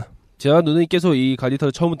하자면 제가 눈에 계속 이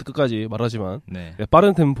가디터를 처음부터 끝까지 말하지만 네.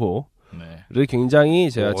 빠른 템포를 굉장히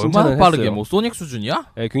제가 칭찬을 얼마나 빠르게 했어요. 뭐 소닉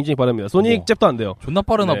수준이야? 네, 굉장히 빠릅니다. 소닉 잽도 안 돼요. 존나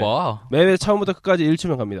빠르나 네. 봐. 매회 처음부터 끝까지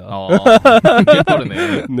 1초면 갑니다. 굉장히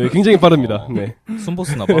빠르네. 네, 굉장히 빠릅니다. 네.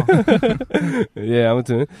 순보스나 봐. 예,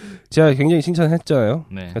 아무튼 제가 굉장히 칭찬했잖아요.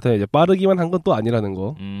 네. 하여튼 이제 빠르기만 한 건 또 아니라는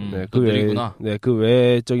거. 네, 그 느리구나. 네, 그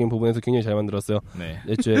외적인 부분에서 굉장히 잘 만들었어요. 네.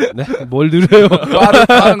 애초에 네, 뭘 느려요?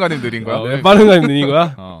 빠른 거 아니면 느린 거야? 네, 빠른 거 아니면 느린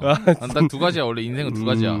거야? 난 2가지야. 원래 인생은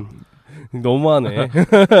 2가지야. 너무하네.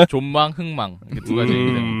 존망, 흥망 이렇게 2가지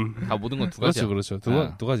인생. 다 모든 건 2가지야. 그렇죠.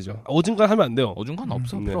 두 가지죠. 어중간 하면 안 돼요. 어중간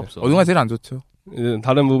없어. 네. 필요 없어. 어중간 제일 안 좋죠.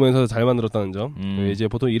 다른 부분에서 잘 만들었다는 점. 이제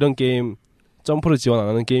보통 이런 게임 점프를 지원 안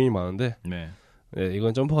하는 게임이 많은데, 네,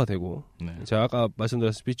 이건 점프가 되고, 제가 아까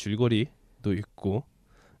말씀드렸다시피 줄거리도 있고,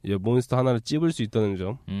 이제 몬스터 하나를 찝을 수 있다는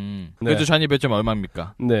점. 그래도 잔이 별점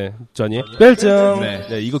얼마입니까? 네, 잔이 별점.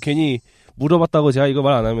 네, 이거 괜히 물어봤다고 제가 이거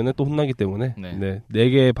말 안 하면은 또 혼나기 때문에,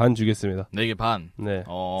 4개 반 주겠습니다. 4개 반. 네,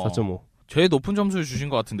 4.5. 제일 높은 점수를 주신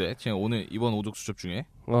것 같은데, 지금 오늘 이번 오덕수첩 중에.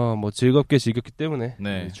 뭐 즐겁게 즐겼기 때문에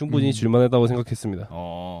충분히 줄만하다고 생각했습니다.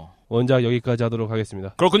 원작 여기까지 하도록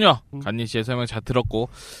하겠습니다. 그렇군요. 간니 씨의 설명 잘 들었고,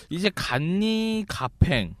 이제 간니,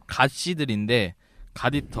 가팽, 갓씨들인데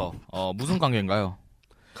가디터 무슨 관계인가요?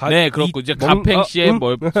 네, 그렇고 이제 가팽 씨의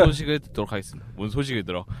소식을 듣도록 하겠습니다. 뭔 소식을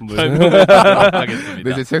들어? 설명을 듣도록 하겠습니다.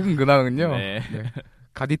 네, 이제 최근 근황은요. 네.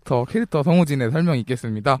 가디터 캐릭터 성우진의 설명이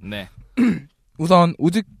있겠습니다. 네. 우선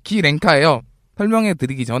우즈키 렌카예요. 설명해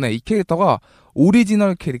드리기 전에 이 캐릭터가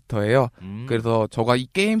오리지널 캐릭터예요. 그래서 저가 이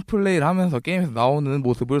게임 플레이를 하면서 게임에서 나오는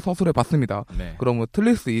모습을 서술해 봤습니다. 그러면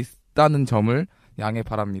틀릴 수 있다는 점을 양해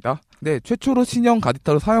바랍니다. 네, 최초로 신형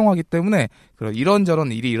가디터를 사용하기 때문에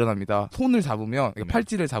이런저런 일이 일어납니다. 손을 잡으면,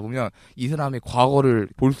 팔찌를 잡으면 이 사람의 과거를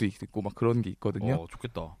볼 수 있고 막 그런 게 있거든요.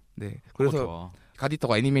 좋겠다. 네, 그래서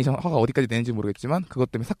가디터가 애니메이션 화가 어디까지 되는지 모르겠지만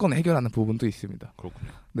그것 때문에 사건을 해결하는 부분도 있습니다.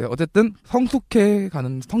 그렇군요. 네, 어쨌든 성숙해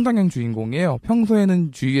가는 성장형 주인공이에요.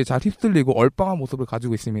 평소에는 주위에 잘 휩쓸리고 얼빵한 모습을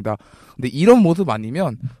가지고 있습니다. 근데 이런 모습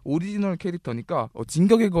아니면 오리지널 캐릭터니까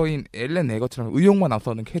진격의 거인 엘렌 에거처럼 의욕만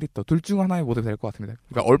앞서는 캐릭터 둘 중 하나의 모습이 될 것 같습니다.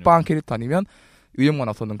 그러니까 얼빵한 캐릭터 아니면 의욕만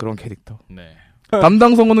앞서는 그런 캐릭터. 네.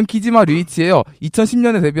 담당 성우는 키지마 류이치예요.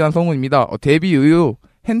 2010년에 데뷔한 성우입니다. 데뷔 이후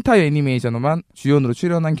헨타이 애니메이션으로만 주연으로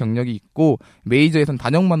출연한 경력이 있고 메이저에선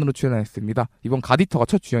단역만으로 출연했습니다. 이번 가디터가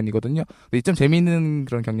첫 주연이거든요. 근데 좀 재미있는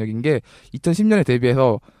그런 경력인 게 2010년에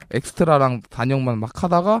데뷔해서 엑스트라랑 단역만 막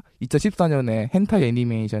하다가 2014년에 헨타이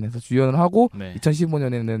애니메이션에서 주연을 하고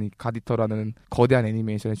 2015년에는 가디터라는 거대한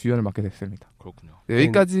애니메이션에 주연을 맡게 됐습니다. 그렇군요.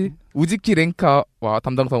 여기까지 우즈키 렌카와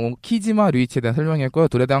담당 성우 키지마 류이치에 대한 설명이었고요.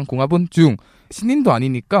 둘에 대한 궁합은 중. 신인도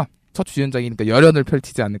아니니까 첫 주연작이니까 열연을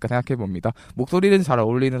펼치지 않을까 생각해봅니다. 목소리는 잘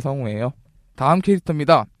어울리는 성우예요. 다음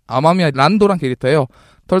캐릭터입니다. 아마미야 란도란 캐릭터예요.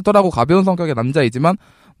 털털하고 가벼운 성격의 남자이지만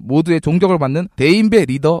모두의 존경을 받는 대인배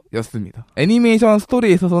리더였습니다. 애니메이션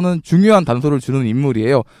스토리에 있어서는 중요한 단서를 주는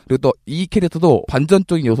인물이에요. 그리고 또 이 캐릭터도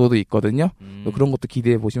반전적인 요소도 있거든요. 그런 것도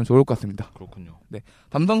기대해 보시면 좋을 것 같습니다. 그렇군요. 네,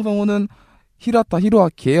 담당 성우는 히라타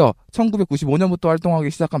히로아키예요. 1995년부터 활동하기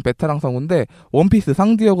시작한 베테랑 성우인데 원피스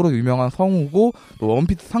상대 역으로 유명한 성우고 또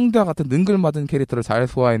원피스 상대와 같은 능글맞은 캐릭터를 잘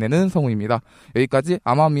소화해내는 성우입니다. 여기까지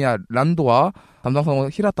아마미야 란도와 담당 성우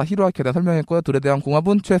히라타 히로아키에 대한 설명했고요. 둘에 대한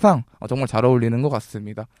궁합은 최상. 정말 잘 어울리는 것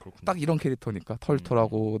같습니다. 그렇군요. 딱 이런 캐릭터니까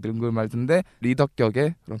털털하고 능글맞은데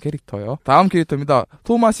리더격의 그런 캐릭터예요. 다음 캐릭터입니다.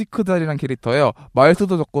 토마 시크달이라는 캐릭터예요.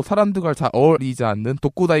 말수도 적고 사람들과 잘 어울리지 않는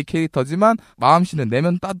독고다이 캐릭터지만 마음씨는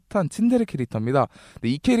내면 따뜻한 츤데레 캐릭터입니다. 근데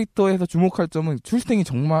이 캐릭터에서 주목할 점은 출생이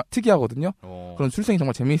정말 특이하거든요. 그런 출생이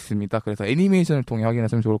정말 재미있습니다. 그래서 애니메이션을 통해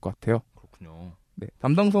확인하시면 좋을 것 같아요. 그렇군요. 네,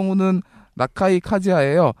 담당 성우는 나카이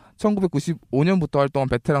카지아예요. 1995년부터 활동한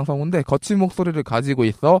베테랑 성우인데 거친 목소리를 가지고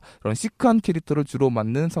있어 그런 시크한 캐릭터를 주로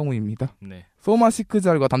맡는 성우입니다. 네. 소마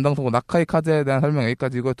시크잘과 담당 성우 나카이 카지아에 대한 설명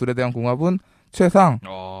여기까지고 둘에 대한 궁합은 최상.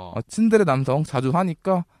 츤데레 남성 자주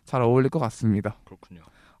하니까 잘 어울릴 것 같습니다. 그렇군요.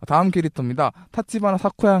 다음 캐릭터입니다. 타치바나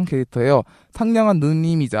사쿠야한 캐릭터예요. 상냥한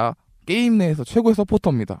누님이자 게임 내에서 최고의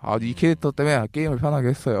서포터입니다. 아주 이 캐릭터 때문에 게임을 편하게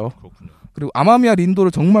했어요. 그렇군요. 그리고 아마미야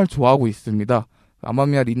린도를 정말 좋아하고 있습니다.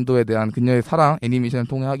 아마미야 린도에 대한 그녀의 사랑 애니메이션을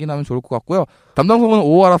통해 확인하면 좋을 것 같고요. 담당 성우는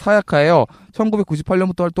오하라 사야카예요.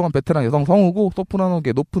 1998년부터 활동한 베테랑 여성 성우고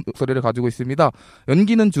소프라노계 높은 목소리를 가지고 있습니다.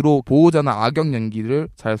 연기는 주로 보호자나 악역 연기를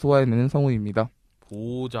잘 소화해내는 성우입니다.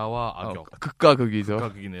 보호자와 악역. 극과 극이죠.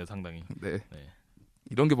 극과 극이네요, 상당히. 네.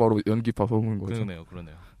 이런 게 바로 연기파 성우인 거죠.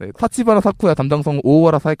 그러네요. 네, 타치바나 사쿠야 담당 성우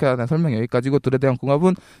오하라 사야카에 대한 설명 여기까지고 둘에 대한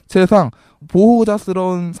궁합은 최상.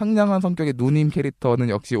 보호자스러운 상냥한 성격의 누님 캐릭터는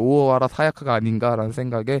역시 오하라 사야카가 아닌가라는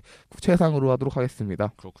생각에 최상으로 하도록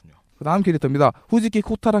하겠습니다. 그렇군요. 그 다음 캐릭터입니다. 후지키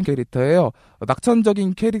코타란 캐릭터예요.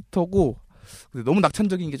 낙천적인 캐릭터고 근데 너무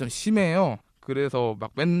낙천적인 게 좀 심해요. 그래서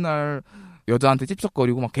막 맨날 여자한테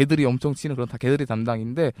찝쩍거리고 막 개들이 엄청 치는 그런 다 개들이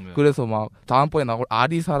담당인데 그래서 막 다음번에 나올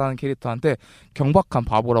아리사라는 캐릭터한테 경박한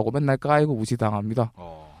바보라고 맨날 까이고 무시당합니다.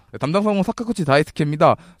 담당 성우 사카구치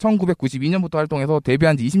다이스케입니다. 1992년부터 활동해서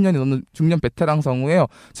데뷔한 지 20년이 넘는 중년 베테랑 성우예요.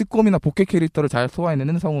 치콤이나 복귀 캐릭터를 잘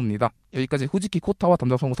소화해내는 성우입니다. 여기까지 후지키 코타와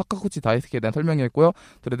담당 성우 사카구치 다이스케에 대한 설명이었고요.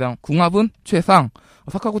 둘에 대한 궁합은 최상.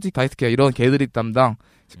 사카구치 다이스케가 이런 개들이 담당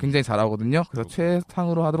굉장히 잘하거든요. 그래서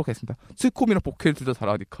최상으로 하도록 하겠습니다. 치콤이나 복귀를 둘 다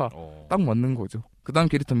잘하니까 딱 맞는 거죠. 그 다음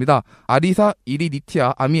캐릭터입니다. 아리사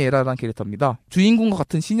이리니티아 아미에라라는 캐릭터입니다. 주인공과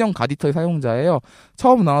같은 신형 가디터의 사용자예요.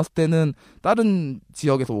 처음 나왔을 때는 다른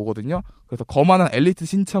지역에서 오거든요. 그래서 거만한 엘리트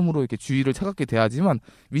신참으로 이렇게 주위를 차갑게 대하지만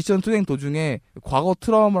미션 수행 도중에 과거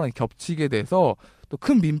트라우마랑 겹치게 돼서 또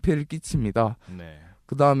큰 민폐를 끼칩니다. 네.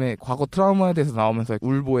 그 다음에 과거 트라우마에 대해서 나오면서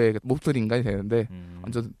울보의 몹쓸 인간이 되는데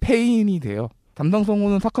완전 페인이 돼요. 담당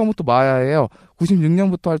성우는 사카모토 마야예요.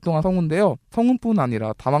 96년부터 활동한 성우인데요. 성우뿐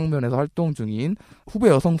아니라 다방면에서 활동 중인 후배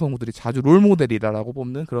여성 성우들이 자주 롤모델이라고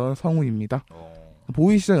뽑는 그런 성우입니다.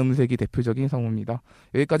 보이시전 음색이 대표적인 성우입니다.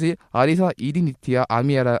 여기까지 아리사 이리니티아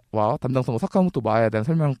아미에라와 담당 성우 사카모토 마야에 대한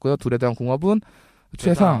설명했고요. 둘에 대한 궁합은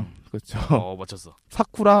최상. 그렇죠. 맞췄어.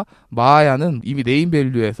 사쿠라 마야는 이미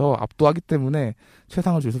네임밸류에서 압도하기 때문에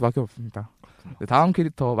최상을 줄 수밖에 없습니다. 다음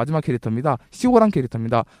캐릭터, 마지막 캐릭터입니다. 시오란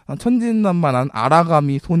캐릭터입니다. 천진난만한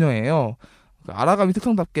아라가미 소녀예요. 아라가미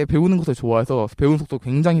특성답게 배우는 것을 좋아해서 배우는 속도가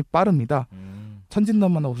굉장히 빠릅니다.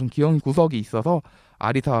 천진난만하고 좀 귀여운 구석이 있어서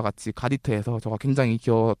아리사와 같이 가디트에서 저가 굉장히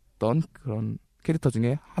귀여웠던 그런 캐릭터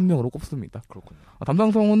중에 한 명으로 꼽습니다. 그렇군요.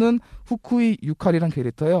 담당 성우는 후쿠이 유카리란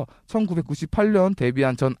캐릭터예요. 1998년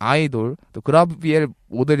데뷔한 전 아이돌 또 그라비엘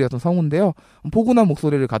모델이었던 성우인데요. 포근한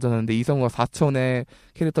목소리를 가졌는데 이 성우가 4천의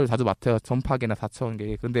캐릭터를 자주 맡아요. 전파계나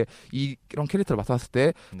 4천개. 근데 이런 캐릭터를 맡았을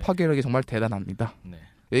때 파괴력이 정말 대단합니다. 네.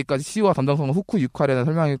 여기까지 시와 담당 성우 후쿠이 유카리에 대한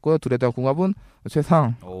설명했고요. 둘에 대한 궁합은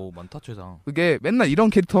최상. 많다 최상. 그게 맨날 이런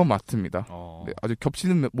캐릭터만 맡습니다. 네, 아주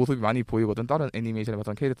겹치는 모습이 많이 보이거든. 다른 애니메이션에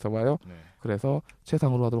봤던 캐릭터와요. 네. 그래서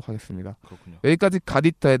최상으로 하도록 하겠습니다. 그렇군요. 여기까지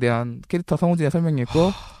가디터에 대한 캐릭터 성우진의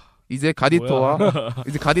설명이었고 이제 가디터와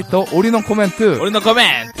이제 가디터 올인원 코멘트.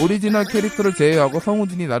 오리지널 캐릭터를 제외하고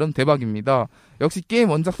성우진이 나름 대박입니다. 역시 게임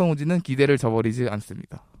원작 성우진은 기대를 저버리지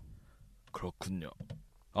않습니다. 그렇군요.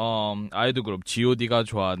 아이돌 그룹 G.O.D가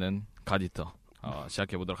좋아하는 가디터.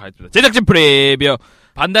 시작해보도록 하겠습니다. 제작진 프리뷰.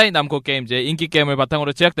 반다이 남코 게임즈의 인기 게임을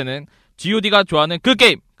바탕으로 제작되는 GOD가 좋아하는 그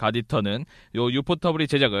게임 가디터는 유포터블이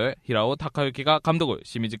제작을 히라오 타카유키가 감독을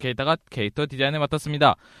시미즈 케이타가 캐릭터 디자인을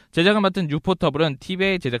맡았습니다. 제작을 맡은 유포터블은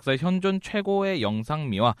TVA 제작사 현존 최고의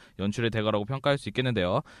영상미와 연출의 대가라고 평가할 수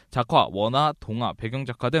있겠는데요. 작화, 원화, 동화,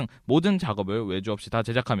 배경작화 등 모든 작업을 외주 없이 다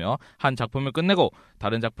제작하며 한 작품을 끝내고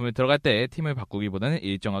다른 작품에 들어갈 때 팀을 바꾸기보다는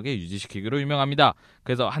일정하게 유지시키기로 유명합니다.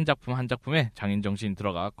 그래서 한 작품 한 작품에 장인정신이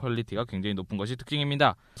들어가 퀄리티가 굉장히 높은 것이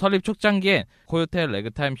특징입니다. 설립 초창기엔 코요테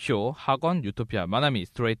레그타임 쇼, 학원, 유토피아, 마나미,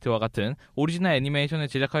 스트레이트와 같은 오리지널 애니메이션을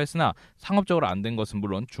제작하였으나 상업적으로 안 된 것은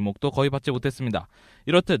물론 주목도 거의 받지 못했습니다.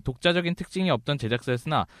 이렇듯 독자적인 특징이 없던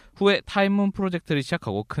제작사였으나 후에 타임문 프로젝트를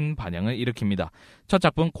시작하고 큰 반향을 일으킵니다. 첫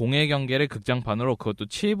작품 공의 경계를 극장판으로 그것도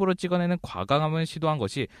 7부로 찍어내는 과감함을 시도한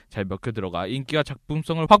것이 잘 먹혀 들어가 인기와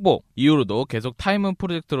작품성을 확보. 이후로도 계속 타임문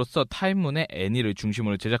프로젝트로서 타임문의 애니를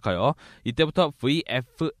중심으로 제작하여 이때부터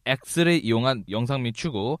VFX를 이용한 영상미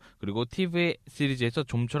추구 그리고 TV 시리즈에서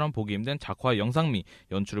좀처럼 보기 힘든 작화 영상미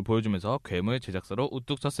연출을 보여주면서 괴물 제작사로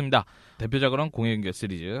우뚝 섰습니다. 대표작으로는 공의 경계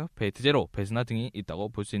시리즈, 페이트 제로, 페스나 등이 있다고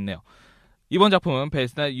볼 수 있네요. 이번 작품은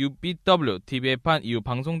페스나 UBW TV판 이후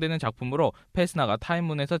방송되는 작품으로 페스나가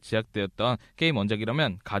타임문에서 제작되었던 게임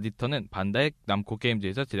원작이라면 가디터는 반다이 남코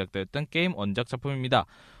게임즈에서 제작되었던 게임 원작 작품입니다.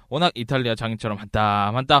 워낙 이탈리아 장인처럼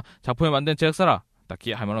한땀 작품을 만든 제작사라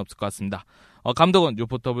딱히 할 말은 없을 것 같습니다. 감독은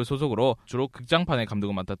유포터블 소속으로 주로 극장판의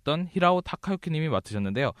감독을 맡았던 히라오 타카유키님이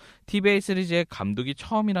맡으셨는데요. TVA 시리즈의 감독이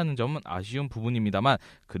처음이라는 점은 아쉬운 부분입니다만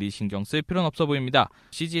그리 신경 쓸 필요는 없어 보입니다.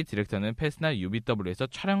 CG 디렉터는 페스나 UBW에서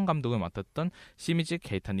촬영 감독을 맡았던 시미즈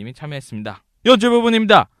케이타님이 참여했습니다. 연출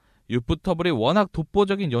부분입니다. 유포터블이 워낙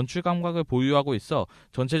독보적인 연출 감각을 보유하고 있어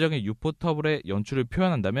전체적인 유포터블의 연출을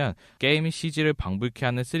표현한다면 게임 CG를 방불케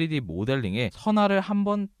하는 3D 모델링에 선화를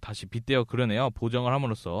한번 다시 빗대어 그려내어 보정을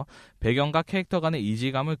함으로써 배경과 캐릭터 간의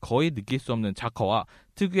이질감을 거의 느낄 수 없는 작화와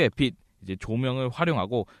특유의 빛, 이제 조명을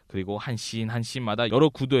활용하고 그리고 한 씬 한 씬마다 여러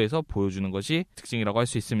구도에서 보여주는 것이 특징이라고 할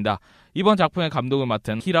수 있습니다. 이번 작품의 감독을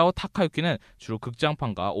맡은 히라오 타카유키는 주로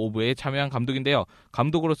극장판과 오브에 참여한 감독인데요.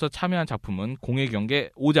 감독으로서 참여한 작품은 공의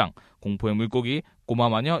경계 5장, 공포의 물고기,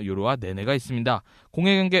 꼬마마녀 요로와 네네가 있습니다.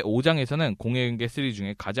 공의 경계 5장에서는 공의 경계 시리즈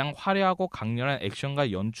중에 가장 화려하고 강렬한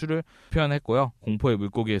액션과 연출을 표현했고요. 공포의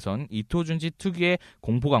물고기에선 이토준지 특유의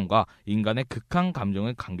공포감과 인간의 극한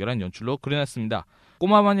감정을 간결한 연출로 그려냈습니다.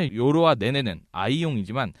 꼬마마녀 요로와 네네는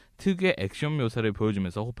아이용이지만 특유의 액션 묘사를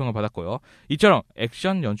보여주면서 호평을 받았고요. 이처럼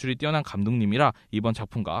액션 연출이 뛰어난 감독님이라 이번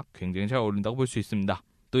작품과 굉장히 잘 어울린다고 볼 수 있습니다.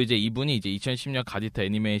 또 이제 이분이 이제 2010년 가디터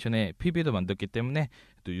애니메이션의 PB도 만들었기 때문에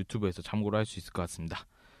또 유튜브에서 참고를 할 수 있을 것 같습니다.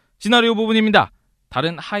 시나리오 부분입니다.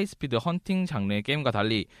 다른 하이스피드 헌팅 장르의 게임과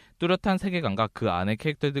달리 뚜렷한 세계관과 그 안의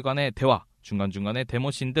캐릭터들 간의 대화, 중간중간에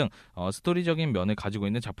데모씬 등 스토리적인 면을 가지고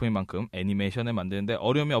있는 작품인 만큼 애니메이션을 만드는데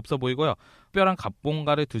어려움이 없어 보이고요. 특별한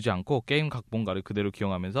각본가를 두지 않고 게임 각본가를 그대로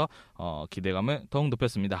기용하면서 기대감을 더욱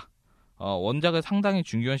높였습니다. 원작을 상당히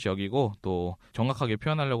중요시 여기고 또 정확하게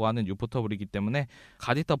표현하려고 하는 유포터블이기 때문에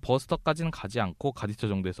가디터 버스터까지는 가지 않고 가디터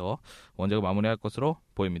정도에서 원작을 마무리할 것으로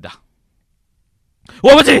보입니다.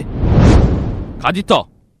 와버지! 가디터!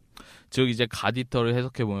 즉 이제 가디터를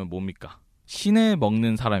해석해보면 뭡니까? 신을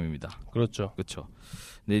먹는 사람입니다. 그렇죠. 그렇죠.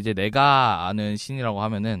 근데 이제 내가 아는 신이라고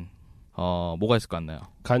하면은 뭐가 있을 것 같나요?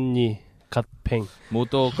 간니, 갓팽. 뭐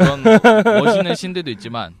또 그런 멋있는 신들도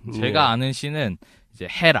있지만 제가 아는 신은 이제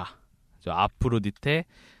헤라, 저 아프로디테,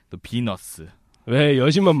 또 비너스. 왜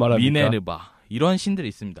여신만 말합니까? 미네르바 이런 신들이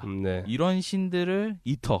있습니다. 네. 이런 신들을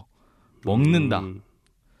먹는다.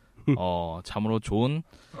 참으로 좋은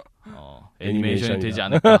애니메이션이 되지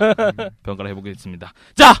않을까 평가를 해보겠습니다.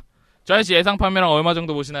 자! 저희씨 예상 판매량 얼마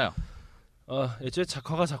정도 보시나요? 애초에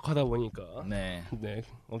작화가 작화다 보니까 네.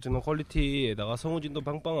 엄청난 퀄리티에다가 성우진도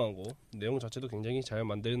빵빵하고 내용 자체도 굉장히 잘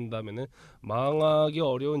만든다면은 망하기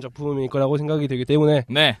어려운 작품일 거라고 생각이 되기 때문에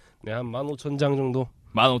한 15,000장 정도.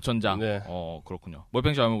 15,000장. 네. 그렇군요.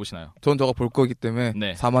 멀팽씨 얼마 보시나요? 전 저거 볼 거기 때문에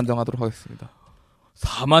 4만 장 하도록 하겠습니다.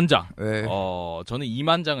 4만 장. 네. 저는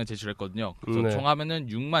 2만 장을 제출했거든요. 그래서 총 하면은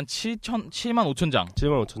 75,000장.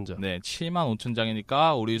 75,000장. 네,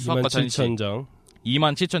 75,000장이니까 우리 수학과 찬씨 27,000장.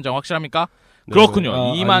 27,000장 확실합니까? 네. 그렇군요.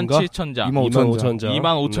 27,000장. 25,000장.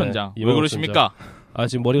 25,000장. 왜 그러십니까?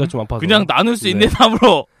 지금 머리가 좀 아파서. 그냥 나눌 수 있는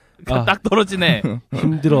답으로 딱 떨어지네.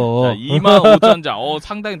 힘들어. 25,000장.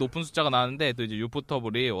 상당히 높은 숫자가 나왔는데 또 이제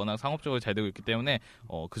유포터블이 워낙 상업적으로 잘 되고 있기 때문에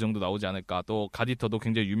그 정도 나오지 않을까. 또 가디터도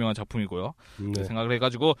굉장히 유명한 작품이고요. 네. 생각을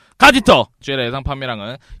해가지고 가디터 주엘의 예상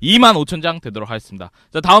판매량은 25,000장 되도록 하겠습니다.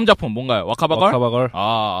 자, 다음 작품 뭔가요? 와카바걸? 와카바걸.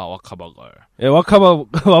 와카바걸. 예, 와카바걸.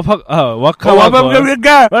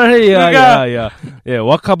 예,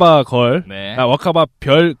 와카바걸. 네. 와카바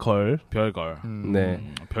별걸. 별걸. 네.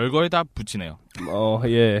 별걸 다 붙이네요.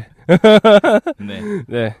 예. 네.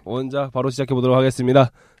 네. 원작 바로 시작해 보도록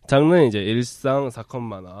하겠습니다. 장르는 이제 일상 사건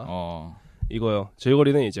만화. 이거요.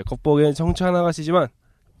 줄거리는 이제 겉보기엔 청춘 하나같이지만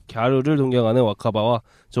갸루를 동경하는 와카바와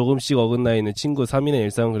조금씩 어긋나 있는 친구 3인의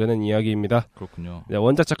일상을 그리는 이야기입니다. 그렇군요. 네,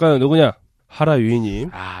 원작 작가는 누구냐?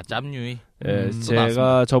 하라유이님. 짬유이. 예,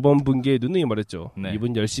 제가 저번 분기에 누누이 말했죠. 네.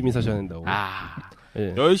 이분 열심히 사셔야 된다고.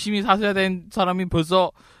 예. 열심히 사셔야 된 사람이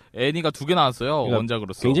벌써 애니가 2개 나왔어요. 그러니까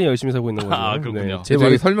원작으로서. 굉장히 열심히 사고 있는 거죠. 그렇군요. 네,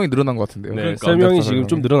 제작이 설명이 늘어난 것 같은데요. 네, 그러니까. 설명이 지금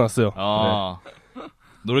좀 늘어났어요. 네.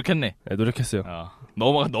 노력했네. 네, 노력했어요.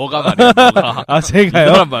 너가 말이야. 너가. 제가요? 이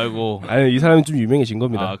사람 말고. 아니, 이 사람이 좀 유명해진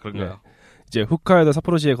겁니다. 그런가요? 네. 이제 홋카이도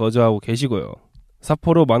삿포로시에 거주하고 계시고요.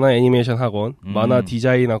 삿포로 만화 애니메이션 학원, 만화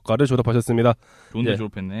디자인학과를 졸업하셨습니다. 좋은데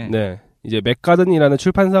졸업했네. 네. 이제 맥가든이라는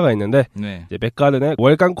출판사가 있는데, 네. 이제 맥가든의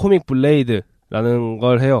월간 코믹 블레이드라는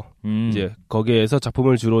걸 해요. 이제 거기에서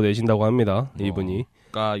작품을 주로 내신다고 합니다. 이분이.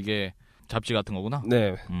 그러니까 이게 잡지 같은 거구나.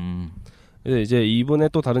 네. 이제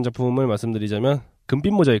이분의 또 다른 작품을 말씀드리자면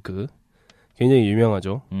금빛 모자이크. 굉장히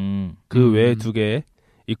유명하죠. 그 외에 2개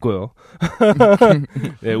있고요.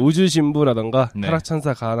 네, 우주신부라던가 네.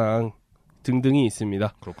 타락천사 가랑 등등이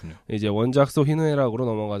있습니다. 그렇군요. 이제 원작 속 희노애락으로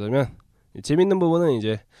넘어가자면 재밌는 부분은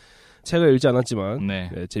이제 책을 읽지 않았지만 네.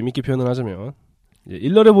 재밌게 표현을 하자면 이제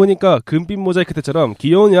일러를 보니까 금빛 모자이크 때처럼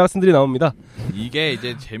귀여운 여학생들이 나옵니다. 이게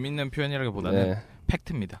이제 재밌는 표현이라기보다는 네.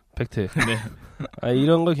 팩트입니다. 팩트. 네.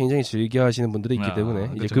 이런 걸 굉장히 즐겨 하시는 분들이 있기 때문에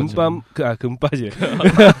이제 그쵸. 금빠질.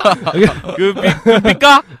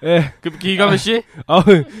 금빛가? 네. 기가메 씨?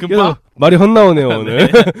 금빠? 말이 헛나오네요 오늘.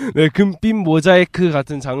 네, 금빛 모자이크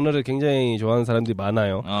같은 장르를 굉장히 좋아하는 사람들이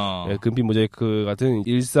많아요. 네, 금빛 모자이크 같은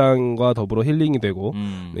일상과 더불어 힐링이 되고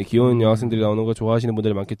네, 귀여운 여학생들이 나오는 걸 좋아하시는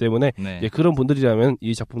분들이 많기 때문에 네. 네, 그런 분들이라면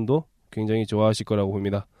이 작품도 굉장히 좋아하실 거라고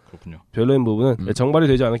봅니다. 그렇군요. 별로인 부분은 정발이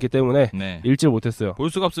되지 않았기 때문에 네. 읽질 못했어요. 볼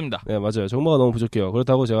수가 없습니다. 네, 맞아요. 정보가 너무 부족해요.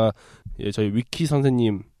 그렇다고 제가 저희 위키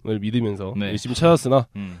선생님을 믿으면서 열심히 찾았으나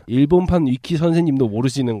일본판 위키 선생님도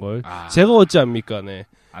모르시는 걸 제가 어찌 압니까? 네.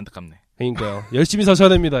 안타깝네. 그러니까요. 열심히 사셔야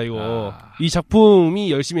됩니다. 이거 이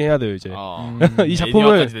작품이 열심히 해야 돼요. 이제 이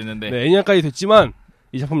작품을 애니화까지 됐지만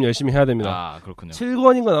이 작품 열심히 해야 됩니다. 그렇군요.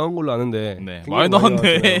 7권인가 나온 걸로 아는데 네. 많이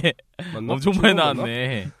나왔네. 맞나? 엄청 많이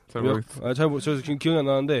나왔네. 저 지금 기억이 안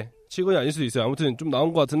나는데 7권이 아닐 수도 있어요. 아무튼 좀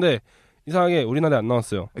나온 것 같은데 이상하게 우리나라에 안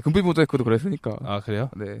나왔어요. 금빛 모자이크도 그랬으니까. 그래요?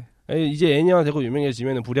 네. 이제 애니화 되고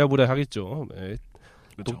유명해지면 부랴부랴 하겠죠. 네.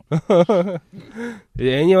 그렇죠.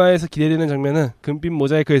 애니화에서 기대되는 장면은 금빛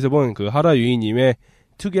모자이크에서 본 그 하라 유이님의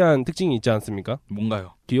특이한 특징이 있지 않습니까?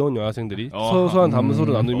 뭔가요? 귀여운 여학생들이 소소한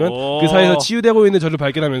담소를 나누면 그 사이에서 치유되고 있는 저를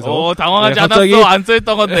발견하면서 당황하지 갑자기... 않았어. 안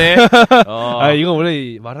써있던 건데. 이거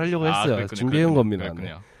원래 말하려고 했어요. 준비해온 겁니다.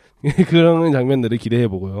 네. 그런 장면들을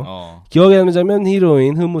기대해보고요. 기억에 남는 장면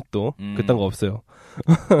히로인 흐뭇도 그딴 거 없어요.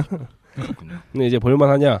 근데 이제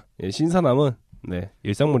볼만하냐? 신사남은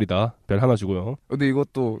일상물이다. 별 하나 주고요. 근데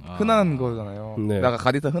이것도 흔한 거잖아요. 네. 내가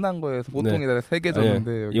가디터 흔한 거에서 보통에다가 3개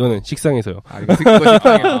줬는데 이거는 식상해서요. 이거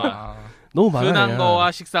식상이다. 너무 많아요. 흔한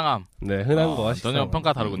거와 식상함. 네, 흔한 거와 식상함. 전혀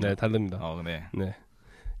평가 다르군요. 네, 다릅니다. 네.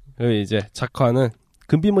 그리고 이제 작화는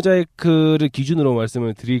금빛 모자이크를 기준으로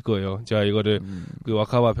말씀을 드릴 거예요. 제가 이거를 그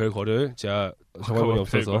와카바 별거를 제가 정화본이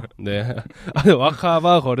없어서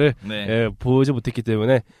와카바 거를 보지 못했기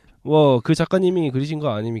때문에 그 작가님이 그리신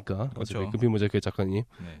거 아닙니까? 그렇죠. 금빛 모자이크의 작가님.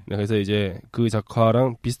 네, 그래서 이제 그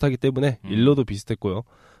작화랑 비슷하기 때문에 일로도 비슷했고요.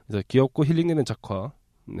 그래서 귀엽고 힐링되는 작화.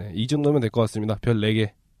 네, 이 정도면 될 것 같습니다. 별 4개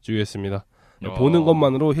주겠습니다. 보는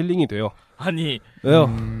것만으로 힐링이 돼요. 아니,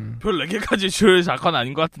 왜요? 별 4개까지 줄 작화는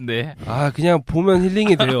아닌 것 같은데. 그냥 보면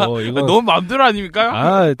힐링이 돼요. 이건 너무 마음대로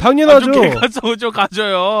아닙니까? 당연하죠. 좀 객관성을 좀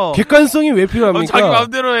가져요. 객관성이 왜 필요합니까? 자기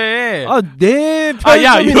마음대로 해. 내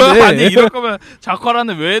편점인데. 아니, 이럴 거면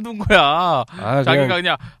작화라는 왜 둔 거야? 자기가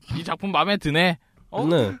그냥 이 작품 마음에 드네.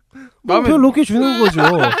 별 높게 주는 거죠.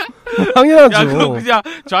 당연하죠. 야, 그럼 그냥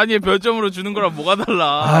좌니의 별점으로 주는 거랑 뭐가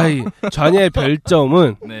달라? 아이, 좌니의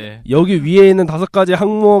별점은 네. 여기 위에 있는 5가지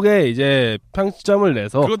항목에 이제 평점을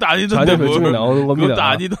내서 그것도 아니던데 좌니의 별점이 나오는 겁니다. 그것도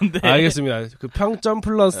아니던데. 알겠습니다. 그 평점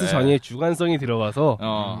플러스 네. 좌니의 주관성이 들어가서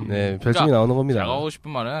네, 별점이 그러니까 나오는 겁니다. 제가 하고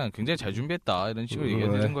싶은 말은 굉장히 잘 준비했다 이런 식으로 얘기해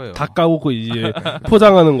드린 거예요. 다 까고 이제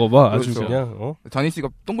포장하는 거 봐. 아주 그렇죠. 그냥 잔이 씨가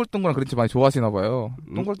동글동글한 그림체 많이 좋아하시나 봐요.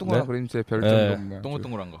 동글동글한 네? 그림체 별점 네.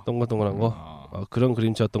 동글동글한 거. 동글동글한 거. 그런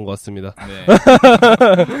그림체였던 것 같습니다. 네.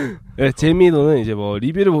 네, 재미도는 이제 뭐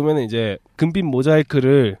리뷰를 보면은 이제 금빛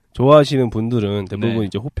모자이크를 좋아하시는 분들은 대부분 네.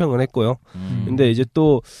 이제 호평을 했고요. 근데 이제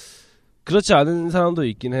또 그렇지 않은 사람도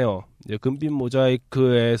있긴 해요. 이제 금빛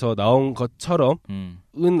모자이크에서 나온 것처럼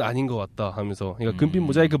은 아닌 것 같다 하면서, 그러니까 금빛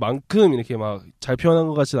모자이크만큼 이렇게 막 잘 표현한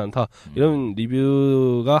것 같지는 않다 이런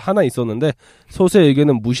리뷰가 하나 있었는데 소수의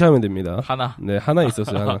의견은 무시하면 됩니다. 하나. 네, 하나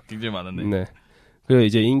있었어요. 하나. 굉장히 많은데. 네. 그리고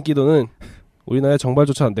이제 인기도는 우리나라에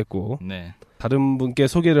정발조차 안 됐고, 네. 다른 분께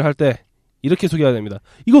소개를 할 때 이렇게 소개해야 됩니다.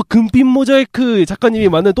 이거 금빛 모자이크 작가님이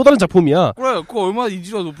만든 또 다른 작품이야. 그래, 그거 얼마나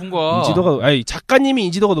인지도가 높은 거야. 인지도가, 아니, 작가님이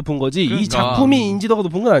인지도가 높은 거지, 그러니까. 이 작품이 인지도가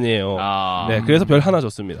높은 건 아니에요. 네, 그래서 별 하나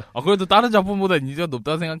줬습니다. 그래도 다른 작품보다 인지도가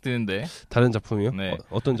높다는 생각 드는데. 다른 작품이요? 네.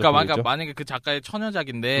 어떤 그러니까 작품이죠? 만약에 그 작가의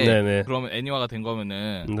처녀작인데, 네네. 그러면 애니화가 된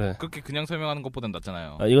거면은, 네. 그렇게 그냥 설명하는 것보단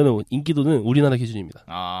낫잖아요. 이거는 인기도는 우리나라 기준입니다.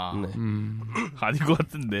 네. 아닌 것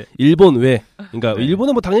같은데. 일본 외. 그러니까 네.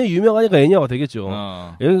 일본은 뭐 당연히 유명하니까 애니화가 되겠죠.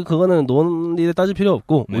 여기 그거는 논리에 따질 필요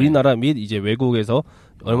없고, 네. 우리나라 및 이제 외국에서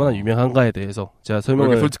얼마나 유명한가에 대해서 제가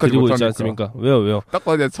설명을 드리고 있지 않습니까? 왜요? 딱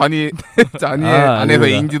봐도 잔이 안에서 아닙니다.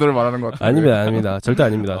 인지도를 말하는 것 같아요. 아닙니다. 절대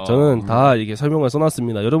아닙니다. 저는 다 이렇게 설명을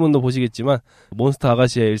써놨습니다. 여러분도 보시겠지만 몬스터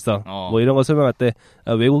아가씨의 일상 뭐 이런 거 설명할 때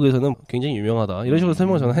외국에서는 굉장히 유명하다 이런 식으로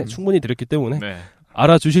설명을 저는 충분히 드렸기 때문에 네.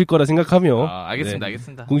 알아주실 거라 생각하며 알겠습니다. 네.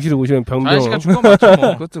 알겠습니다. 궁시를 보시면 병병. 자연시간 준 건 맞죠,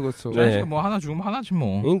 뭐. 그렇죠. 자연시간 뭐 하나 주면 하나지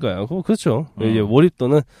뭐. 그러니까요. 그렇죠. 이제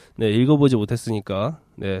몰입도는 읽어보지 못했으니까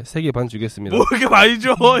 3개 반 주겠습니다. 뭐 이렇게 많이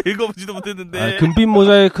줘? 읽어보지도 못했는데. 금빛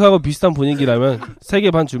모자이크하고 비슷한 분위기라면 3개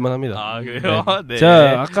반 줄만합니다. 그래요? 네.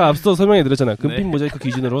 제가 아까 앞서 설명해드렸잖아요. 금빛 모자이크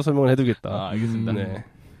기준으로 설명을 해두겠다. 알겠습니다. 네.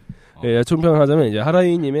 총평을 하자면 이제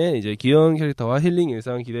하라이님의 이제 귀여운 캐릭터와 힐링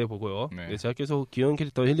일상을 기대해 보고요. 네. 제가 계속 귀여운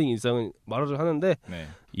캐릭터와 힐링 일상을 말을 하는데 네.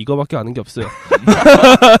 이거밖에 아는 게 없어요.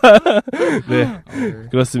 네,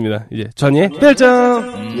 그렇습니다. 이제 전예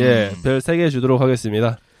별점 별 3개 주도록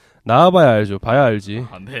하겠습니다. 나와봐야 알죠. 봐야 알지.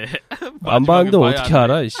 네. 안 봤는데 어떻게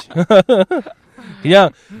알아? 이씨. 그냥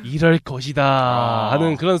이럴 것이다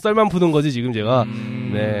하는 그런 썰만 푸는 거지 지금 제가.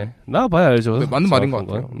 네, 나와봐야 알죠. 네, 맞는 말인 것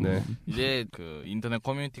같아요. 네. 이제 그 인터넷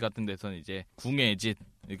커뮤니티 같은 데서는 이제 궁예짓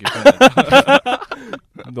이렇게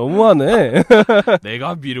너무하네.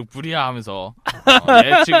 내가 미륵불이야 하면서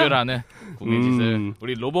예측을 하는 궁예짓을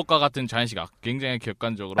우리 로봇과 같은 자연시각 굉장히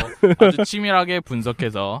객관적으로 아주 치밀하게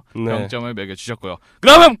분석해서 평점을 매겨주셨고요.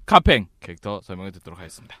 그러면 카팽 캐릭터 설명을 듣도록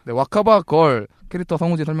하겠습니다. 네, 와카바걸 캐릭터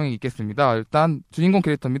성우진 설명이 있겠습니다. 일단 주인공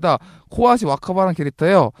캐릭터입니다. 코아시 와카바라는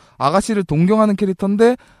캐릭터예요. 아가씨를 동경하는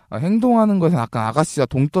캐릭터인데 행동하는 것은 약간 아가씨와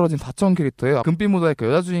동떨어진 사차원 캐릭터예요. 금빛 모자이크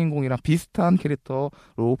여자 주인공이랑 비슷한 캐릭터로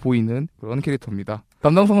보이는 그런 캐릭터입니다.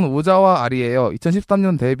 담당 성우는 오자와 아리예요.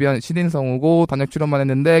 2013년 데뷔한 신인 성우고 단역 출연만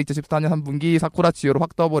했는데 2014년 3분기 사쿠라 치요로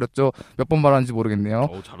확 떠버렸죠. 몇 번 말하는지 모르겠네요.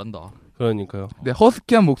 잘한다. 그러니까요. 네,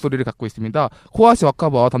 허스키한 목소리를 갖고 있습니다. 코아시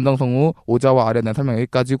와카바와 담당 성우 오자와 아리에 대한 설명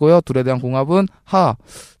여기까지고요. 둘에 대한 공합은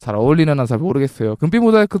잘 어울리려나 잘 모르겠어요. 금빛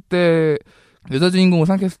모자이크 때 여자 주인공을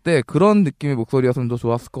생각했을 때 그런 느낌의 목소리였으면 더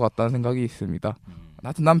좋았을 것 같다는 생각이 있습니다.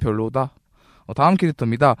 하여튼 난 별로다. 다음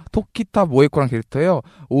캐릭터입니다. 토키타 모에코란 캐릭터예요.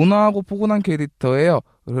 온화하고 포근한 캐릭터예요.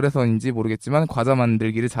 그래서인지 모르겠지만 과자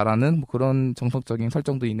만들기를 잘하는 그런 정석적인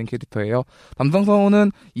설정도 있는 캐릭터예요. 남성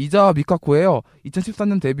성우는 이자와 미카코예요.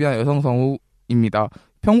 2014년 데뷔한 여성 성우입니다.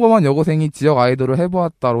 평범한 여고생이 지역 아이돌을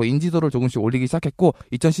해보았다로 인지도를 조금씩 올리기 시작했고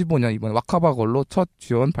 2015년 이번 와카바걸로 첫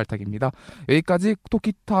주연 발탁입니다. 여기까지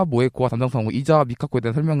토키타 모에코와 담당 성우 이자와 미카코에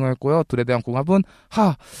대한 설명을 했고요. 둘에 대한 궁합은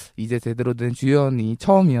이제 제대로 된 주연이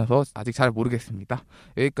처음이어서 아직 잘 모르겠습니다.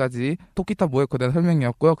 여기까지 토키타 모에코에 대한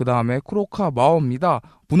설명이었고요. 그 다음에 쿠로카 마오입니다.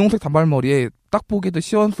 분홍색 단발머리에 딱 보기에도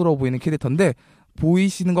시원스러워 보이는 캐릭터인데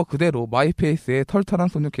보이시는 것 그대로 마이페이스의 털털한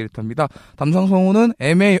소녀 캐릭터입니다. 담당 성우는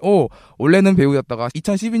MAO, 원래는 배우였다가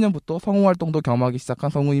 2012년부터 성우 활동도 겸하기 시작한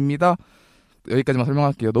성우입니다. 여기까지만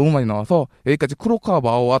설명할게요. 너무 많이 나와서 여기까지 쿠로카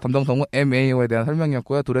마오와 담당 성우 MAO에 대한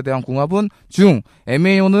설명이었고요. 둘에 대한 궁합은 중.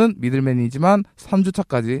 MAO는 미들맨이지만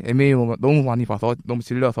 3주차까지 MAO 너무 많이 봐서 너무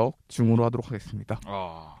질려서 중으로 하도록 하겠습니다.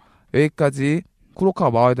 여기까지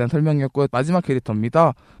쿠로카 마오에 대한 설명이었고요. 마지막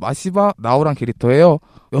캐릭터입니다. 마시바 나오란 캐릭터예요.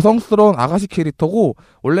 여성스러운 아가씨 캐릭터고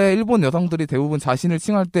원래 일본 여성들이 대부분 자신을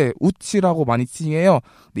칭할 때 우치라고 많이 칭해요.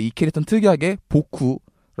 근데 이 캐릭터는 특이하게 보쿠,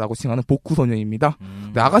 라고 칭하는 복구 소녀입니다.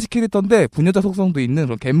 네, 아가씨 캐릭터인데 부녀자 속성도 있는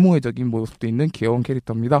그런 갯모애적인 모습도 있는 귀여운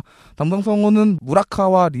캐릭터입니다. 담당 성우는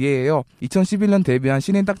무라카와 리에예요. 2011년 데뷔한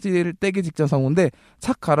신인 딱지를 떼기 직전 성우인데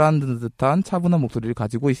착 가라앉는 듯한 차분한 목소리를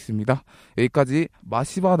가지고 있습니다. 여기까지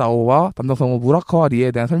마시바 나오와 담당 성우 무라카와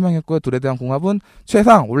리에에 대한 설명이었고요. 둘에 대한 궁합은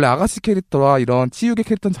최상. 원래 아가씨 캐릭터와 이런 치유계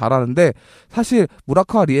캐릭터는 잘하는데 사실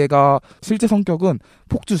무라카와 리에가 실제 성격은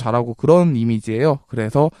폭주 잘하고 그런 이미지예요.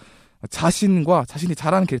 그래서 자신이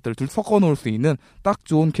잘하는 캐릭터를 둘 섞어 놓을 수 있는 딱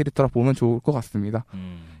좋은 캐릭터라 보면 좋을 것 같습니다.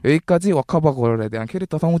 여기까지 와카바걸에 대한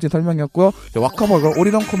캐릭터 성우진 설명이었고요. 와카바걸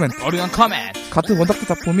오리런 코멘트. 같은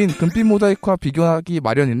원작자 작품인 금빛 모자이크와 비교하기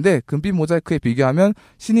마련인데 금빛 모자이크에 비교하면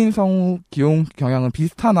신인 성우 기용 경향은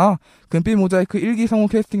비슷하나 금빛 모자이크 1기 성우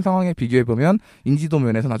캐스팅 상황에 비교해보면 인지도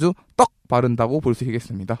면에서는 아주 떡 바른다고 볼 수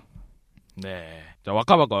있겠습니다. 네. 자,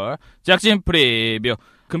 와카바걸 제작진 프리뷰.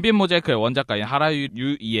 금빛 모자이크의 원작가인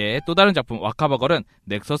하라유이의 또 다른 작품 와카바걸은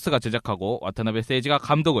넥서스가 제작하고 와타나베 세이지가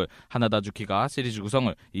감독을, 하나다 주키가 시리즈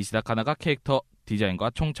구성을, 이시다 카나가 캐릭터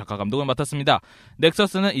디자인과 총 작가 감독을 맡았습니다.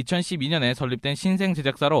 넥서스는 2012년에 설립된 신생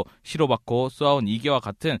제작사로 시로바코, 스와온 2기와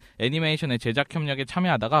같은 애니메이션의 제작 협력에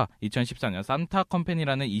참여하다가 2014년 산타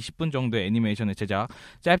컴퍼니라는 20분 정도의 애니메이션의 제작,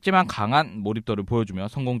 짧지만 강한 몰입도를 보여주며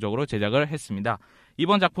성공적으로 제작을 했습니다.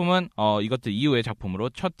 이번 작품은 이것들 이후의 작품으로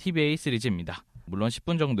첫 TVA 시리즈입니다. 물론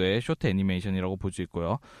 10분 정도의 쇼트 애니메이션이라고 볼 수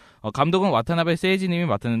있고요. 감독은 와타나베 세이지님이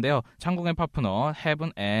맡았는데요. 창공의 파트너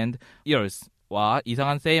Heaven and Earth와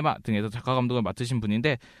이상한 세이마 등에서 작가 감독을 맡으신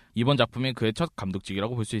분인데 이번 작품이 그의 첫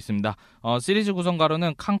감독직이라고 볼 수 있습니다. 시리즈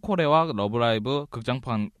구성가로는 칸코레와 러브라이브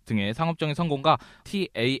극장판 등의 상업적인 성공과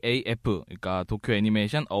TAAF, 그러니까 도쿄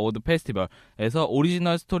애니메이션 어워드 페스티벌에서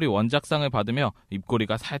오리지널 스토리 원작상을 받으며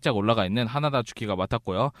입꼬리가 살짝 올라가 있는 하나다 주키가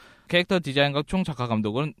맡았고요. 캐릭터 디자인과 총 작가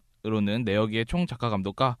감독은 로는 내역의 총 작가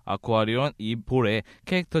감독과 아쿠아리온 이볼의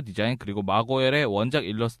캐릭터 디자인 그리고 마고엘의 원작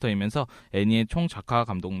일러스터이면서 애니의 총 작가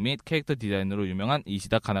감독 및 캐릭터 디자인으로 유명한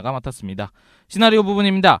이시다 카나가 맡았습니다. 시나리오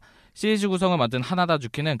부분입니다. 시리즈 구성을 맡은 하나다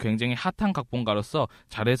주키는 굉장히 핫한 각본가로서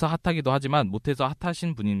잘해서 핫하기도 하지만 못해서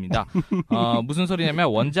핫하신 분입니다. 무슨 소리냐면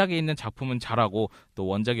원작에 있는 작품은 잘하고 또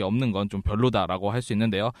원작이 없는 건 좀 별로다라고 할 수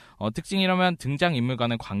있는데요. 특징이라면 등장인물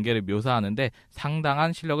간의 관계를 묘사하는데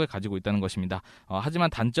상당한 실력을 가지고 있다는 것입니다. 하지만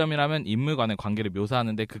단점이라면 인물 간의 관계를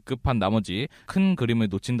묘사하는데 급급한 나머지 큰 그림을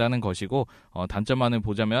놓친다는 것이고 단점만을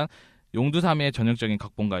보자면 용두사미의 전형적인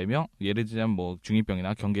각본가이며 예를 들자면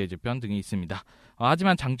중2병이나 경계해제편 등이 있습니다.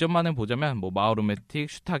 하지만 장점만을 보자면 마오로매틱,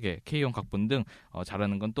 슈타게, K-온 각본 등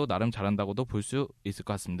잘하는 건 또 나름 잘한다고도 볼 수 있을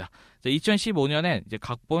것 같습니다. 2015년에 이제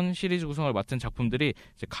각본 시리즈 구성을 맡은 작품들이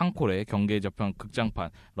이제 칸코레, 경계해제편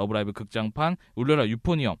극장판, 러브라이브 극장판, 울려라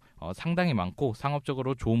유포니엄 상당히 많고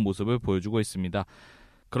상업적으로 좋은 모습을 보여주고 있습니다.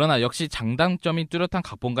 그러나 역시 장단점이 뚜렷한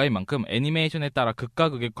각본가인 만큼 애니메이션에 따라 극과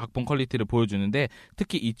극의 각본 퀄리티를 보여주는데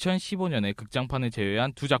특히 2015년에 극장판을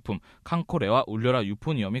제외한 두 작품 칸코레와 울려라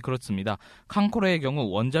유포니엄이 그렇습니다. 칸코레의 경우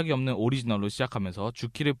원작이 없는 오리지널로 시작하면서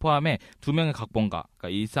주키를 포함해 두 명의 각본가,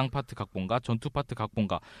 그러니까 일상 파트 각본가, 전투 파트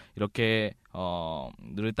각본가 이렇게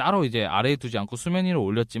를 따로 이제 아래에 두지 않고 수면 위로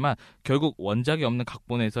올렸지만 결국 원작이 없는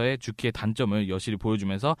각본에서의 주키의 단점을 여실히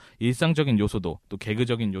보여주면서 일상적인 요소도 또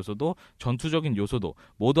개그적인 요소도 전투적인 요소도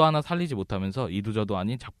모두 하나 살리지 못하면서 이도저도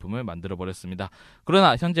아닌 작품을 만들어버렸습니다.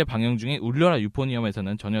 그러나 현재 방영 중인 울려라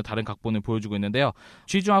유포니엄에서는 전혀 다른 각본을 보여주고 있는데요.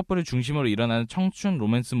 취중학부를 중심으로 일어나는 청춘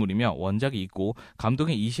로맨스물이며 원작이 있고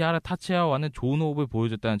감독인 이시하라 타츠야와는 좋은 호흡을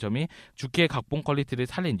보여줬다는 점이 주키의 각본 퀄리티를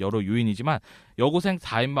살린 여러 요인이지만 여고생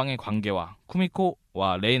 4인방의 관계와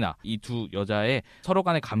쿠미코와 레이나 이 두 여자의 서로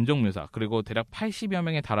간의 감정 묘사 그리고 대략 80여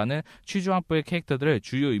명에 달하는 취중학부의 캐릭터들을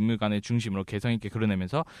주요 인물 간의 중심으로 개성있게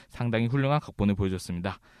그려내면서 상당히 훌륭한 각본을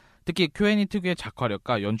보여줬습니다. 특히 Q&A 특유의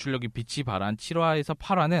작화력과 연출력이 빛이 발한 7화에서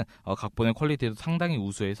 8화는 각본의 퀄리티도 상당히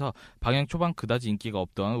우수해서 방영 초반 그다지 인기가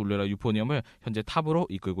없던 울려라 유포니엄을 현재 탑으로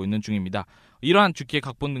이끌고 있는 중입니다. 이러한 주키의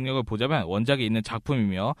각본 능력을 보자면 원작에 있는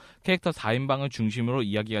작품이며 캐릭터 4인방을 중심으로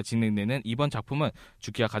이야기가 진행되는 이번 작품은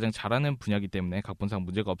주키가 가장 잘하는 분야이기 때문에 각본상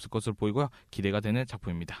문제가 없을 것으로 보이고요. 기대가 되는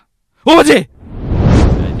작품입니다. 오버지!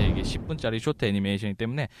 이제 이게 10분짜리 쇼트 애니메이션이기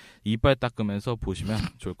때문에 이빨 닦으면서 보시면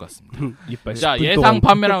좋을 것 같습니다. 이빨 자, 예상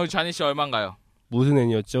판매량 우리 자니씨 얼마인가요? 무슨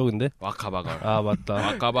애니였죠, 근데? 와카바걸. 아, 맞다.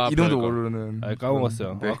 와카바걸. 이름도 모르는.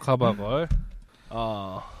 까먹었어요. 네. 와카바걸.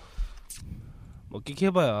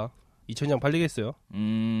 끽해봐야 2,000장 팔리겠어요.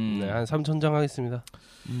 네, 한 3,000장 하겠습니다.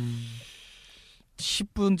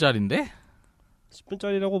 10분짜리인데?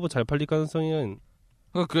 10분짜리라고 잘 팔릴 가능성이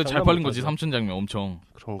그게 잘 팔린 거지. 3,000장이면 엄청.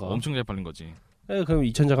 그런가? 엄청 잘 팔린 거지. 네, 그럼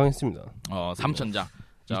 2,000장 하겠습니다. 3,000장.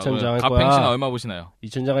 자, 2,000장 할 가평 씨는 거야. 얼마 보시나요?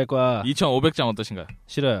 2,000장 할 거야. 2,500장 어떠신가요?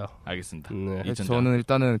 싫어요. 알겠습니다. 네. 2,000장. 저는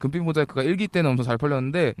일단은 금빛 모자이크가 1기 때는 엄청 잘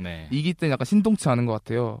팔렸는데 네. 2기 때는 약간 신동치 않은 것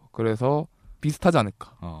같아요. 그래서 비슷하지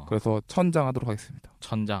않을까. 그래서 1,000장 하도록 하겠습니다.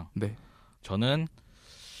 1,000장. 네. 저는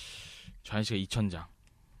좌현 씨가 2,000장,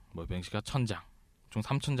 멀대펭귄 씨가 1,000장, 총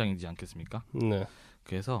 3,000장이지 않겠습니까? 네.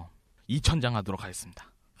 그래서 2,000장 하도록 하겠습니다.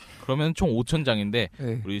 그러면 총 5,000장인데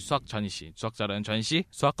네. 우리 수학 잔희 씨, 수학 잘하는 잔희 씨,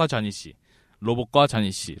 수학과 잔희 씨, 로봇과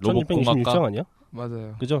잔희 씨, 로봇 1666장 공학과 아니야?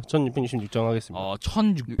 맞아요. 그죠? 1666장 하겠습니다.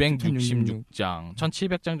 1,666장,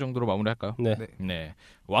 1,700장 정도로 마무리할까요? 네. 네. 네.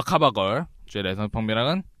 와카바걸 제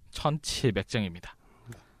레선펑비랑은 1,700장입니다.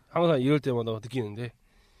 항상 이럴 때마다 느끼는데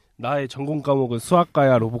나의 전공 과목은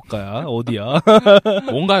수학과야 로봇과야 어디야?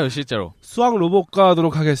 뭔가요 실제로? 수학 로봇과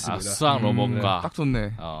하도록 하겠습니다. 수학 로봇과. 딱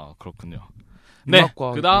좋네. 그렇군요. 네.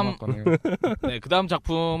 융합과, 그다음 융합과네요. 네, 그다음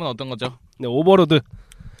작품은 어떤 거죠? 네, 오버로드.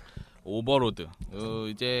 오버로드.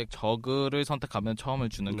 이제 저그를 선택하면 처음을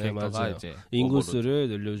주는 네, 캐릭터가 맞아요. 이제 인구수를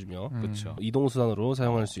늘려주며 그렇죠. 이동수단으로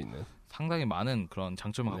사용할 수 있는 상당히 많은 그런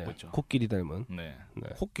장점을 갖고 있죠. 코끼리 닮은. 네. 네.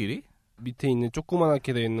 코끼리? 밑에 있는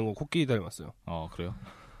조그만하게 되어 있는 거 코끼리 닮았어요. 그래요?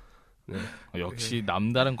 네. 역시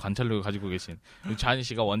남다른 관찰력을 가지고 계신 잔희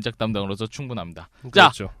씨가 원작 담당으로서 충분합니다.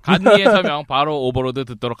 그렇죠. 자, 간이의 설명 바로 오버로드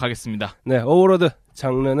듣도록 하겠습니다. 네, 오버로드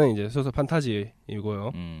장르는 이제 소설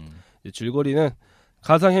판타지이고요. 이제 줄거리는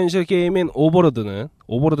가상현실 게임인 오버로드는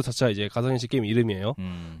오버로드 자체가 이제 가상현실 게임 이름이에요.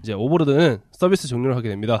 이제 오버로드는 서비스 종료를 하게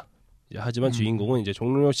됩니다. 하지만 주인공은 이제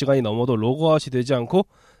종료 시간이 넘어도 로그아웃이 되지 않고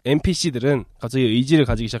NPC들은 갑자기 의지를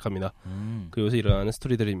가지기 시작합니다. 그리고 여기서 일어나는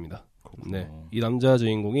스토리들입니다. 네, 이 남자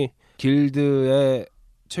주인공이 길드의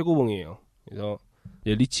최고봉이에요. 그래서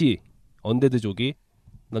이제 리치 언데드족이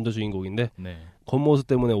남자 주인공인데 네. 겉모습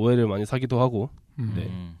때문에 오해를 많이 사기도 하고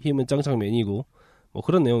네, 힘은 짱짱맨이고 뭐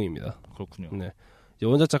그런 내용입니다. 그렇군요. 네, 이제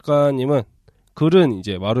원작 작가님은 글은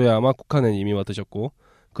이제 마루야마 쿠카네 님이 맡으셨고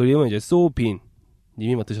그림은 이제 소빈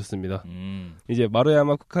님이 맡으셨습니다. 이제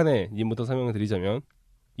마루야마 쿠카네 님부터 설명을 드리자면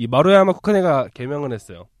이 마루야마 쿠카네가 개명을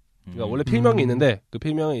했어요. 그러니까 원래 필명이 있는데 그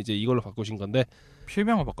필명을 이제 이걸로 바꾸신 건데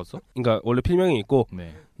필명을 바꿨어? 그러니까 원래 필명이 있고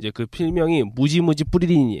네. 이제 그 필명이 무지무지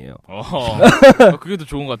뿌리린이에요. 그게 더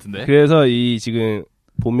좋은 것 같은데. 그래서 이 지금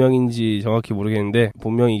본명인지 정확히 모르겠는데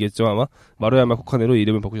본명이겠죠 아마 마루야마 쿠카네로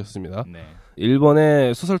이름을 바꾸셨습니다. 네.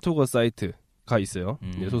 일본의 소설 투고 사이트가 있어요.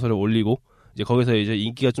 이제 소설을 올리고 이제 거기서 이제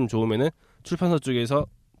인기가 좀 좋으면은 출판사 쪽에서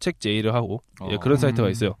책 제의를 하고 예, 그런 사이트가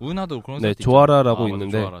있어요. 우리나라도 그런 네, 사이트 조아라라고 맞아,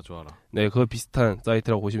 있는데 조아라. 네, 그거 비슷한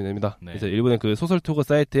사이트라고 보시면 됩니다. 네. 그래서 일본의 그 소설 투고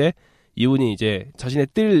사이트에 이분이 이제 자신의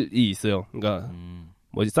뜰이 있어요. 그러니까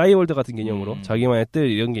뭐지 싸이월드 같은 개념으로 자기만의 뜰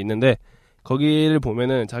이런 게 있는데 거기를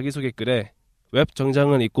보면은 자기소개 글에 웹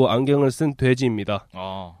정장을 입고 안경을 쓴 돼지입니다.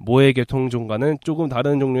 모의 교통종과는 조금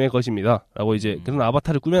다른 종류의 것입니다. 라고 이제 그런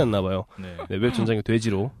아바타를 꾸며놨나 봐요. 네. 네, 웹 전장의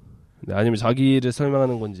돼지로. 네, 아니면 자기를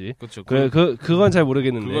설명하는 건지. 그렇죠. 그건 잘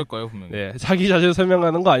모르겠는데. 그걸 거예요, 분명히. 네, 자기 자신을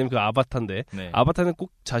설명하는 거 아니면 그 아바타인데. 네. 아바타는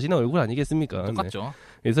꼭 자신의 얼굴 아니겠습니까? 똑같죠. 네.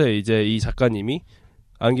 그래서 이제 이 작가님이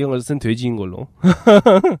안경을 쓴 돼지인 걸로.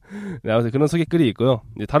 네, 아무튼 그런 소개글이 있고요.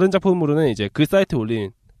 다른 작품으로는 이제 그 사이트에 올린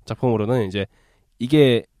작품으로는 이제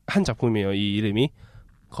이게 한 작품이에요. 이 이름이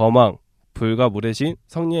거망, 불과 물의 신,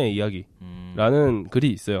 성녀의 이야기라는 글이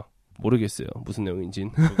있어요. 모르겠어요. 무슨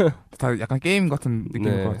내용인진. 다 약간 게임 같은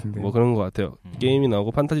느낌일 네, 것 같은데. 뭐 그런 것 같아요. 게임이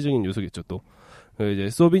나오고 판타지적인 요소겠죠 또. 이제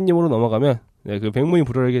소비님으로 넘어가면 네, 그 백무인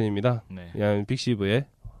불활견입니다. 네. 그냥 빅시브에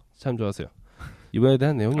참조하세요. 이번에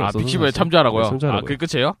대한 내용이 없어서 빅시브에 참조하라고요? 네, 참조하라고요. 그게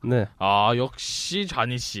끝이에요? 네. 역시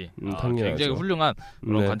잔희 씨. 당연하죠. 굉장히 훌륭한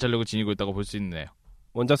그런 네. 관찰력을 지니고 있다고 볼 수 있네요.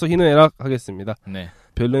 원작서 희노애락 하겠습니다. 네.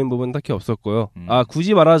 별로인 부분은 딱히 없었고요.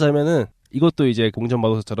 굳이 말하자면은 이것도 이제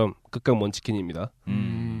공전마도사처럼 극강 먼치킨입니다.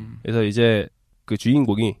 그래서 이제 그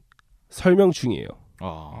주인공이 설명충이에요.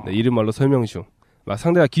 네, 이름 말로 설명충. 막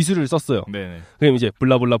상대가 기술을 썼어요. 네네. 그럼 이제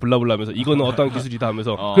블라블라 하면서 이거는 어떠한 기술이다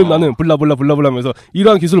하면서 그럼 나는 블라블라 하면서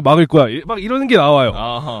이러한 기술을 막을 거야. 막 이러는 게 나와요.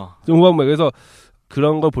 좀 후반부에 그래서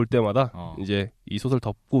그런 걸 볼 때마다 이제 이 소설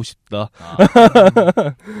덮고 싶다.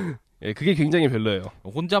 예, 그게 굉장히 별로예요.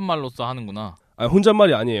 혼잣말로써 하는구나.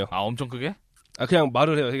 혼잣말이 아니에요. 엄청 크게? 그냥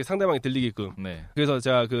말을 해요. 되게 상대방이 들리게끔. 네. 그래서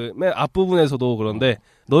제가 그 맨 앞부분에서도 그런데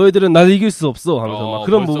너희들은 날 이길 수 없어 하면서 막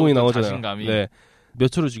그런 부분이 나오잖아요. 자신감이. 네. 몇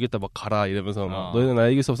초를 주겠다 막 가라 이러면서 막 너희는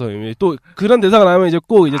날 이길 수 없어. 또 그런 대사가 나오면 이제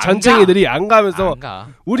꼭 이제 잔챙이들이 안 가면서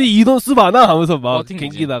우리 인원수 많아 하면서 막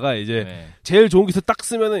갱기다가 이제 네. 제일 좋은 기술 딱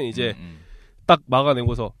쓰면은 이제 딱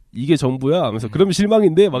막아내고서 이게 전부야 하면서 그러면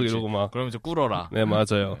실망인데 막 이러고 막 그러면 이제 꿇어라. 네,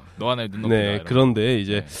 맞아요. 너와 나의 눈 높이다. 네, 그런데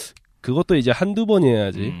이제 그것도 이제 한두 번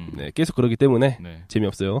해야지. 네, 계속 그러기 때문에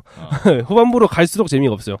재미없어요. 후반부로 갈수록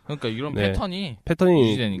재미가 없어요. 그러니까 이런 네. 패턴이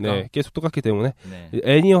유지되니까. 네, 계속 똑같기 때문에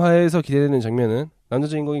애니화에서 기대되는 장면은 남자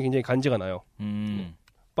주인공이 굉장히 간지가 나요.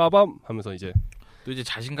 빠밤 하면서 이제 또 이제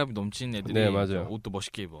자신감이 넘치는 애들이 네, 맞아요. 옷도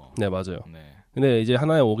멋있게 입어. 네, 맞아요. 네. 근데 이제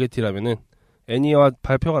하나의 오게티라면은 애니와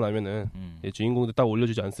발표가 나면은 주인공도 딱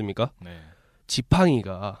올려주지 않습니까? 네.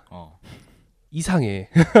 지팡이가 이상해.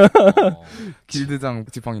 길드장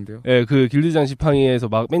지팡인데요. 네, 그 길드장 지팡이에서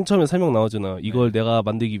막 맨 처음에 설명 나오잖아. 이걸 내가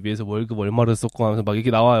만들기 위해서 월급 얼마를 썼고 하면서 막 이렇게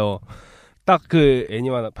나와요. 딱 그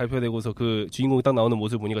애니와 발표되고서 그 주인공이 딱 나오는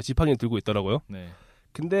모습을 보니까 지팡이를 들고 있더라고요. 네.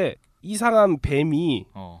 근데 이상한 뱀이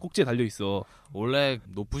꼭지에 달려 있어. 원래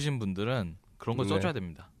높으신 분들은 그런 거 써줘야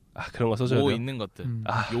됩니다. 아, 그런 거 써줘야 돼요? 뭐 있는 것들.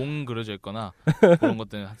 용 그려져 있거나 그런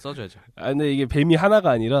것들은 써줘야죠. 아, 근데 이게 뱀이 하나가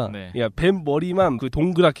아니라 야, 뱀 머리만 그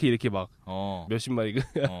동그랗게 이렇게 막 몇십 마리.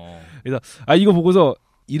 그래서 이거 보고서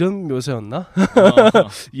이런 묘사였나?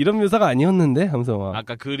 이런 묘사가 아니었는데 하면서 막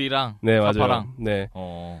아까 글이랑 네, 사파랑 맞아요. 네.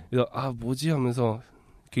 그래서 뭐지 하면서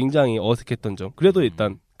굉장히 어색했던 점. 그래도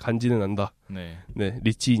일단 간지는 난다. 네. 네,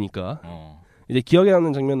 리치니까. 이제 기억에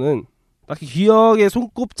남는 장면은 딱히 기억에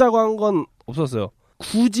손꼽자고 한 건 없었어요.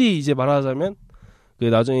 굳이 이제 말하자면 그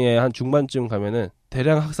나중에 한 중반쯤 가면은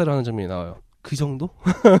대량 학살을 하는 장면이 나와요. 그 정도?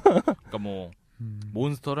 그러니까 뭐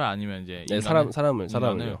몬스터를 아니면 이제 네,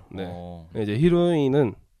 사람을요. 네. 이제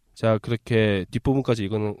히로인은 제가 그렇게 뒷부분까지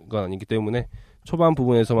읽은 건 아니기 때문에 초반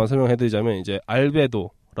부분에서만 설명해드리자면 이제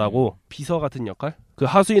알베도라고 비서 같은 역할? 그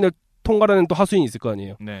하수인을 통과하는 또 하수인이 있을 거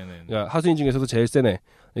아니에요. 네네. 그러니까 하수인 중에서도 제일 센 애.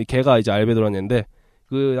 걔가 이제 알베도라는 애인데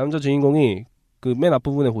그 남자 주인공이 그 맨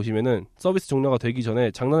앞부분에 보시면은 서비스 종료가 되기 전에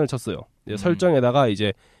장난을 쳤어요. 설정에다가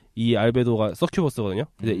이제 이 알베도가 서큐버스거든요.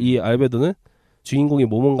 이제 이 알베도는 주인공이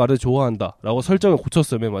뭔가를 좋아한다라고 설정을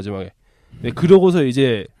고쳤어요. 맨 마지막에. 네, 그러고서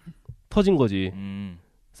이제 터진 거지.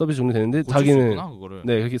 서비스 종료되는데 자기는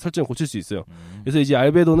네, 그렇게 설정 고칠 수 있어요. 그래서 이제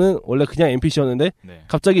알베도는 원래 그냥 NPC였는데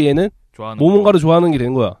갑자기 얘는 뭔가를 좋아하는 게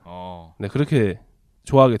된 거야. 네, 그렇게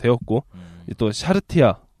좋아하게 되었고 또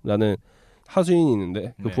샤르티아라는 하수인이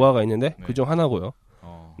있는데 그 부하가 있는데 그중 하나고요.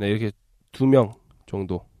 네, 이렇게 2명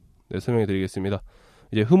정도 설명해 드리겠습니다.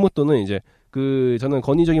 이제 흐모토는 이제 그 저는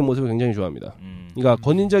건의적인 모습을 굉장히 좋아합니다. 그러니까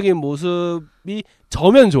건의적인 모습이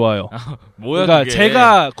저면 좋아요. 뭐야 그러니까 그게?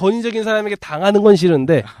 제가 건의적인 사람에게 당하는 건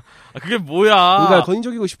싫은데 그게 뭐야? 그러니까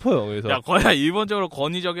건의적이고 싶어요. 그래서 야, 거야 일본적으로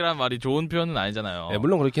건의적이라는 말이 좋은 표현은 아니잖아요. 네,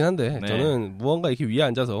 물론 그렇긴 한데 저는 무언가 이렇게 위에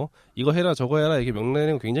앉아서 이거 해라 저거 해라 이렇게 명령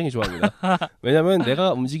내리는 거 굉장히 좋아합니다. 왜냐면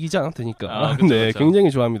내가 움직이지 않아도 되니까. 그쵸, 네, 그쵸.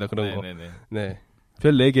 굉장히 좋아합니다 그런 거. 네.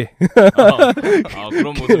 별 4개.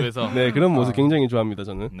 그런 모습에서. 네, 그런 모습 굉장히 좋아합니다,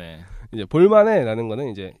 저는. 네. 이제 볼만해라는 거는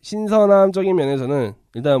이제 신선함적인 면에서는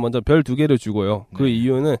일단 먼저 별 2개를 주고요. 그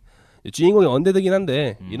이유는 주인공이 언데드긴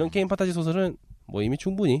한데 이런 게임 판타지 소설은 뭐 이미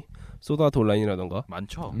충분히 소드아트 온라인이라던가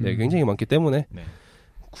많죠. 네, 굉장히 많기 때문에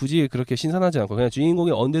굳이 그렇게 신선하지 않고 그냥 주인공이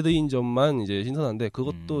언데드인 점만 이제 신선한데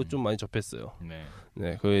그것도 좀 많이 접했어요.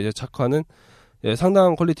 네, 그 이제 착화는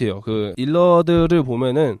상당한 퀄리티예요. 그 일러들을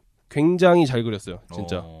보면은 굉장히 잘 그렸어요.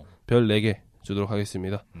 진짜. 별 4개 주도록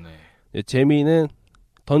하겠습니다. 재미는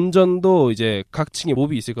던전도 이제 각 층에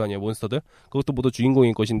몹이 있을 거 아니에요. 몬스터들. 그것도 모두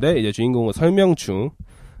주인공인 것인데 이제 주인공은 설명충.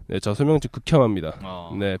 네, 저 설명충 극혐합니다.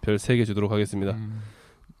 네, 별 3개 주도록 하겠습니다.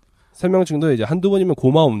 설명충도 이제 한두 번이면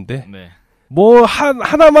고마운데 뭐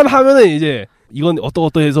하나만 하면은 이제 이건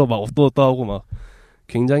어떠어떠해서 막 어떠어떠하고 막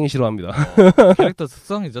굉장히 싫어합니다. 캐릭터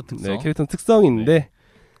특성이죠, 특성. 네, 캐릭터 특성인데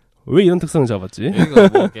왜 이런 특성을 잡았지?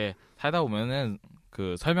 뭐 이렇게 살다 보면은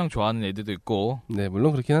그 설명 좋아하는 애들도 있고. 네,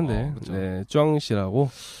 물론 그렇긴 한데. 네, 쭈앙 씨라고.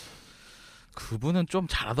 그분은 좀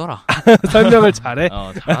잘하더라. 설명을 잘해?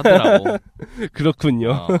 잘하더라고.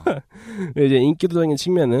 그렇군요. 이제 인기도적인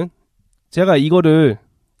측면은 제가 이거를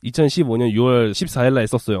 2015년 6월 14일날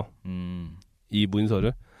썼어요. 이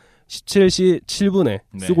문서를 17시 7분에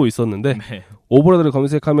쓰고 있었는데 오버로드를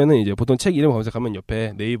검색하면은 이제 보통 책 이름 검색하면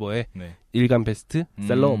옆에 네이버에 일간 베스트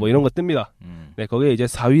셀러 뭐 이런 거 뜹니다. 네, 거기에 이제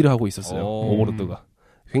 4위를 하고 있었어요. 오버로드가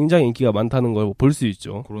굉장히 인기가 많다는 걸 볼 수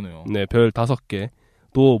있죠. 그러네요. 네, 별 5개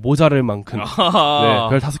또 모자랄 만큼 네,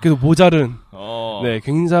 별 5개도 모자른 네,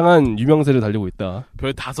 굉장한 유명세를 달리고 있다.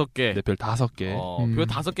 별 5개. 네, 별 5개. 별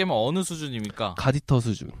 5개면 어느 수준입니까? 가디터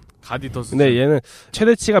수준. 가디터 수준. 네, 얘는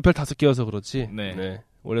최대치가 별 5개여서 그렇지. 네.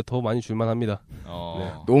 원래 더 많이 줄만 합니다.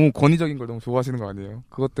 네. 너무 권위적인 걸 너무 좋아하시는 거 아니에요?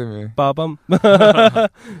 그것 때문에. 빠밤.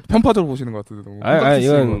 편파적으로 보시는 것 같은데 너무. 아니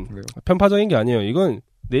이건 편파적인 게 아니에요. 이건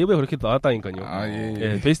네이버에 그렇게 나왔다니까요.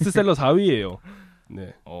 예, 베스트셀러 4위예요.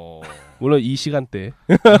 네. 물론 이 시간대.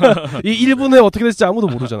 이 1분에 어떻게 됐을지 아무도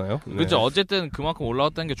모르잖아요. 네. 그렇죠. 어쨌든 그만큼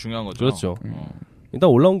올라왔다는 게 중요한 거죠. 그렇죠.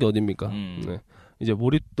 일단 올라온 게 어딥니까? 네. 이제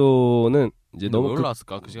몰입도는 이제 너무 왜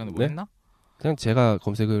올라왔을까? 그 시간에 뭐 했나? 그냥 제가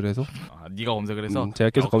검색을 해서. 네가 검색을 해서?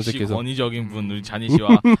 제가 계속 검색해서. 역시 권위적인 분 우리 자니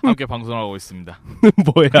씨와 함께 방송하고 있습니다.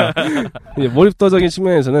 뭐야? 이제 몰입도적인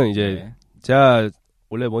측면에서는 이제 제가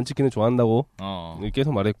원래 먼치킨을 좋아한다고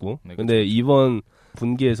계속 말했고 네, 근데 이번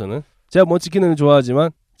분기에서는 제가 먼치킨을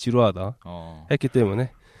좋아하지만 지루하다 했기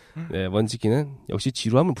때문에 네, 먼치킨은 역시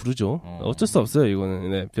지루하면 부르죠. 어쩔 수 없어요.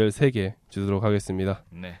 이거는 네, 별 3개 주도록 하겠습니다.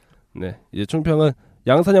 네, 이제 총평은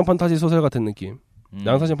양산형 판타지 소설 같은 느낌.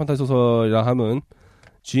 양산형 판타지 소설이라 하면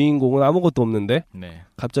주인공은 아무것도 없는데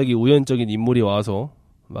갑자기 우연적인 인물이 와서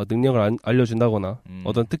막 능력을 알려준다거나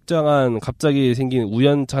어떤 특정한 갑자기 생긴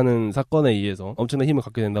우연찮은 사건에 의해서 엄청난 힘을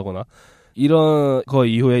갖게 된다거나 이런 거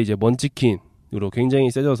이후에 이제 먼치킨으로 굉장히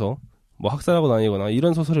세져서 뭐 학살하고 다니거나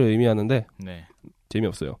이런 소설을 의미하는데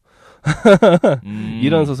재미없어요.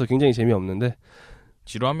 이런 소설 굉장히 재미없는데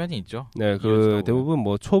지루한 면이 있죠. 네, 그 대부분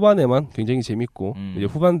뭐 초반에만 굉장히 재밌고 이제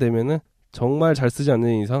후반 되면은 정말 잘 쓰지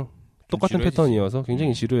않는 이상 똑같은 패턴이어서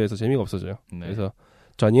굉장히 지루해서 재미가 없어져요. 그래서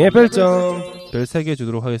전이의 별점 별 3개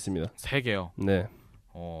주도록 하겠습니다. 3개요? 네.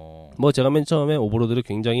 뭐 제가 맨 처음에 오버로드를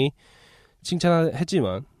굉장히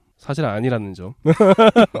칭찬했지만 사실은 아니라는 점.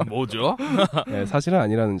 뭐죠? 네, 사실은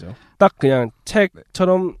아니라는 점. 딱 그냥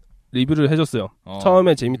책처럼 리뷰를 해줬어요.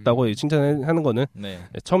 처음에 재밌다고 칭찬하는 거는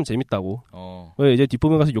처음 재밌다고. 이제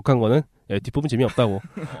뒷부분 가서 욕한 거는 뒷부분 재미없다고.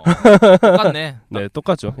 똑같네. 네,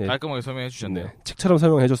 똑같죠. 깔끔하게 설명해 주셨네요. 책처럼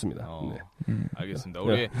설명해 줬습니다. 알겠습니다.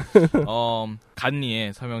 우리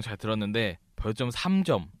간니의 설명 잘 들었는데 별점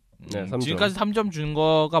 3점. 3점. 지금까지 3점 준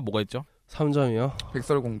거가 뭐가 있죠? 3점이요?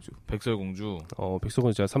 백설공주. 백설공주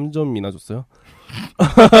제가 3점이나 줬어요.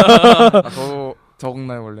 더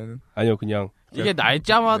적나요 원래는? 아니요, 그냥 이게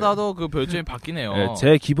날짜마다도 그 별점이 바뀌네요. 네,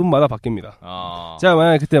 제 기분마다 바뀝니다. 제가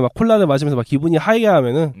만약에 그때 막 콜라를 마시면서 막 기분이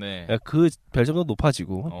하이하면은 그 별점도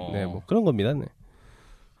높아지고 네, 뭐 그런 겁니다.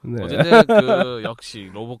 네. 어쨌든 그 역시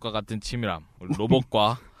로봇과 같은 치밀함,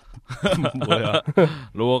 로봇과 뭐야?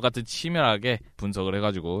 로봇 같은 치밀하게 분석을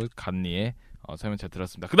해가지고 간니의 설명 잘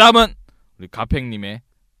들었습니다. 그 다음은 우리 가팽님의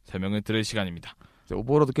설명을 들을 시간입니다.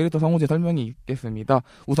 오버로드 캐릭터 성우진 설명이 있겠습니다.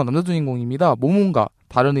 우선 남자 주인공입니다. 모몬가,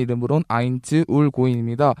 다른 이름으론 아인츠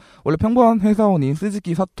울고인입니다. 원래 평범한 회사원인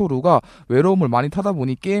스즈키 사토루가 외로움을 많이 타다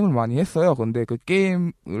보니 게임을 많이 했어요. 근데 그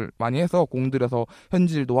게임을 많이 해서 공들여서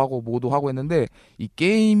현질도 하고 뭐도 하고 했는데 이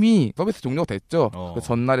게임이 서비스 종료가 됐죠. 그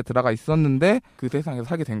전날에 들어가 있었는데 그 세상에서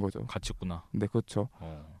살게 된 거죠. 갇혔구나. 네, 그렇죠.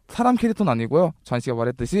 사람 캐릭터는 아니고요. 전씨가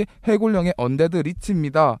말했듯이 해골령의 언데드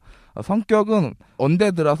리치입니다. 성격은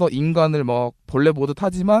언데드라서 인간을 뭐 벌레 보듯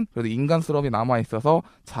하지만 그래도 인간스러움이 남아있어서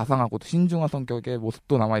자상하고 신중한 성격의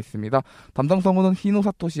모습도 남아있습니다. 담당 성우는 히노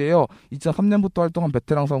사토시예요. 2003년부터 활동한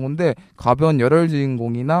베테랑 성우인데 가변 열혈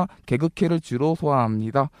주인공이나 개그캐를 주로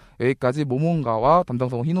소화합니다. 여기까지 모몬가와 담당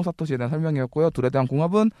성우 히노 사토시에 대한 설명이었고요. 둘에 대한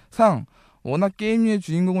궁합은 상. 워낙 게임류의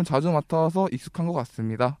주인공을 자주 맡아서 익숙한 것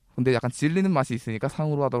같습니다. 근데 약간 질리는 맛이 있으니까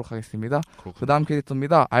상으로 하도록 하겠습니다. 그 다음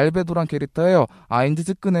캐릭터입니다. 알베도란 캐릭터예요. 아인즈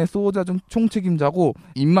측근의 수호자 중 총책임자고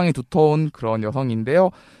인망이 두터운 그런 여성인데요.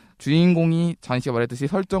 주인공이 잔씨가 말했듯이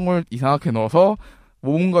설정을 이상하게 넣어서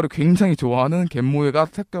모험가를 굉장히 좋아하는 갯모에가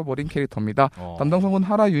섞여버린 캐릭터입니다. 담당 성우는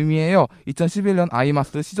하라 유미예요. 2011년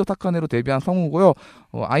아이마스 시조 타카네로 데뷔한 성우고요.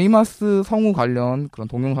 아이마스 성우 관련 그런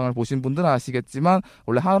동영상을 보신 분들은 아시겠지만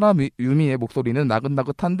원래 하라 유미의 목소리는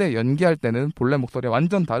나긋나긋한데 연기할 때는 본래 목소리와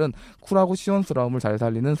완전 다른 쿨하고 시원스러움을 잘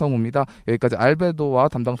살리는 성우입니다. 여기까지 알베도와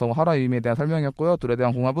담당 성우 하라 유미에 대한 설명이었고요. 둘에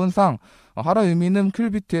대한 궁합은 상. 하라 유미는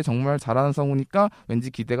큐비트에 정말 잘하는 성우니까 왠지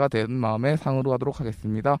기대가 되는 마음에 상으로 하도록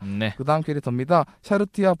하겠습니다. 그 다음 캐릭터입니다.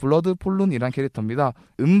 샤르티아 블러드 폴룬이란 캐릭터입니다.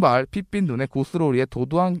 은발, 핏빛 눈의 고스로리의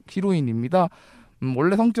도도한 히로인입니다.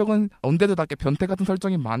 원래 성격은 언데드답게 변태 같은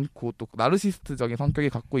설정이 많고 또 나르시스트적인 성격이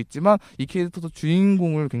갖고 있지만 이 캐릭터도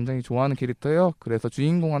주인공을 굉장히 좋아하는 캐릭터예요. 그래서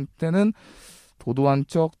주인공한테는 도도한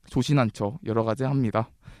척, 조신한 척 여러 가지 합니다.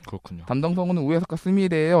 그렇군요. 담당 성우는 우에사카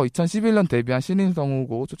스미레예요. 2011년 데뷔한 신인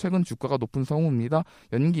성우고 최근 주가가 높은 성우입니다.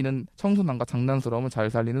 연기는 청순함과 장난스러움을 잘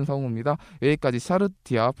살리는 성우입니다. 여기까지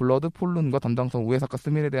샤르티아, 블러드 폴룬과 담당 성우 우에사카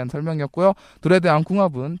스미레에 대한 설명이었고요. 둘에 대한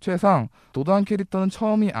궁합은 최상. 도도한 캐릭터는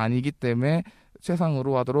처음이 아니기 때문에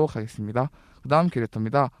최상으로 하도록 하겠습니다. 그 다음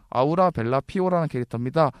캐릭터입니다. 아우라 벨라 피오라는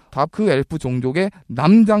캐릭터입니다. 다크 엘프 종족의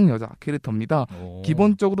남장 여자 캐릭터입니다.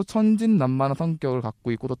 기본적으로 천진난만한 성격을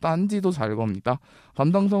갖고 있고 또 딴지도 잘 겁니다.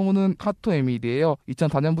 담당 성우는 카토 에밀이에요.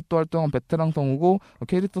 2004년부터 활동한 베테랑 성우고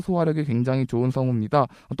캐릭터 소화력이 굉장히 좋은 성우입니다.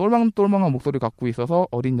 똘망똘망한 목소리를 갖고 있어서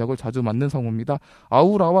어린 역을 자주 맡는 성우입니다.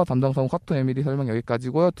 아우라와 담당 성우 카토 에밀이 설명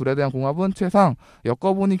여기까지고요. 둘에 대한 궁합은 최상.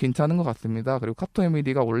 엮어보니 괜찮은 것 같습니다. 그리고 카토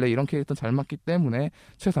에밀이가 원래 이런 캐릭터 잘 맞기 때문에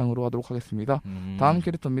최상으로 하도록 하겠습니다. 다음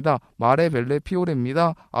캐릭터입니다. 마레 벨레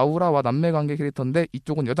피오레입니다. 아우라와 남매관계 캐릭터인데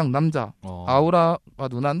이쪽은 여장 남자. 아우라가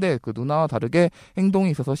누나인데 그 누나와 다르게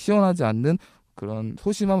행동이 있어서 시원하지 않는 그런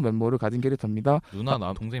소심한 면모를 가진 캐릭터입니다. 누나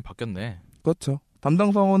나 동생이 바뀌었네. 그렇죠.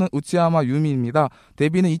 담당 성우는 우치야마 유미입니다.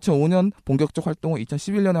 데뷔는 2005년, 본격적 활동은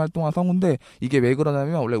 2011년에 활동한 성우인데 이게 왜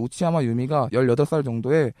그러냐면 원래 우치야마 유미가 18살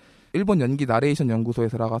정도에 일본 연기 나레이션 연구소에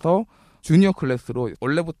들어가서 주니어 클래스로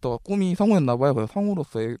원래부터 꿈이 성우였나봐요. 그래서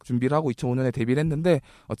성우로서의 준비를 하고 2005년에 데뷔를 했는데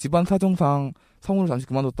집안 사정상 성우를 잠시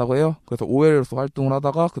그만뒀다고 해요. 그래서 OL로서 활동을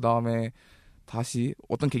하다가 그 다음에 다시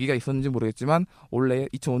어떤 계기가 있었는지 모르겠지만 원래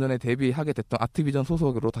 2005년에 데뷔하게 됐던 아트비전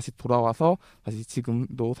소속으로 다시 돌아와서 다시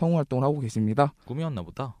지금도 성우 활동을 하고 계십니다. 꿈이었나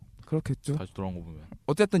보다. 그렇겠죠. 다시 돌아온 거 보면.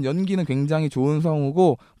 어쨌든 연기는 굉장히 좋은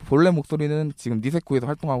성우고 본래 목소리는 지금 니세코에서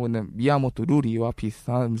활동하고 있는 미야모토 루리와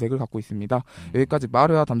비슷한 음색을 갖고 있습니다. 여기까지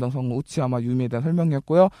마루야 담당 성우 우치야마 유미에 대한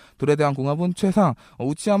설명이었고요. 둘에 대한 궁합은 최상.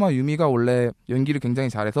 우치야마 유미가 원래 연기를 굉장히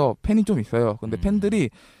잘해서 팬이 좀 있어요. 근데 팬들이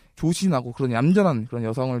조신하고 그런 얌전한 그런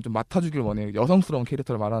여성을 좀 맡아주길 원해요. 여성스러운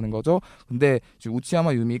캐릭터를 말하는 거죠. 근데 지금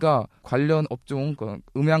우치야마 유미가 관련 업종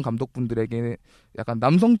음향 감독분들에게 약간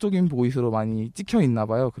남성적인 보이스로 많이 찍혀 있나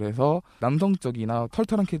봐요. 그래서 남성적이나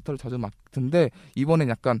털털한 캐릭터를 자주 맡는데 이번엔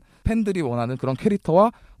약간 팬들이 원하는 그런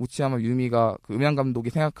캐릭터와 우치야마 유미가 그 음향 감독이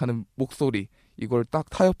생각하는 목소리 이걸 딱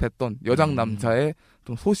타협했던 여장 남자의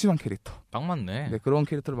좀 소심한 캐릭터. 딱 맞네. 네, 그런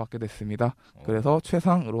캐릭터를 맡게 됐습니다. 그래서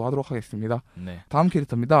최상으로 하도록 하겠습니다. 네. 다음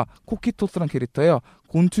캐릭터입니다. 코키토스란 캐릭터예요.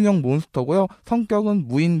 곤충형 몬스터고요. 성격은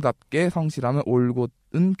무인답게 성실하면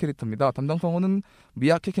올곧은 캐릭터입니다. 담당 성우는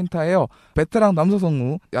미야케 켄타예요. 베테랑 남성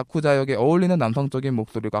성우, 야쿠자 역에 어울리는 남성적인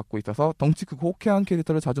목소리를 갖고 있어서 덩치 크고 호쾌한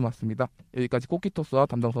캐릭터를 자주 맡습니다. 여기까지 코키토스와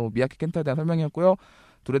담당 성우 미야케 켄타에 대한 설명이었고요.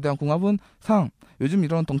 둘에 대한 궁합은 상. 요즘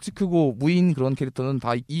이런 덩치 크고 무인 그런 캐릭터는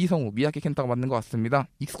다 이성우, 미야케 켄타가 맞는 것 같습니다.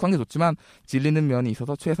 익숙한 게 좋지만 질리는 면이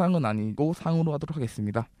있어서 최상은 아니고 상으로 하도록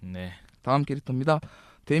하겠습니다. 네. 다음 캐릭터입니다.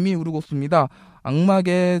 데미 우르고스입니다.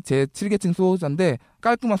 악마계 제7계층 수호자인데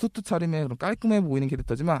깔끔한 수트 차림에 그런 깔끔해 보이는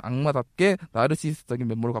캐릭터지만 악마답게 나르시스적인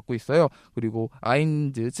면모를 갖고 있어요. 그리고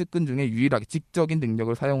아인즈 측근 중에 유일하게 직적인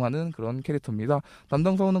능력을 사용하는 그런 캐릭터입니다.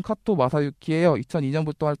 담당 성우는 카토 마사유키예요.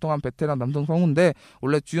 2002년부터 활동한 베테랑 남성 성우인데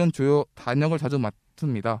원래 주연 조요 단역을 자주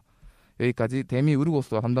맡습니다. 여기까지 데미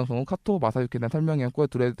우르고스와 담당 성우 카토 마사유키에 대한 설명이었고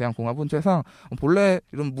둘에 대한 궁합은 최상. 본래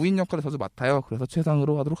이런 무인 역할을 자주 맡아요. 그래서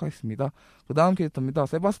최상으로 하도록 하겠습니다. 그 다음 캐릭터입니다.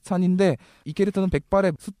 세바스찬인데 이 캐릭터는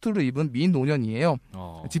백발의 수트를 입은 미인 노년이에요.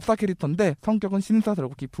 집사 캐릭터인데 성격은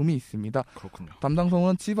신사스럽고 기품이 있습니다. 그렇군요. 담당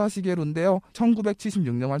성우는 치바 시게루인데요.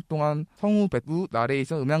 1976년 활동한 성우, 배우,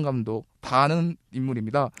 나레이션, 음향감독 다 아는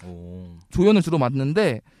인물입니다. 조연을 주로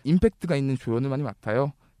맡는데 임팩트가 있는 조연을 많이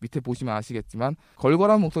맡아요. 밑에 보시면 아시겠지만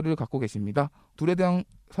걸걸한 목소리를 갖고 계십니다. 둘에 대한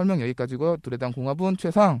설명 여기까지고요. 둘에 대한 궁합은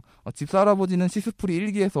최상. 집사할아버지는 시스프리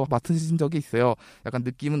 1기에서 맡으신 적이 있어요. 약간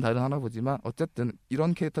느낌은 다른 할아버지만 어쨌든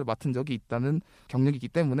이런 캐릭터를 맡은 적이 있다는 경력이 있기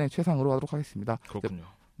때문에 최상으로 하도록 하겠습니다. 그렇군요.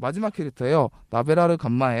 마지막 캐릭터예요. 나베라르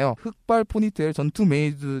감마예요. 흑발 포니테일 전투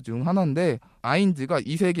메이드 중 하나인데 아인즈가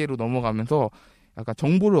이 세계로 넘어가면서 약간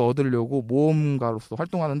정보를 얻으려고 모험가로서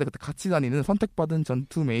활동하는데 그때 같이 다니는 선택받은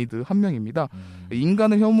전투 메이드 한 명입니다.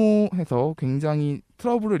 인간을 혐오해서 굉장히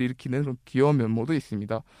트러블을 일으키는 그런 귀여운 면모도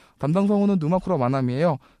있습니다. 담당 성우는 누마쿠라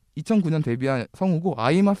마나미예요. 2009년 데뷔한 성우고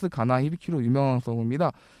아이마스 가나 히비키로 유명한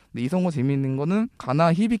성우입니다. 근데 이 성우 재미있는 거는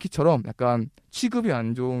가나 히비키처럼 약간 취급이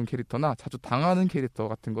안 좋은 캐릭터나 자주 당하는 캐릭터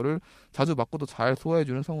같은 거를 자주 맡고도 잘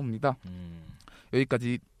소화해주는 성우입니다.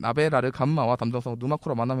 여기까지 나베라르 감마와 담당 성우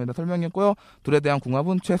누마쿠라 마나미에 대한 설명이었고요. 둘에 대한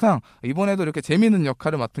궁합은 최상. 이번에도 이렇게 재미있는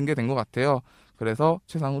역할을 맡은 게 된 것 같아요. 그래서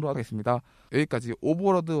최상으로 하겠습니다. 여기까지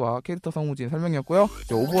오버로드와 캐릭터 성우진 설명이었고요.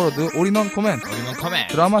 오버로드 올인원 코멘.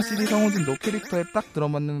 드라마 CD 성우진도 캐릭터에 딱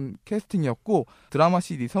들어맞는 캐스팅이었고 드라마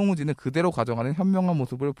CD 성우진은 그대로 가져가는 현명한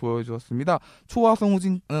모습을 보여주었습니다. 초화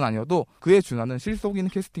성우진은 아니어도 그에 준하는 실속 있는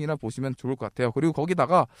캐스팅이라 보시면 좋을 것 같아요. 그리고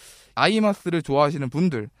거기다가 아이마스를 좋아하시는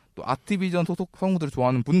분들 또 아트비전 소속 성우들을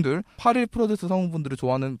좋아하는 분들 8일 프로듀스 성우분들을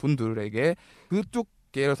좋아하는 분들에게 그쪽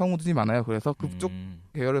계열 성우들이 많아요. 그래서 그쪽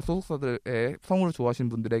계열의 소속사들의 성우를 좋아하시는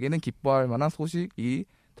분들에게는 기뻐할 만한 소식이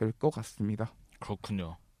될 것 같습니다.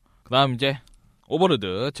 그렇군요. 그 다음 이제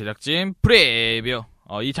오버로드 제작진 프리뷰.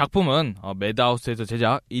 이 작품은 매드하우스에서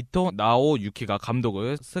제작, 이토 나오 유키가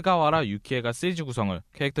감독을, 스가와라 유키에가 시리즈 구성을,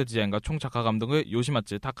 캐릭터 디자인과 총작화 감독을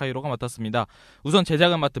요시마츠 타카히로가 맡았습니다. 우선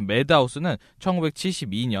제작을 맡은 매드하우스는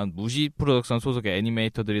 1972년 무시 프로덕션 소속의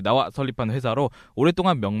애니메이터들이 나와 설립한 회사로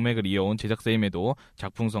오랫동안 명맥을 이어온 제작사임에도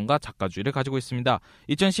작품성과 작가주의를 가지고 있습니다.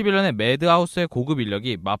 2011년에 매드하우스의 고급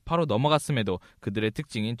인력이 마파로 넘어갔음에도 그들의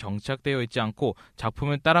특징인 정착되어 있지 않고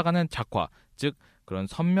작품을 따라가는 작화, 즉 그런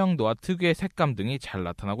선명도와 특유의 색감 등이 잘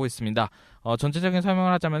나타나고 있습니다. 전체적인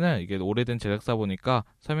설명을 하자면은 이게 오래된 제작사 보니까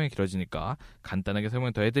설명이 길어지니까 간단하게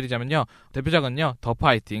설명을 더 해드리자면요. 대표작은요. 더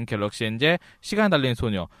파이팅, 갤럭시 엔젤, 시간을 달리는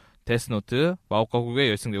소녀, 데스노트, 마법과 후계의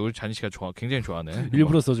열승 우리 잔이 씨가 굉장히 좋아하는.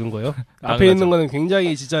 일부러 써준 거예요? 앞에 있는 거는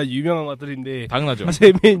굉장히 진짜 유명한 것들인데. 당연하죠.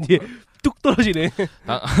 사실 이제 뚝 떨어지네.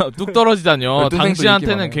 뚝 떨어지다뇨.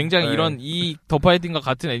 당신한테는 많아요. 굉장히 네. 이런 이 더파이팅과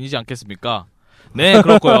같은 애니지 않겠습니까? 네,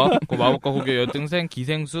 그렇고요. 마법과 후계 열등생,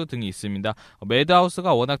 기생수 등이 있습니다.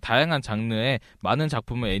 매드하우스가 워낙 다양한 장르의 많은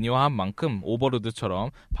작품을 애니화한 만큼 오버로드처럼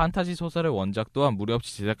판타지 소설의 원작 또한 무리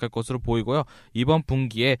없이 제작할 것으로 보이고요. 이번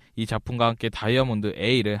분기에 이 작품과 함께 다이아몬드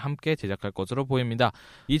A를 함께 제작할 것으로 보입니다.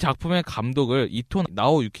 이 작품의 감독을 이토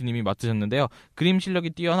나오유키님이 맡으셨는데요. 그림 실력이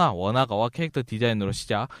뛰어나 원화가와 캐릭터 디자인으로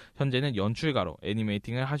시작, 현재는 연출가로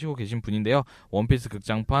애니메이팅을 하시고 계신 분인데요. 원피스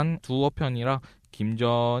극장판 두어 편이랑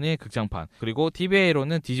김전의 극장판, 그리고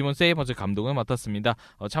TVA로는 디지몬 세이버즈 감독을 맡았습니다.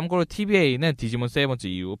 참고로 TVA는 디지몬 세이버즈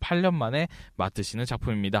이후 8년 만에 맡으시는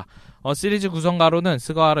작품입니다. 시리즈 구성가로는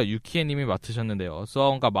스가와라 유키에님이 맡으셨는데요.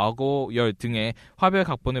 스와원과 마고열 등의 화별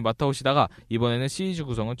각본을 맡아오시다가 이번에는 시리즈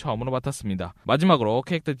구성을 처음으로 맡았습니다. 마지막으로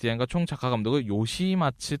캐릭터 디자인과 총 작화 감독을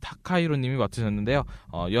요시마츠 타카히로님이 맡으셨는데요.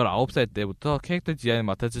 19살 때부터 캐릭터 디자인을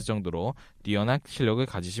맡았을 정도로 뛰어난 실력을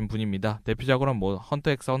가지신 분입니다. 대표작으로는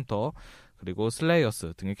헌터 엑스 헌터, 그리고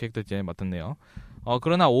슬레이어스 등의 캐릭터 디자인을 맡았네요.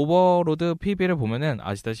 그러나 오버로드 PB를 보면은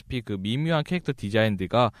아시다시피 그 미묘한 캐릭터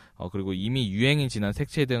디자인들과 그리고 이미 유행이 지난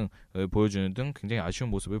색채 등을 보여주는 등 굉장히 아쉬운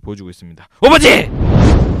모습을 보여주고 있습니다. 오버지!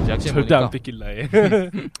 제작진 절대 보니까, 안 뺏길라 해.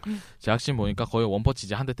 제작진 보니까 거의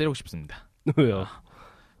원펀치지 한 대 때리고 싶습니다. 왜요?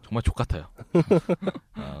 정말 족같아요.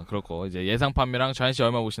 그렇고 이제 예상 판매랑 좌현 씨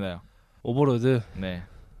얼마 보시나요? 오버로드. 네.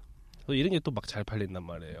 또 이런 게 또 막 잘 팔린단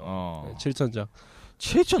말이에요. 네, 7,000장.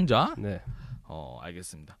 7,000장? 네.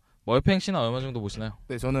 알겠습니다. 멀팽 씨는 얼마 정도 보시나요?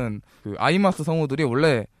 네, 저는 그 아이마스 성우들이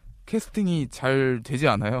원래 캐스팅이 잘 되지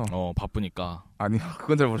않아요. 바쁘니까. 아니요,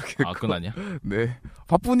 그건 잘 모르겠고. 그건 아니야? 네,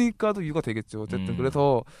 바쁘니까도 이유가 되겠죠. 어쨌든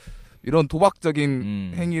그래서 이런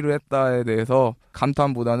도박적인 행위를 했다에 대해서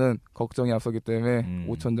감탄보다는 걱정이 앞서기 때문에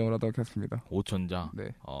 5,000장을 하도록 했습니다. 5,000장? 네.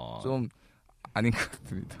 좀 아닌 것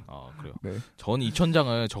같습니다. 그래요? 네. 전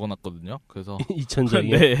 2,000장을 적어놨거든요. 그래서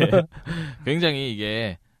 2,000장이요? 네. 굉장히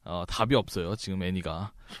이게 답이 없어요. 지금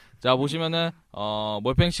애니가. 자, 보시면은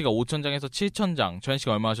멀팽 씨가 5,000장에서 7,000장, 좌현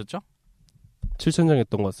씨가 얼마 하셨죠? 7,000장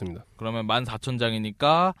했던 것 같습니다. 그러면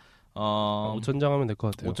 14,000장이니까 5,000장 하면 될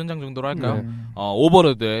것 같아요. 5,000장 정도로 할까요? 네.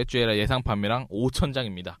 오버로드의 쭈에라 예상 판매량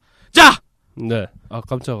 5,000장입니다. 자! 네.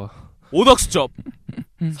 깜짝아. 오덕수첩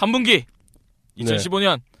 3분기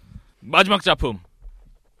 2015년 마지막 작품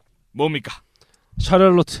뭡니까?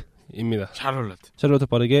 샤를로트입니다. 샤를로트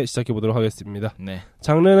빠르게 시작해 보도록 하겠습니다. 네.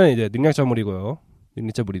 장르는 이제 능력자물이고요.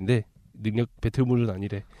 능력자물인데 능력 배틀물은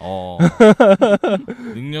아니래.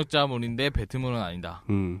 능력자물인데 배틀물은 아니다.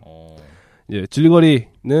 이제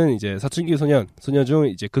줄거리는 이제 사춘기 소녀 중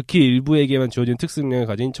이제 극히 일부에게만 주어진 특수 능력을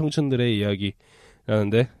가진 청춘들의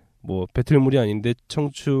이야기라는데 배틀물이 아닌데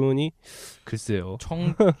청춘이 글쎄요.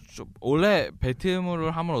 원래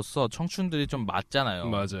배틀물을 함으로써 청춘들이 좀 맞잖아요.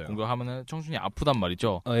 맞아요. 공격하면은 청춘이 아프단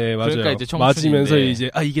말이죠. 예, 맞아요. 그러니까 이제 맞으면서 이제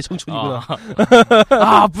이게 청춘이구나.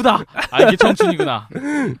 아프다. 이게 청춘이구나.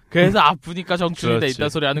 그래서 아프니까 청춘이 돼 있다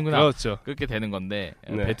소리 하는구나. 그렇죠. 그렇게 되는 건데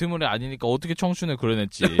네. 배틀물이 아니니까 어떻게 청춘을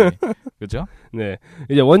그려냈지. 그렇죠? 네.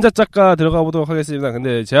 이제 원작 작가 들어가 보도록 하겠습니다.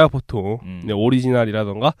 근데 제가 보통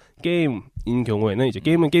오리지널이라던가 게임인 경우에는 이제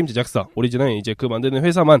게임은 게임 제작사, 오리지널은 이제 그 만드는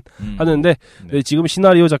회사만 하는데 네, 지금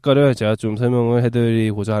시나리오 작가를 제가 좀 설명을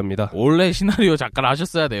해드리고자 합니다. 원래 시나리오 작가를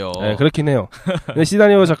하셨어야 돼요. 네, 그렇긴 해요. 근데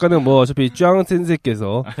시나리오 작가는 어차피 쭈앙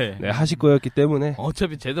센세께서 네, 하실 거였기 때문에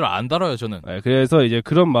어차피 제대로 안 다뤄요 저는. 네, 그래서 이제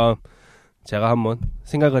그런 마음 제가 한번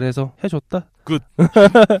생각을 해서 해줬다. 굿.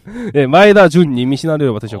 네, 마에다 준 님이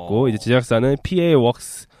시나리오를 맡으셨고 이제 제작사는 PA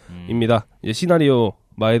웍스입니다. 이제 시나리오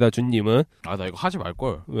마에다 준 님은 나 이거 하지 말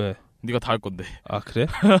걸. 왜? 네가 다 할 건데. 그래?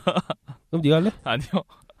 그럼 네가 할래? 아니요.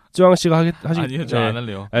 쭈앙 씨가 아니요, 저 안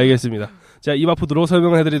할래요. 알겠습니다. 자, 입 아프도록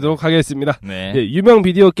설명을 해드리도록 하겠습니다. 네. 네, 유명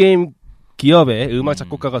비디오 게임 기업의 음악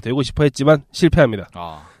작곡가가 되고 싶어 했지만 실패합니다.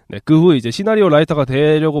 네, 그 후 이제 시나리오 라이터가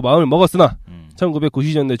되려고 마음을 먹었으나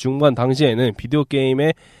 1990년대 중반 당시에는 비디오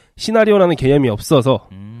게임에 시나리오라는 개념이 없어서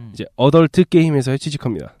이제 어덜트 게임 회사에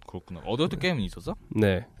취직합니다. 그렇구나. 어덜트 게임은 있었어?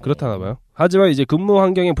 네, 그렇다나 봐요. 하지만 이제 근무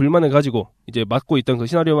환경에 불만을 가지고 이제 맡고 있던 그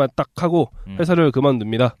시나리오만 딱 하고 회사를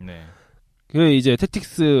그만둡니다. 네. 그 이제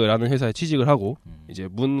택틱스라는 회사에 취직을 하고 이제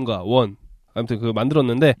문과 원 아무튼 그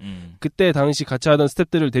만들었는데 그때 당시 같이 하던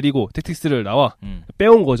스태프들을 데리고 택틱스를 나와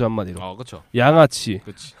빼온 거죠 한마디로. 그렇죠. 양아치.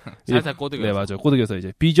 그렇지. 살살 꼬드겨서. 네, 맞아요. 꼬드겨서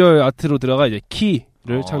이제 비주얼 아트로 들어가 이제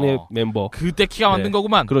키를 창립 멤버. 그때 키가 만든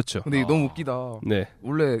거구만. 그렇죠. 근데 이게 너무 웃기다. 네.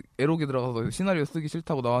 원래 에로게 들어가서 시나리오 쓰기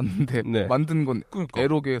싫다고 나왔는데 네. 만든 건 그러니까.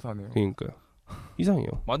 에로게 회사네요. 그러니까요. 이상해요.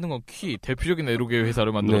 만든 건 키 대표적인 에로게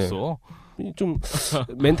회사를 만들었어. 좀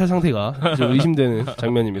멘탈 상태가 좀 의심되는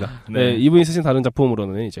장면입니다. 네, 이분이 쓰신 다른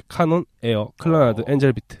작품으로는 이제 카논, 에어, 클라나드,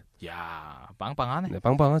 엔젤 비트. 야, 빵빵하네. 네,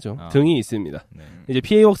 빵빵하죠. 등이 있습니다. 네. 이제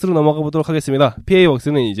PA웍스로 넘어가 보도록 하겠습니다.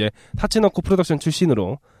 PA웍스는 이제 타츠노코 프로덕션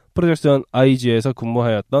출신으로 프로덕션 IG에서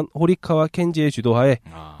근무하였던 호리카와 켄지의 주도하에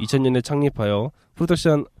 2000년에 창립하여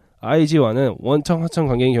프로덕션 IG와는 원청 하청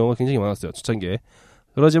관계인 경우가 굉장히 많았어요. 초창기에.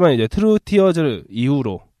 그러지만 이제 트루 티어즈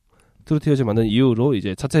만든 이후로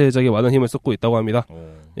이제 자체 제작에 많은 힘을 쏟고 있다고 합니다.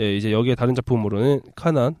 예, 이제 여기에 다른 작품으로는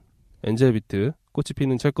카난, 엔젤 비트, 꽃이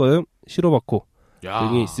피는 철거음, 시로바코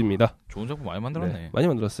등이 있습니다. 좋은 작품 많이 만들었네. 네, 많이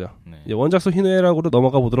만들었어요. 네. 이제 원작소 희노애락으로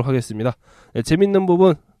넘어가 보도록 하겠습니다. 네, 재밌는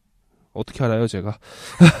부분 어떻게 알아요, 제가?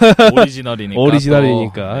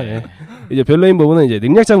 오리지널이니까. 네. 네. 이제 별로인 부분은 이제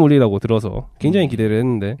능력자 물리라고 들어서 굉장히 기대를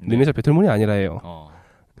했는데 능력자 배틀물이 아니라예요.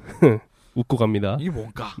 웃고 갑니다. 이게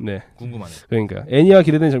뭔가? 네. 궁금하네. 그러니까 애니와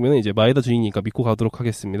기대되는 장면은 이제 마에다 주인이니까 믿고 가도록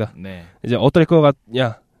하겠습니다. 네. 이제 어떨 것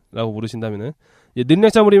같냐라고 물으신다면은 이제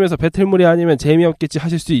능력자물이면서 배틀물이 아니면 재미없겠지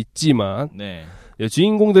하실 수 있지만 네.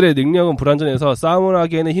 주인공들의 능력은 불완전해서 싸움을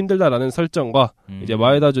하기에는 힘들다라는 설정과 이제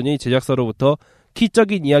마에다 준이 제작사로부터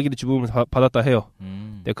키적인 이야기를 주문을 받았다 해요.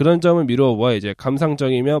 네, 그런 점을 미루어 보아 이제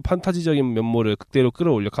감상적이며 판타지적인 면모를 극대로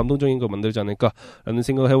끌어올려 감동적인 걸 만들지 않을까라는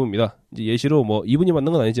생각을 해봅니다. 이제 예시로 뭐 이분이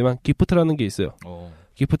만든 건 아니지만 기프트라는 게 있어요.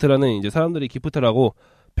 기프트라는 이제 사람들이 기프트라고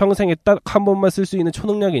평생에 딱 한 번만 쓸 수 있는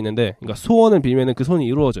초능력이 있는데, 그러니까 소원을 빌면은 그 소원이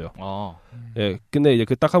이루어져요. 예, 근데 이제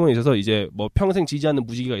그 딱 한 번 있어서 이제 뭐 평생 지지 않는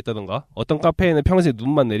무지개가 있다던가, 어떤 카페에는 평생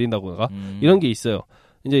눈만 내린다던가 이런 게 있어요.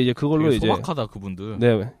 이제 그걸로 되게 이제 소박하다 그분들.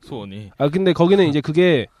 네. 소원이. 근데 거기는 이제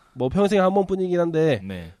그게 뭐 평생에 한 번뿐이긴 한데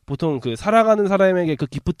네. 보통 그 살아가는 사람에게 그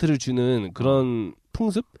기프트를 주는 그런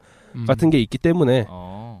풍습 같은 게 있기 때문에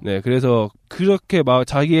네, 그래서 그렇게 막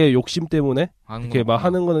자기의 욕심 때문에 이렇게 막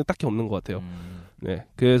하는 거는 딱히 없는 것 같아요. 네,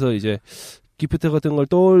 그래서 이제 기프트 같은 걸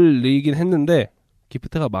떠올리긴 했는데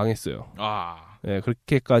기프트가 망했어요. 네,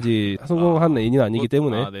 그렇게까지 성공한 애니는 아니기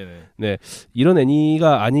때문에 네, 이런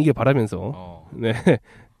애니가 아니길 바라면서 네,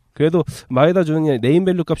 그래도 마에다 주는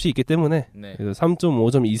네임밸류 값이 있기 때문에 네. 그래서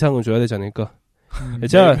 3.5점 이상은 줘야 되지 않을까.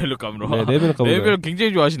 네임밸류 값으로. 네, 네임밸류 값으로. 네임밸류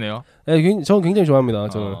굉장히 좋아하시네요. 네, 저는 굉장히 좋아합니다.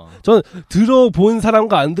 저는 들어본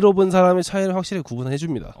사람과 안 들어본 사람의 차이를 확실히 구분해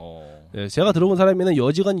줍니다. 네, 제가 들어본 사람이면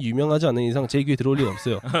여지간히 유명하지 않은 이상 제 귀에 들어올 리가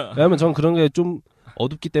없어요. 왜냐하면 저는 그런 게 좀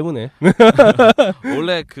어둡기 때문에.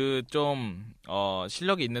 원래 그 좀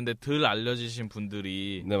실력이 있는데 덜 알려지신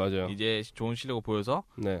분들이 네, 맞아요. 이제 좋은 실력을 보여서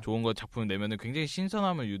네. 좋은 거 작품을 내면은 굉장히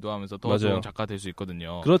신선함을 유도하면서 더 좋은 작가 될 수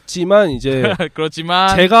있거든요. 그렇지만 이제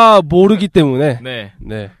그렇지만 제가 모르기 때문에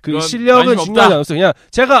네. 그 실력은 중요하지 않았어요. 그냥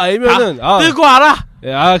제가 알면은 뜨고 알아.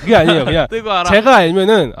 그게 아니에요. 그냥 뜨고 알아. 제가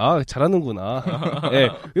알면은 잘하는구나. 네.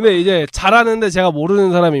 근데 이제 잘하는데 제가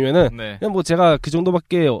모르는 사람이면은 그냥 뭐 제가 그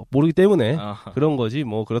정도밖에 모르기 때문에 그런 거지.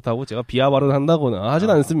 뭐 그렇다고 제가 비하 발언한다거나 하진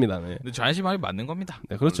않습니다. 네. 근데 좌씨 말이 맞는 겁니다.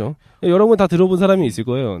 네, 그렇죠. 여러분 다 들어본 사람이 있을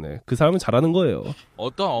거예요. 네. 그 사람은 잘하는 거예요.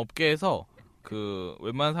 어떤 업계에서 그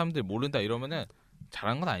웬만한 사람들이 모른다 이러면은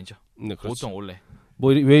잘하는 건 아니죠. 네, 그렇죠. 보통 원래.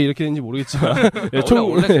 뭐 왜 이렇게 되는지 모르겠지만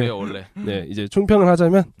원래 그래요, 원래. 네, 이제 총평을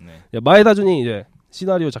하자면 마에다 준이 이제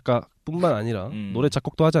시나리오 작가뿐만 아니라 노래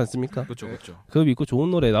작곡도 하지 않습니까? 그렇죠. 그 믿고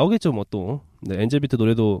좋은 노래 나오겠죠, 뭐 또. 네, 엔젤비트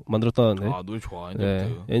노래도 만들었다는데. 노래 좋아,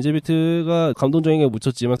 엔젤비트. 네, 엔젤비트가 감동적인 게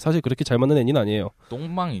묻혔지만 사실 그렇게 잘 만든 애니는 아니에요.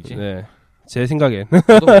 똥망이지. 네, 제 생각엔.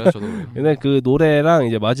 저도 그래요. 근데 그 노래랑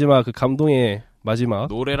이제 마지막 그 감동의 마지막.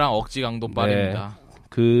 노래랑 억지 강도빨입니다.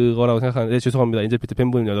 그거라고 생각하는데 죄송합니다, 엔젤비트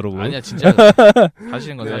팬분 여러분. 아니야, 진짜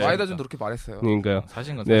사실인 건 사실. 마에다 준도 그렇게 말했어요. 그러니까요.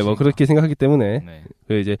 사실인 건 네, 뭐 그렇게 생각하기 때문에.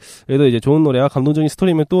 그래도 이제 좋은 노래와 감동적인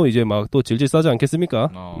스토리면 또 이제 막 또 질질 싸지 않겠습니까?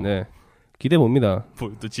 네. 기대 봅니다.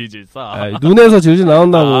 뭘 또 질질 싸? 눈에서 질질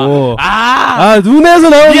나온다고. 눈에서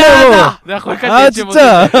나온다고. 미안하다. 내가 거기까지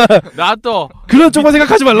진짜. 나 또 그런 쪽만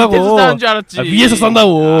생각하지 말라고. 위에서 싸는 줄 알았지. 위에서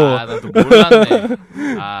싼다고. 나도 몰랐네.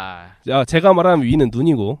 제가 말하는 위는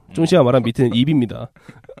눈이고 쫑씨가 말하는 밑은 입입니다.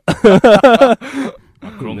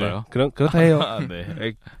 그런가요? 네, 그렇다 해요.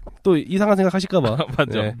 네. 또 이상한 생각 하실까봐.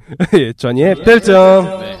 맞죠. 네. 전이의 별점.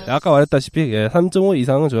 아까 말했다시피 3.5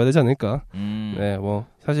 이상은 줘야 되지 않을까. 네, 뭐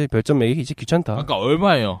사실 별점 매기기 이제 귀찮다. 아까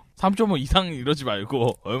얼마예요? 3.5 이상 이러지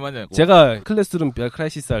말고 얼마냐고. 제가 클래스룸 별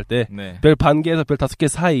크라이시스 할 때 별 반 개에서 별 5개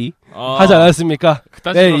사이 하지 않았습니까?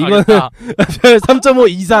 네, 이거는 별 3.5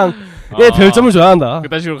 이상의 별점을 줘야 한다.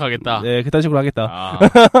 그딴 식으로 가겠다. 네, 그딴 식으로 하겠다.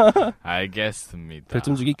 알겠습니다.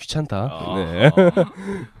 별점 주기 귀찮다. 네.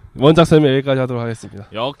 원작 설명 여기까지 하도록 하겠습니다.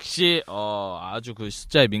 역시 아주 그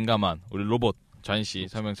숫자에 민감한 우리 로봇 잔씨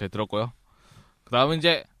설명 잘 들었고요. 그 다음은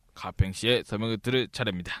이제 가팽씨의 설명을 들을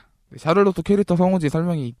차례입니다. 샤를로트 캐릭터 성우진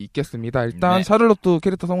설명이 있겠습니다. 일단 네. 샤를로트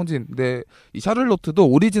캐릭터 성우진. 네, 이 샤를로트도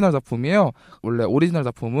오리지널 작품이에요. 원래 오리지널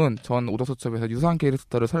작품은 전 오덕수첩에서 유사한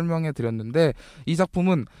캐릭터를 설명해 드렸는데 이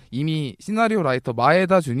작품은 이미 시나리오 라이터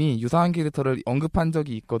마에다 준이 유사한 캐릭터를 언급한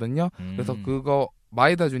적이 있거든요. 그래서 그거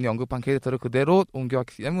마에다 준이 언급한 캐릭터를 그대로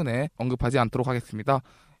옮겨왔기 때문에 언급하지 않도록 하겠습니다.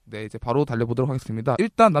 네, 이제 바로 달려보도록 하겠습니다.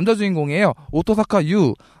 일단 남자 주인공이에요. 오토사카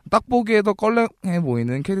유. 딱 보기에도 껄렁해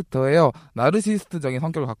보이는 캐릭터예요. 나르시스트적인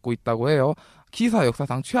성격을 갖고 있다고 해요. 키사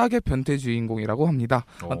역사상 최악의 변태 주인공이라고 합니다.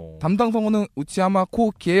 담당 성우는 우치야마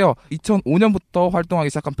코우키예요. 2005년부터 활동하기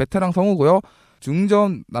시작한 베테랑 성우고요.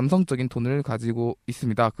 중전 남성적인 톤을 가지고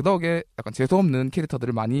있습니다. 그 덕에 약간 재수없는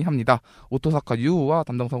캐릭터들을 많이 합니다. 오토사카 유와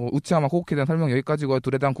담당 성우 우치야마 코우키에 대한 설명 여기까지고요.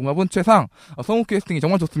 둘에 대한 궁합은 최상. 성우 캐스팅이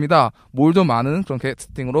정말 좋습니다. 뭘 좀 아는 그런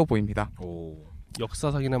캐스팅으로 보입니다. 오.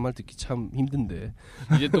 역사상이란 말 듣기 참 힘든데.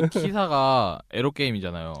 이제 또 키사가 에로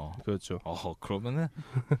게임이잖아요. 그렇죠. 그러면은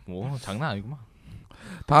뭐 장난 아니구만.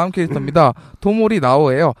 다음 캐릭터입니다. 토모리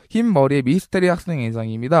나오예요. 흰 머리의 미스테리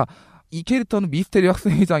학생회장입니다. 이 캐릭터는 미스테리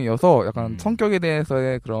학생회장이어서 약간 성격에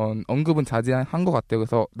대해서의 그런 언급은 자제한 것 같아요.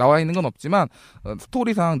 그래서 나와 있는 건 없지만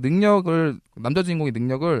스토리상 남자 주인공의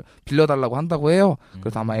능력을 빌려달라고 한다고 해요.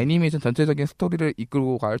 그래서 아마 애니메이션 전체적인 스토리를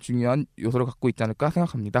이끌고 갈 중요한 요소를 갖고 있지 않을까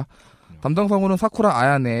생각합니다. 담당 성우는 사쿠라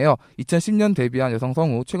아야네예요. 2010년 데뷔한 여성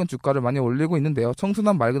성우, 최근 주가를 많이 올리고 있는데요.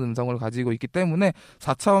 청순한 맑은 음성을 가지고 있기 때문에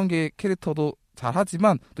 4차원계 캐릭터도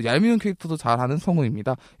잘하지만 또 얄미운 캐릭터도 잘하는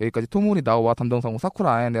성우입니다. 여기까지 토모리 나오와 담당 성우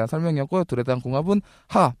사쿠라 아야네에 대한 설명이었고요. 둘에 대한 궁합은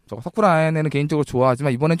하. 사쿠라 아야네는 개인적으로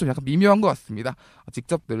좋아하지만 이번엔 좀 약간 미묘한 것 같습니다.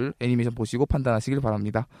 직접들 애니메이션 보시고 판단하시길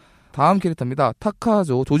바랍니다. 다음 캐릭터입니다.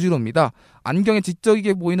 타카조 조지로입니다. 안경에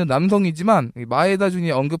지적이게 보이는 남성이지만 마에다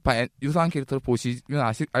준이 언급한 유사한 캐릭터를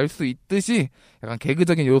보시면 알 수 있듯이 약간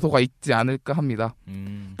개그적인 요소가 있지 않을까 합니다.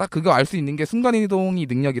 딱 그거 알 수 있는 게 순간이동이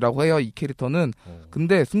능력이라고 해요. 이 캐릭터는.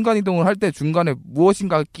 근데 순간이동을 할 때 중간에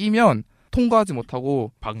무엇인가 끼면 통과하지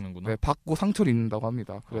못하고 박는구나. 네, 박고 상처를 입는다고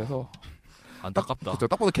합니다. 그래서 안타깝다.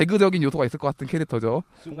 딱 봐도 개그적인 요소가 있을 것 같은 캐릭터죠.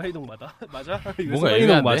 순간이동 맞아? 뭔가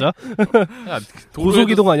순간이동 맞아?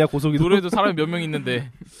 고속이동 아니야? 고속이동. 도로에도 사람이 몇 명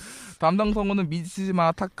있는데. 담당 성우는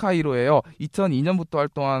미시마 타카히로예요. 2002년부터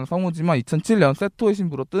활동한 성우지만 2007년 세토의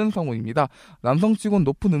신부로 뜬 성우입니다. 남성치곤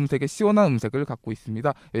높은 음색에 시원한 음색을 갖고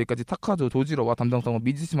있습니다. 여기까지 타카조 조지로와 담당 성우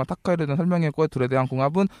미시마 타카히로에 대한 설명이었고요. 둘에 대한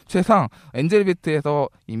궁합은 최상. 엔젤비트에서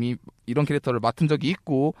이미 이런 캐릭터를 맡은 적이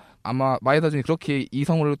있고 아마 마에다 준이 그렇게 이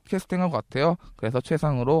성우를 캐스팅한 것 같아요. 그래서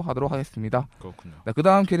최상으로 하도록 하겠습니다. 그렇군요. 네, 그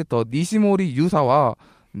다음 캐릭터 니시모리 유사와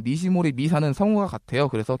니시모리 미사는 성우가 같아요.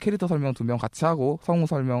 그래서 캐릭터 설명 2명 같이 하고 성우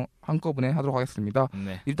설명 한꺼번에 하도록 하겠습니다.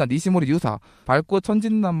 네. 일단 니시모리 유사, 밝고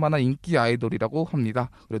천진난만한 인기 아이돌이라고 합니다.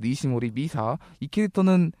 그리고 니시모리 미사, 이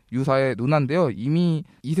캐릭터는 유사의 누나인데요. 이미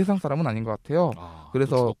이 세상 사람은 아닌 것 같아요.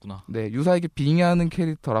 그래서 네, 유사에게 빙의하는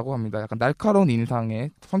캐릭터라고 합니다. 약간 날카로운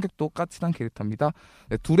인상에 성격도 까칠한 캐릭터입니다.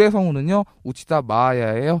 네, 둘의 성우는요 우치다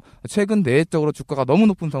마야예요. 최근 내적으로 주가가 너무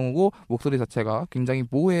높은 성우고 목소리 자체가 굉장히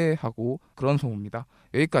모해하고 그런 성우입니다.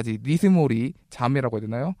 여기까지 니시모리 자매라고 해야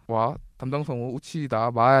되나요? 와 담당 성우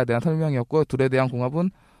우치다 마야에 대한 설명이었고요. 둘에 대한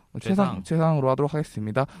궁합은 최상으로 하도록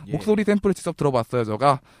하겠습니다. 예. 목소리 샘플을 직접 들어봤어요.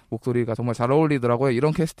 제가 목소리가 정말 잘 어울리더라고요.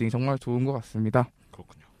 이런 캐스팅 정말 좋은 것 같습니다.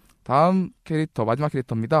 그렇군요. 다음 캐릭터 마지막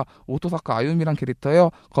캐릭터입니다. 오토사카 아유미란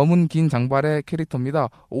캐릭터예요. 검은 긴 장발의 캐릭터입니다.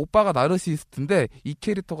 오빠가 나르시스트인데 이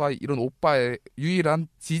캐릭터가 이런 오빠의 유일한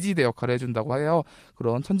지지대 역할을 해준다고 해요.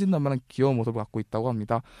 그런 천진난만한 귀여운 모습을 갖고 있다고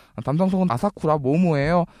합니다. 담당 성우는 아사쿠라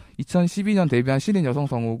모모예요. 2012년 데뷔한 신인 여성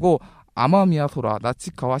성우고 아마미야 소라,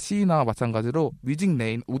 나치카와 시이나와 마찬가지로 뮤직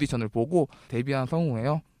레인 오디션을 보고 데뷔한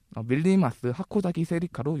성우예요. 밀리마스 하코다기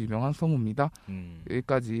세리카로 유명한 성우입니다.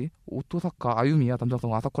 여기까지 오토사카 아유미야 담당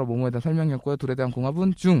성우 아사쿠라 모모에 대한 설명이었고요. 둘에 대한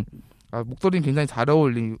궁합은 중. 목소리는 굉장히 잘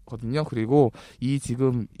어울리거든요. 그리고 이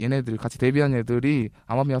지금 얘네들 같이 데뷔한 애들이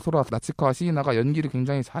아마미야 소라, 나치카와 시이나가 연기를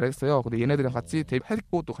굉장히 잘했어요. 근데 얘네들이랑 같이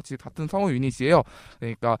데뷔했고 또 같이 같은 성우 유닛이에요.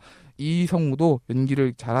 그러니까 이 성우도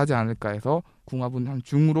연기를 잘하지 않을까 해서 궁합은 한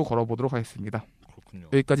중으로 걸어보도록 하겠습니다. 그렇군요.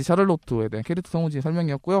 여기까지 샤를로트에 대한 캐릭터 성우진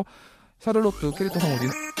설명이었고요. 샤를로트 캐릭터 성우진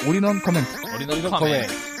올인원 코멘트.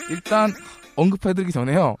 일단 언급해드리기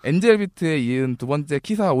전에요. 엔젤비트에 이은 두 번째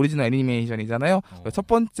키사 오리지널 애니메이션이잖아요. 첫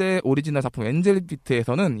번째 오리지널 작품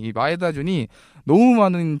엔젤비트에서는 이 마에다 준이 너무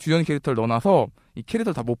많은 주연 캐릭터를 넣어놔서 이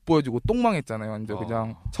캐릭터를 다 못 보여주고 똥망했잖아요. 완전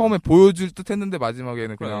그냥 처음에 보여줄 듯 했는데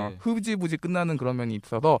마지막에는 그냥 흐지부지 끝나는 그런 면이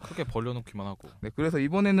있어서 크게 벌려놓기만 하고. 네, 그래서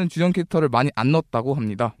이번에는 주연 캐릭터를 많이 안 넣었다고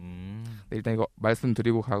합니다. 네, 일단 이거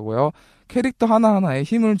말씀드리고 가고요. 캐릭터 하나하나에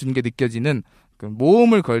힘을 준 게 느껴지는 그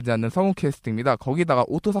모험을 걸지 않는 성우 캐스팅입니다. 거기다가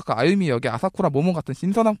오토사카 아유미 역의 아사쿠라 모모 같은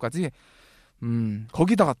신선함까지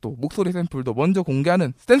거기다가 또 목소리 샘플도 먼저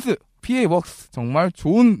공개하는 센스 PA웍스 정말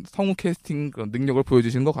좋은 성우 캐스팅 그런 능력을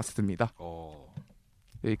보여주신 것 같습니다.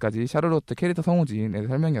 여기까지 샤를로트 캐릭터 성우진의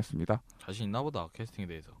설명이었습니다. 자신 있나 보다 캐스팅에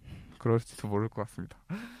대해서. 그럴지도 모를 것 같습니다.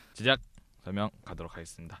 제작 설명 가도록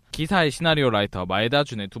하겠습니다. 기사의 시나리오 라이터 마에다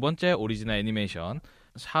준의 두 번째 오리지널 애니메이션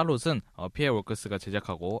샤롯은 피에 월커스가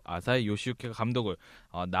제작하고 아사히 요시유키가 감독을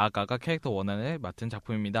나아가가 캐릭터 원안을 맡은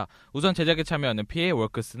작품입니다. 우선 제작에 참여하는 피에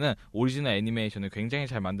월커스는 오리지널 애니메이션을 굉장히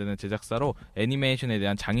잘 만드는 제작사로 애니메이션에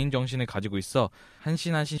대한 장인 정신을 가지고 있어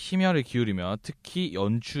한신 한신 심혈을 기울이며 특히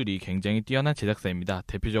연출이 굉장히 뛰어난 제작사입니다.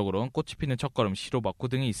 대표적으로는 꽃이 피는 첫걸음, 시로바쿠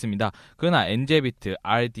등이 있습니다. 그러나 엔젤비트,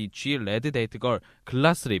 RDG, 레드데이트걸,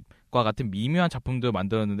 글라스립 과 같은 미묘한 작품도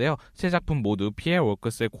만들었는데요. 세 작품 모두 피에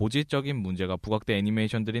월커스의 고질적인 문제가 부각된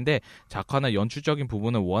애니메이션들인데 작화나 연출적인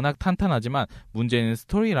부분은 워낙 탄탄하지만 문제는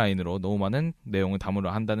스토리라인으로 너무 많은 내용을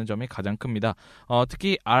담으려 한다는 점이 가장 큽니다.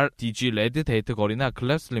 특히 RDG, 레드데이트 걸이나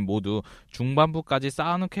클래스룸 모두 중반부까지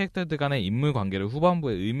쌓아놓은 캐릭터들 간의 인물 관계를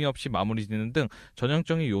후반부에 의미 없이 마무리 짓는 등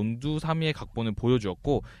전형적인 용두사미의 각본을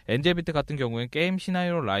보여주었고 엔젤비트 같은 경우엔 게임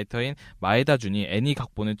시나리오 라이터인 마에다 준이 애니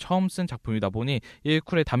각본을 처음 쓴 작품이다 보니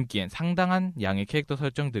 1쿨에 담기엔 상당한 양의 캐릭터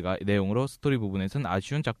설정들과 내용으로 스토리 부분에서는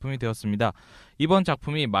아쉬운 작품이 되었습니다. 이번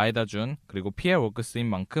작품이 마에다 준 그리고 피에 월커스인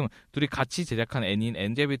만큼 둘이 같이 제작한 애니인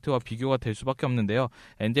엔젤비트와 비교가 될 수밖에 없는데요.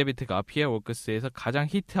 엔젤비트가 피에 월커스에서 가장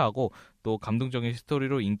히트하고 또 감동적인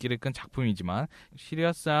스토리로 인기를 끈 작품이지만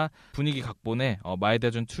시리어스한 분위기 각본에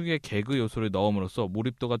마에다 준 특유의 개그 요소를 넣음으로써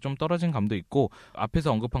몰입도가 좀 떨어진 감도 있고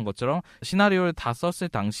앞에서 언급한 것처럼 시나리오를 다 썼을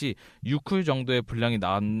당시 6쿨 정도의 분량이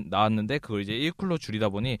나왔는데 그걸 이제 1쿨로 줄이다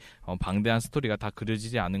보니 방대한 스토리가 다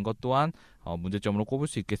그려지지 않은 것 또한 문제점으로 꼽을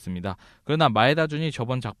수 있겠습니다. 그러나 마에다 준이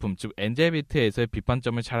저번 작품 즉 엔젤비트에서의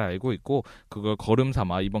비판점을 잘 알고 있고 그걸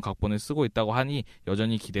걸음삼아 이번 각본을 쓰고 있다고 하니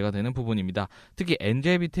여전히 기대가 되는 부분입니다. 특히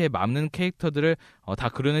엔젤비트에 맞는 캐릭터들을 다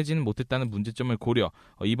그려내지는 못했다는 문제점을 고려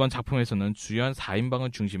이번 작품에서는 주연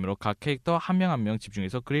 4인방을 중심으로 각 캐릭터 한 명 한 명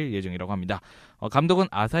집중해서 그릴 예정이라고 합니다. 감독은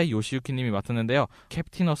아사히 요시유키님이 맡았는데요.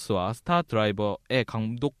 캡티너스와 스타 드라이버의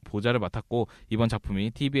감독 보좌를 맡았고 이번 작품이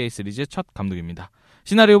TVA 시리즈 첫 감독입니다.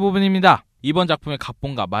 시나리오 부분입니다. 이번 작품의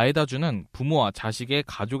각본가 마에다 준은 부모와 자식의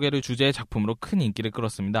가족애를 주제의 작품으로 큰 인기를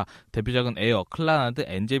끌었습니다. 대표작은 에어, 클라나드,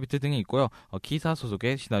 엔젤비트 등이 있고요. 키사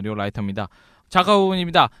소속의 시나리오 라이터입니다. 작가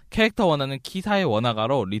부분입니다. 캐릭터 원안은 키사의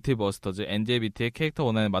원화가로 리틀버스터즈 엔젤비트의 캐릭터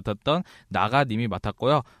원안을 맡았던 나가님이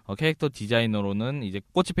맡았고요. 캐릭터 디자이너로는 이제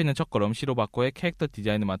꽃이 피는 첫걸음 시로바코의 캐릭터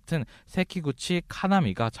디자인을 맡은 세키구치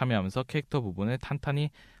카나미가 참여하면서 캐릭터 부분을 탄탄히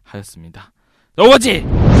하였습니다. 오버지!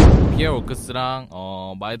 피에 월커스랑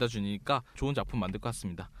마에다 준이니까 좋은 작품 만들 것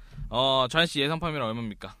같습니다. 좌현씨 예상판매는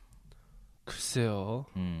얼마입니까? 글쎄요.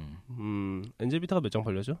 엔젤비타가 몇 장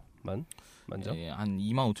팔렸죠? 만장? 예, 한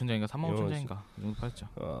 25,000장인가 35,000장인가 이 정도 팔렸죠.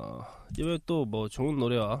 이번에 또 뭐 좋은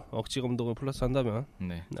노래와 억지 감독을 플러스 한다면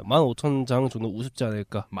네. 15,000장 정도 우습지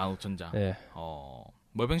않을까. 15,000장. 네.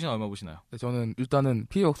 멀팽씨는 얼마 보시나요? 네, 저는 일단은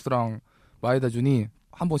PA웍스랑 마에다 준이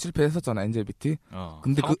한번 실패했었잖아 엔젤비트.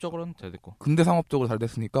 근데 상업적으로는 잘 됐고. 근데 상업적으로 잘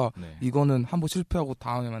됐으니까 네. 이거는 한번 실패하고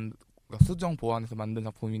다음에 수정 보완해서 만든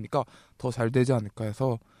작품이니까 더 잘 되지 않을까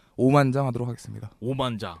해서 5만 장 하도록 하겠습니다.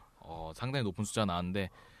 5만 장. 상당히 높은 숫자 나왔는데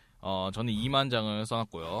저는 2만 장을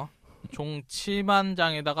써놨고요. 총 7만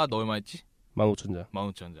장에다가 너 얼마 했지? 15,000장.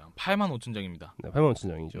 15,000장. 85,000장입니다. 네,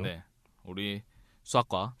 85,000장이죠. 네. 우리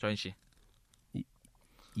수학과 좌인씨.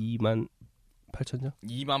 28,000장?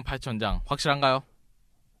 28,000장. 확실한가요?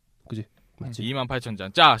 그지? 맞지?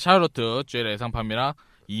 28,000장. 자, 샤를로트 주엘 예상 판매량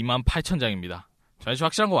 28,000장입니다. 좌인씨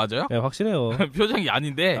확실한 거 맞아요? 네, 확실해요. 표정이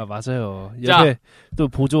아닌데. 맞아요. 자. 옆에 또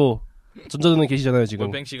보조 전자전능 계시잖아요 지금.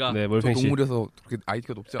 멀팽씨가. 네, 멀팽씨. 동물에서 그렇게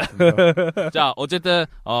아이디가 높지 않습니다. 자, 어쨌든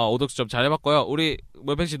오덕수첩 잘 해봤고요. 우리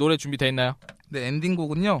멀팽씨 노래 준비돼 있나요? 네,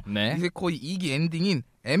 엔딩곡은요. 네. 이게 거의 2기 엔딩인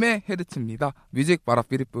M의 헤드츠입니다. 뮤직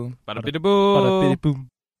바라삐리뿜. 바라삐리뿜. 바라삐리뿜.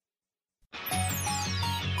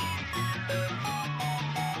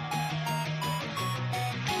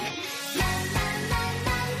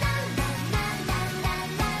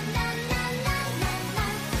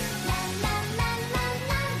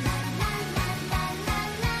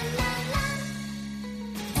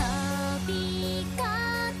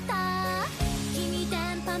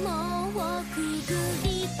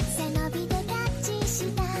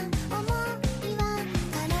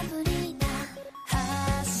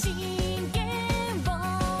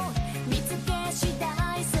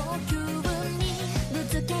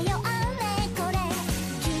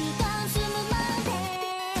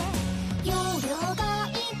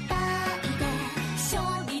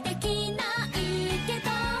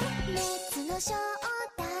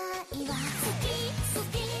好き好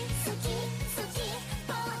き好き好き好き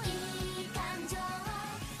遠い感情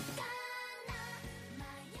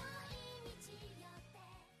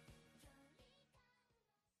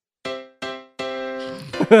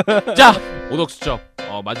자, 오덕수첩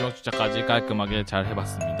마지막 주차까지 깔끔하게 잘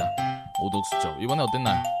해봤습니다. 오덕수첩 이번에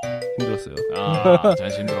어땠나요? 힘들었어요. 잘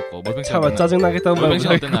힘들었고 차마 짜증나겠다는 멀뱅씨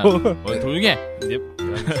어땠나요? 조용해.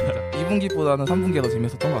 2분기보다는 3분기가 더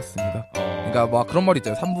재밌었던 것 같습니다. 그러니까 막 그런 말이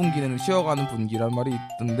있잖아요. 3분기는 쉬어가는 분기란 말이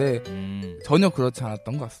있던데 전혀 그렇지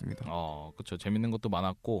않았던 것 같습니다. 그렇죠. 재밌는 것도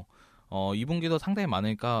많았고 2분기도 상당히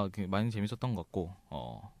많으니까 많이 재밌었던 것 같고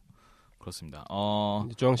그렇습니다.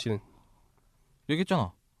 조영 씨는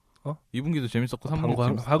얘기했잖아. 2분기도 재밌었고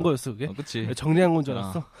 3분기도 한 거였어 그게? 그치. 정리한 건 줄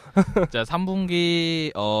알았어. 자,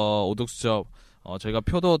 3분기 오덕수첩 저희가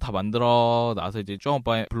표도 다 만들어 놔서 이제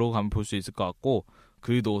쭈앙오빠의 블로그 가면 볼 수 있을 것 같고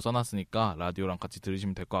글도 써놨으니까 라디오랑 같이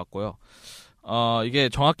들으시면 될 것 같고요. 이게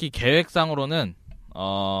정확히 계획상으로는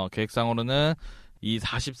이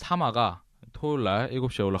 43화가 토요일날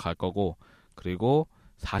 7시에 올라갈 거고 그리고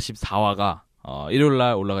 44화가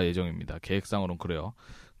일요일날 올라갈 예정입니다. 계획상으로는 그래요.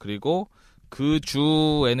 그리고 그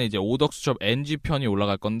주에는 이제 오덕수첩 NG편이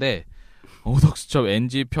올라갈 건데 오덕수첩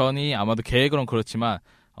NG편이 아마도 계획은 그렇지만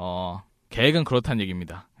계획은 그렇다는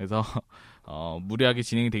얘기입니다. 그래서 무리하게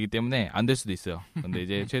진행이 되기 때문에 안 될 수도 있어요. 근데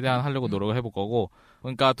이제 최대한 하려고 노력을 해볼 거고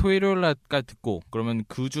그러니까 토요일날까지 듣고 그러면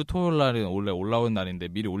그 주 토요일날은 원래 올라오는 날인데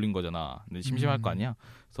미리 올린 거잖아. 근데 심심할 거 아니야.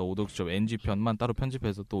 그래서 오덕수첩 NG편만 따로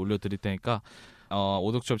편집해서 또 올려드릴 테니까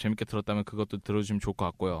오덕수첩 재밌게 들었다면 그것도 들어주시면 좋을 것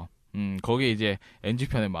같고요. 거기에 이제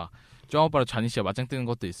NG편에 막 쭈앙오빠랑 자니 씨가 맞짱 뜨는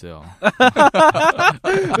것도 있어요.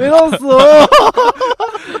 왜 넣었어?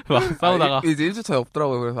 막 싸우다가 이제 1주차에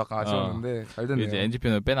없더라고요. 그래서 아까 아쉬웠는데 잘 됐네요. 이제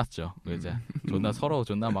NG편을 빼놨죠. 이제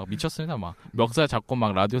존나 막 미쳤습니다. 막 멱살 잡고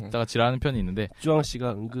막 라디오 듣다가 지랄하는 편이 있는데 쭈앙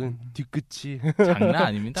씨가 은근 뒤끝이 장난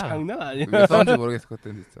아닙니다. 장난 아니야. 왜 싸운지 모르겠어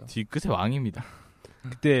그때는 진짜. 뒤끝의 왕입니다.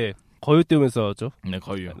 그때 거유 때문에 싸웠죠. 네,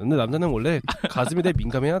 거유요. 근데 남자는 원래 가슴에 대해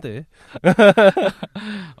민감해야 돼.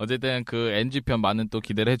 어쨌든 그 NG편 많은 또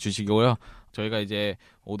기대를 해주시고요. 저희가 이제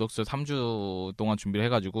오덕수 3주 동안 준비를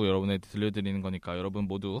해가지고 여러분에게 들려드리는 거니까 여러분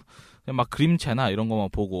모두 그냥 막 그림체나 이런 거만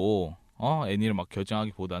보고 애니를 막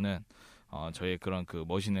결정하기보다는 저희의 그런 그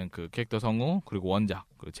멋있는 그 캐릭터 성우 그리고 원작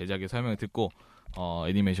그리고 제작의 설명을 듣고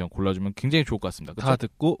애니메이션 골라주면 굉장히 좋을 것 같습니다. 그쵸? 다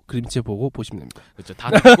듣고 그림체 보고 보시면 됩니다. 그렇죠. 다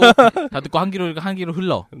듣고 한 귀로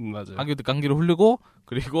흘러. 맞아요. 한 귀로 듣고 한 귀로 흘리고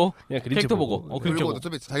그리고 캐릭터 보고. 그림체 그리고 보고.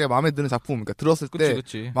 어차피 자기가 마음에 드는 작품, 그러니까 들었을 때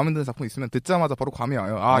그치. 마음에 드는 작품 있으면 듣자마자 바로 감이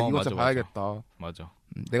와요. 이거 진짜 봐야겠다. 맞아.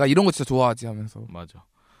 내가 이런 거 진짜 좋아하지 하면서. 맞아.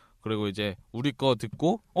 그리고 이제 우리 거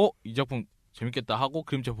듣고 이 작품 재밌겠다 하고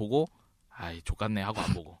그림체 보고 족같네 하고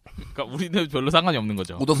안 보고. 그러니까 우리는 별로 상관이 없는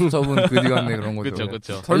거죠. 오덕수첩은 그지 같네 그런 거죠.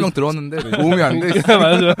 그렇죠. 설명 들었는데 도움이 안 돼.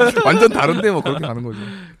 맞아. 완전 다른데 뭐 그렇게 가는 거죠.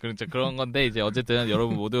 그렇죠. 그런 건데 이제 어쨌든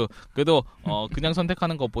여러분 모두 그래도 그냥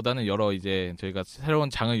선택하는 것보다는 여러 이제 저희가 새로운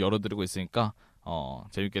장을 열어드리고 있으니까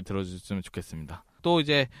재밌게 들어주셨으면 좋겠습니다. 또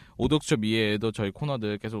이제 오덕수첩 이외에도 저희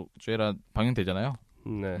코너들 계속 쭈에라 방영되잖아요.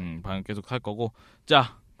 네. 방영 계속 할 거고.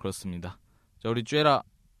 자, 그렇습니다. 자, 우리 쭈에라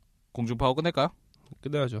공중파워 끝낼까요?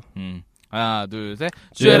 끝내야죠. 하나, 둘, 셋.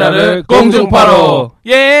 쭈에라를 공중파로!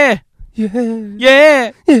 예! 예! 예!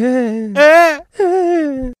 예! 예! 예!